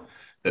uptime,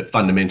 but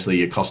fundamentally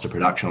your cost of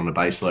production on a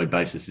base load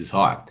basis is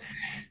high.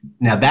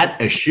 Now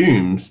that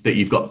assumes that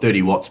you've got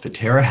 30 watts per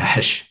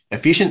terahash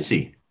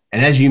efficiency.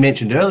 And as you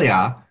mentioned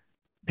earlier,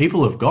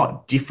 people have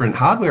got different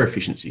hardware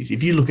efficiencies.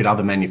 If you look at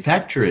other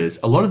manufacturers,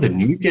 a lot of the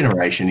new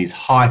generation is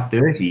high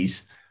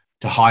 30s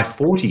to high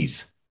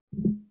 40s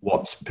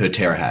watts per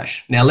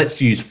terahash. Now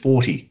let's use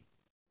 40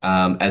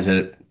 as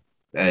a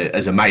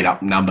made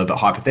up number, but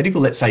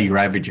hypothetical. Let's say your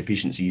average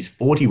efficiency is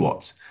 40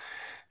 watts.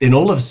 Then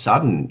all of a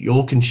sudden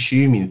you're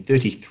consuming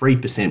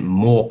 33%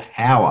 more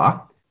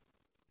power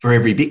for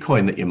every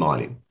Bitcoin that you're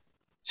mining.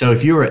 So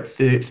if you're at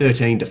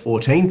 $13,000 to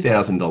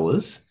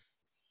 $14,000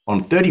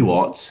 on 30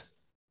 watts,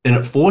 then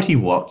at 40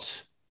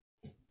 watts,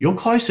 you're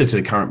closer to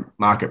the current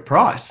market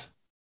price.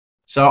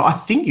 So I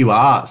think you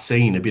are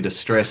seeing a bit of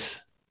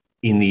stress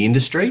in the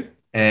industry,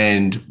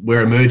 and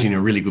we're emerging in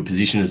a really good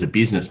position as a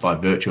business by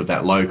virtue of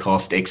that low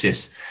cost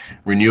excess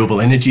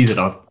renewable energy that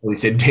I've probably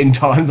said 10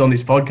 times on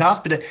this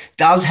podcast, but it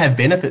does have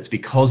benefits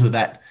because of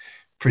that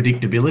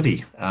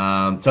predictability.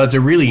 So it's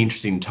a really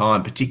interesting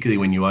time, particularly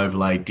when you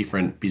overlay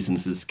different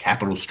businesses,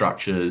 capital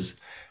structures,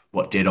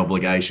 what debt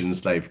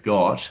obligations they've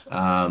got.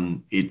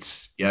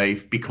 It's,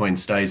 if Bitcoin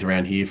stays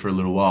around here for a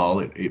little while,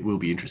 it will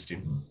be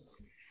interesting.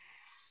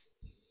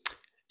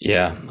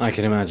 Yeah, I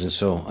can imagine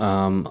so.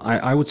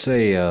 I would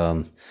say,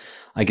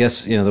 I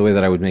guess, the way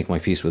that I would make my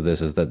peace with this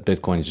is that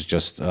Bitcoin is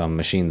just a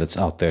machine that's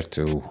out there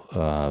to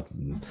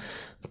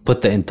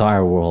put the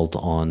entire world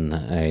on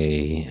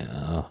a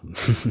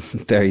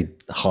very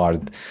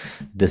hard,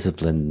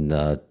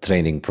 disciplined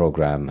training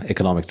program,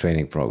 economic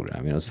training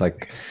program. It's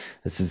like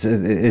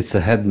it's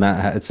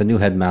a new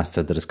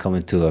headmaster that is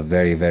coming to a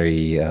very,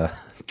 very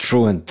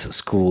truant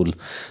school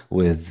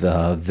with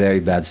very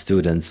bad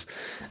students.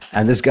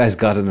 And this guy's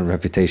gotten a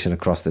reputation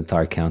across the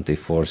entire county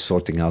for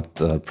sorting out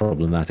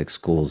problematic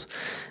schools.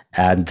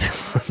 And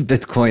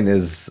Bitcoin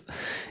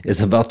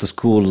is about to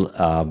school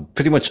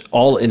pretty much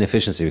all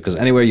inefficiency, because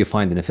anywhere you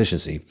find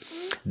inefficiency,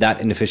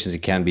 that inefficiency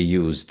can be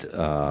used.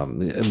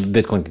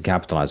 Bitcoin can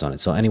capitalize on it.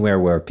 So anywhere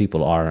where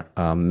people are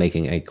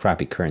making a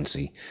crappy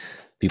currency,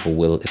 people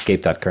will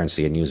escape that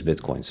currency and use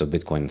Bitcoin. So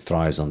Bitcoin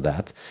thrives on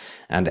that.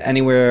 And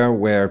anywhere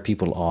where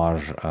people are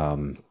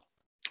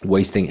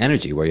wasting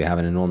energy, where you have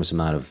an enormous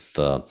amount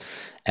of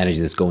energy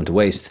that's going to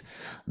waste,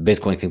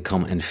 Bitcoin can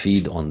come and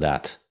feed on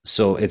that.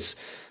 So it's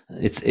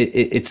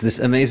this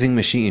amazing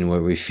machine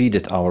where we feed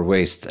it our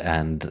waste,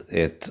 and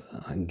it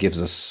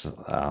gives us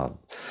a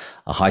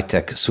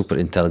high-tech, super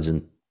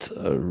intelligent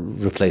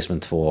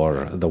replacement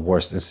for the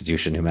worst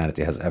institution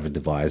humanity has ever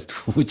devised,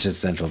 which is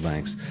central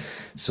banks.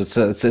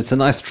 So it's a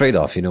nice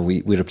trade-off.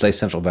 We replace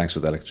central banks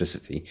with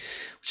electricity,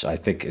 which I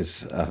think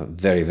is a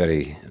very,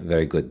 very,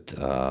 very good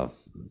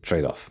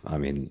trade-off.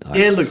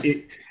 Look,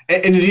 it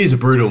is a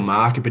brutal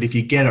market, but if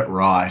you get it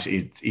right,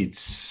 it's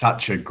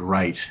such a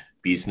great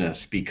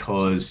business,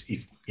 because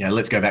if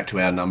let's go back to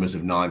our numbers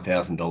of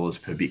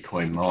 $9,000 per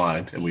Bitcoin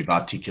mined, and we've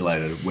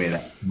articulated where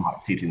that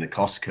might sit in the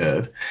cost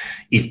curve.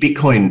 If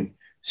Bitcoin,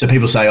 so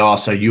people say,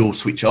 so you'll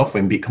switch off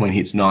when Bitcoin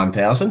hits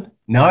 9,000.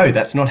 No,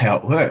 that's not how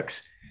it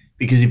works,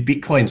 Because if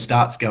Bitcoin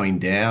starts going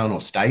down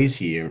or stays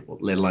here,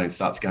 let alone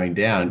starts going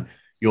down,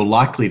 you're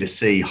likely to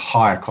see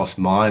higher cost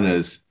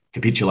miners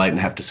capitulate and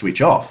have to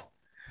switch off.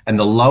 And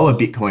the lower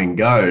Bitcoin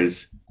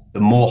goes,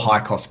 the more high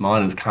cost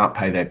miners can't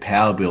pay their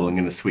power bill and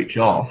going to switch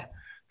off.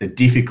 The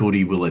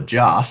difficulty will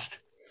adjust.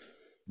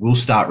 We'll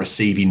start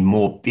receiving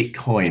more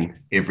Bitcoin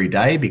every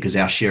day because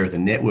our share of the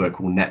network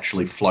will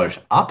naturally float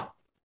up.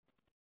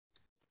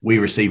 We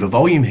receive a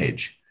volume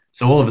hedge.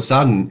 So all of a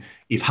sudden,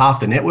 if half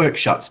the network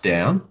shuts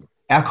down,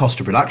 our cost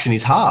of production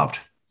is halved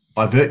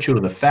by virtue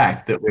of the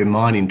fact that we're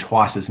mining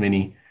twice as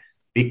many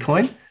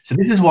Bitcoin. So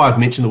this is why I've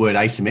mentioned the word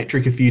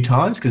asymmetric a few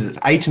times, because it's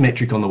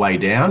asymmetric on the way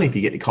down if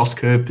you get the cost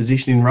curve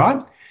positioning right,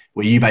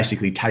 where you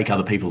basically take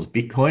other people's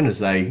Bitcoin as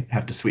they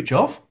have to switch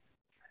off.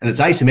 And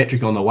it's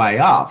asymmetric on the way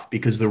up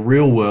because the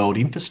real world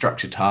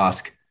infrastructure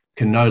task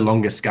can no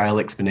longer scale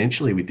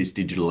exponentially with this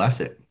digital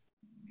asset.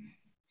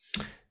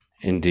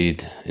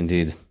 Indeed.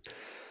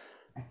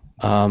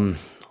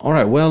 All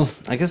right. Well,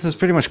 I guess this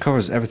pretty much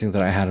covers everything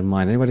that I had in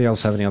mind. Anybody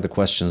else have any other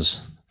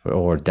questions?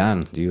 Or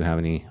Dan, do you have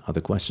any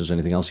other questions or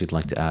anything else you'd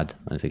like to add?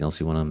 Anything else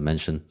you want to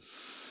mention?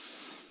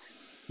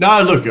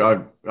 No,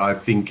 look, I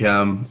think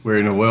we're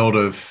in a world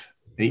of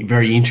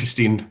very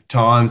interesting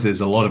times.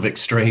 There's a lot of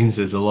extremes.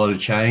 There's a lot of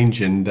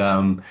change. And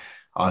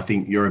I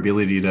think your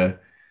ability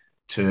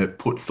to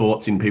put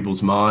thoughts in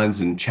people's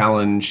minds and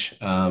challenge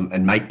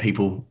and make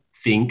people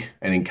think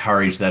and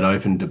encourage that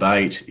open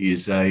debate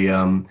is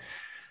a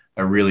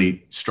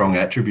really strong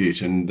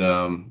attribute. And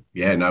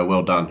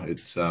well done.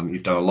 It's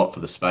you've done a lot for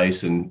the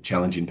space and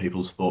challenging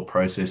people's thought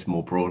process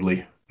more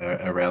broadly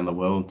around the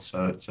world.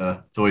 So it's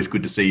always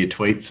good to see your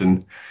tweets,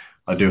 and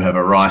I do have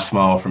a wry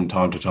smile from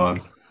time to time.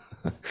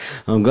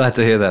 I'm glad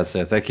to hear that,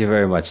 sir. Thank you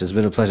very much. It's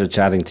been a pleasure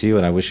chatting to you,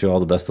 and I wish you all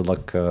the best of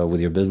luck with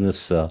your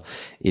business,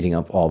 eating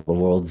up all the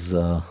world's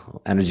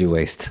energy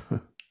waste.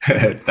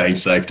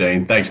 Thanks,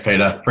 Saifedean. Thanks,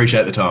 Peter.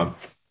 Appreciate the time.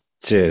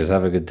 Cheers.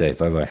 Have a good day.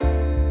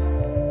 Bye-bye.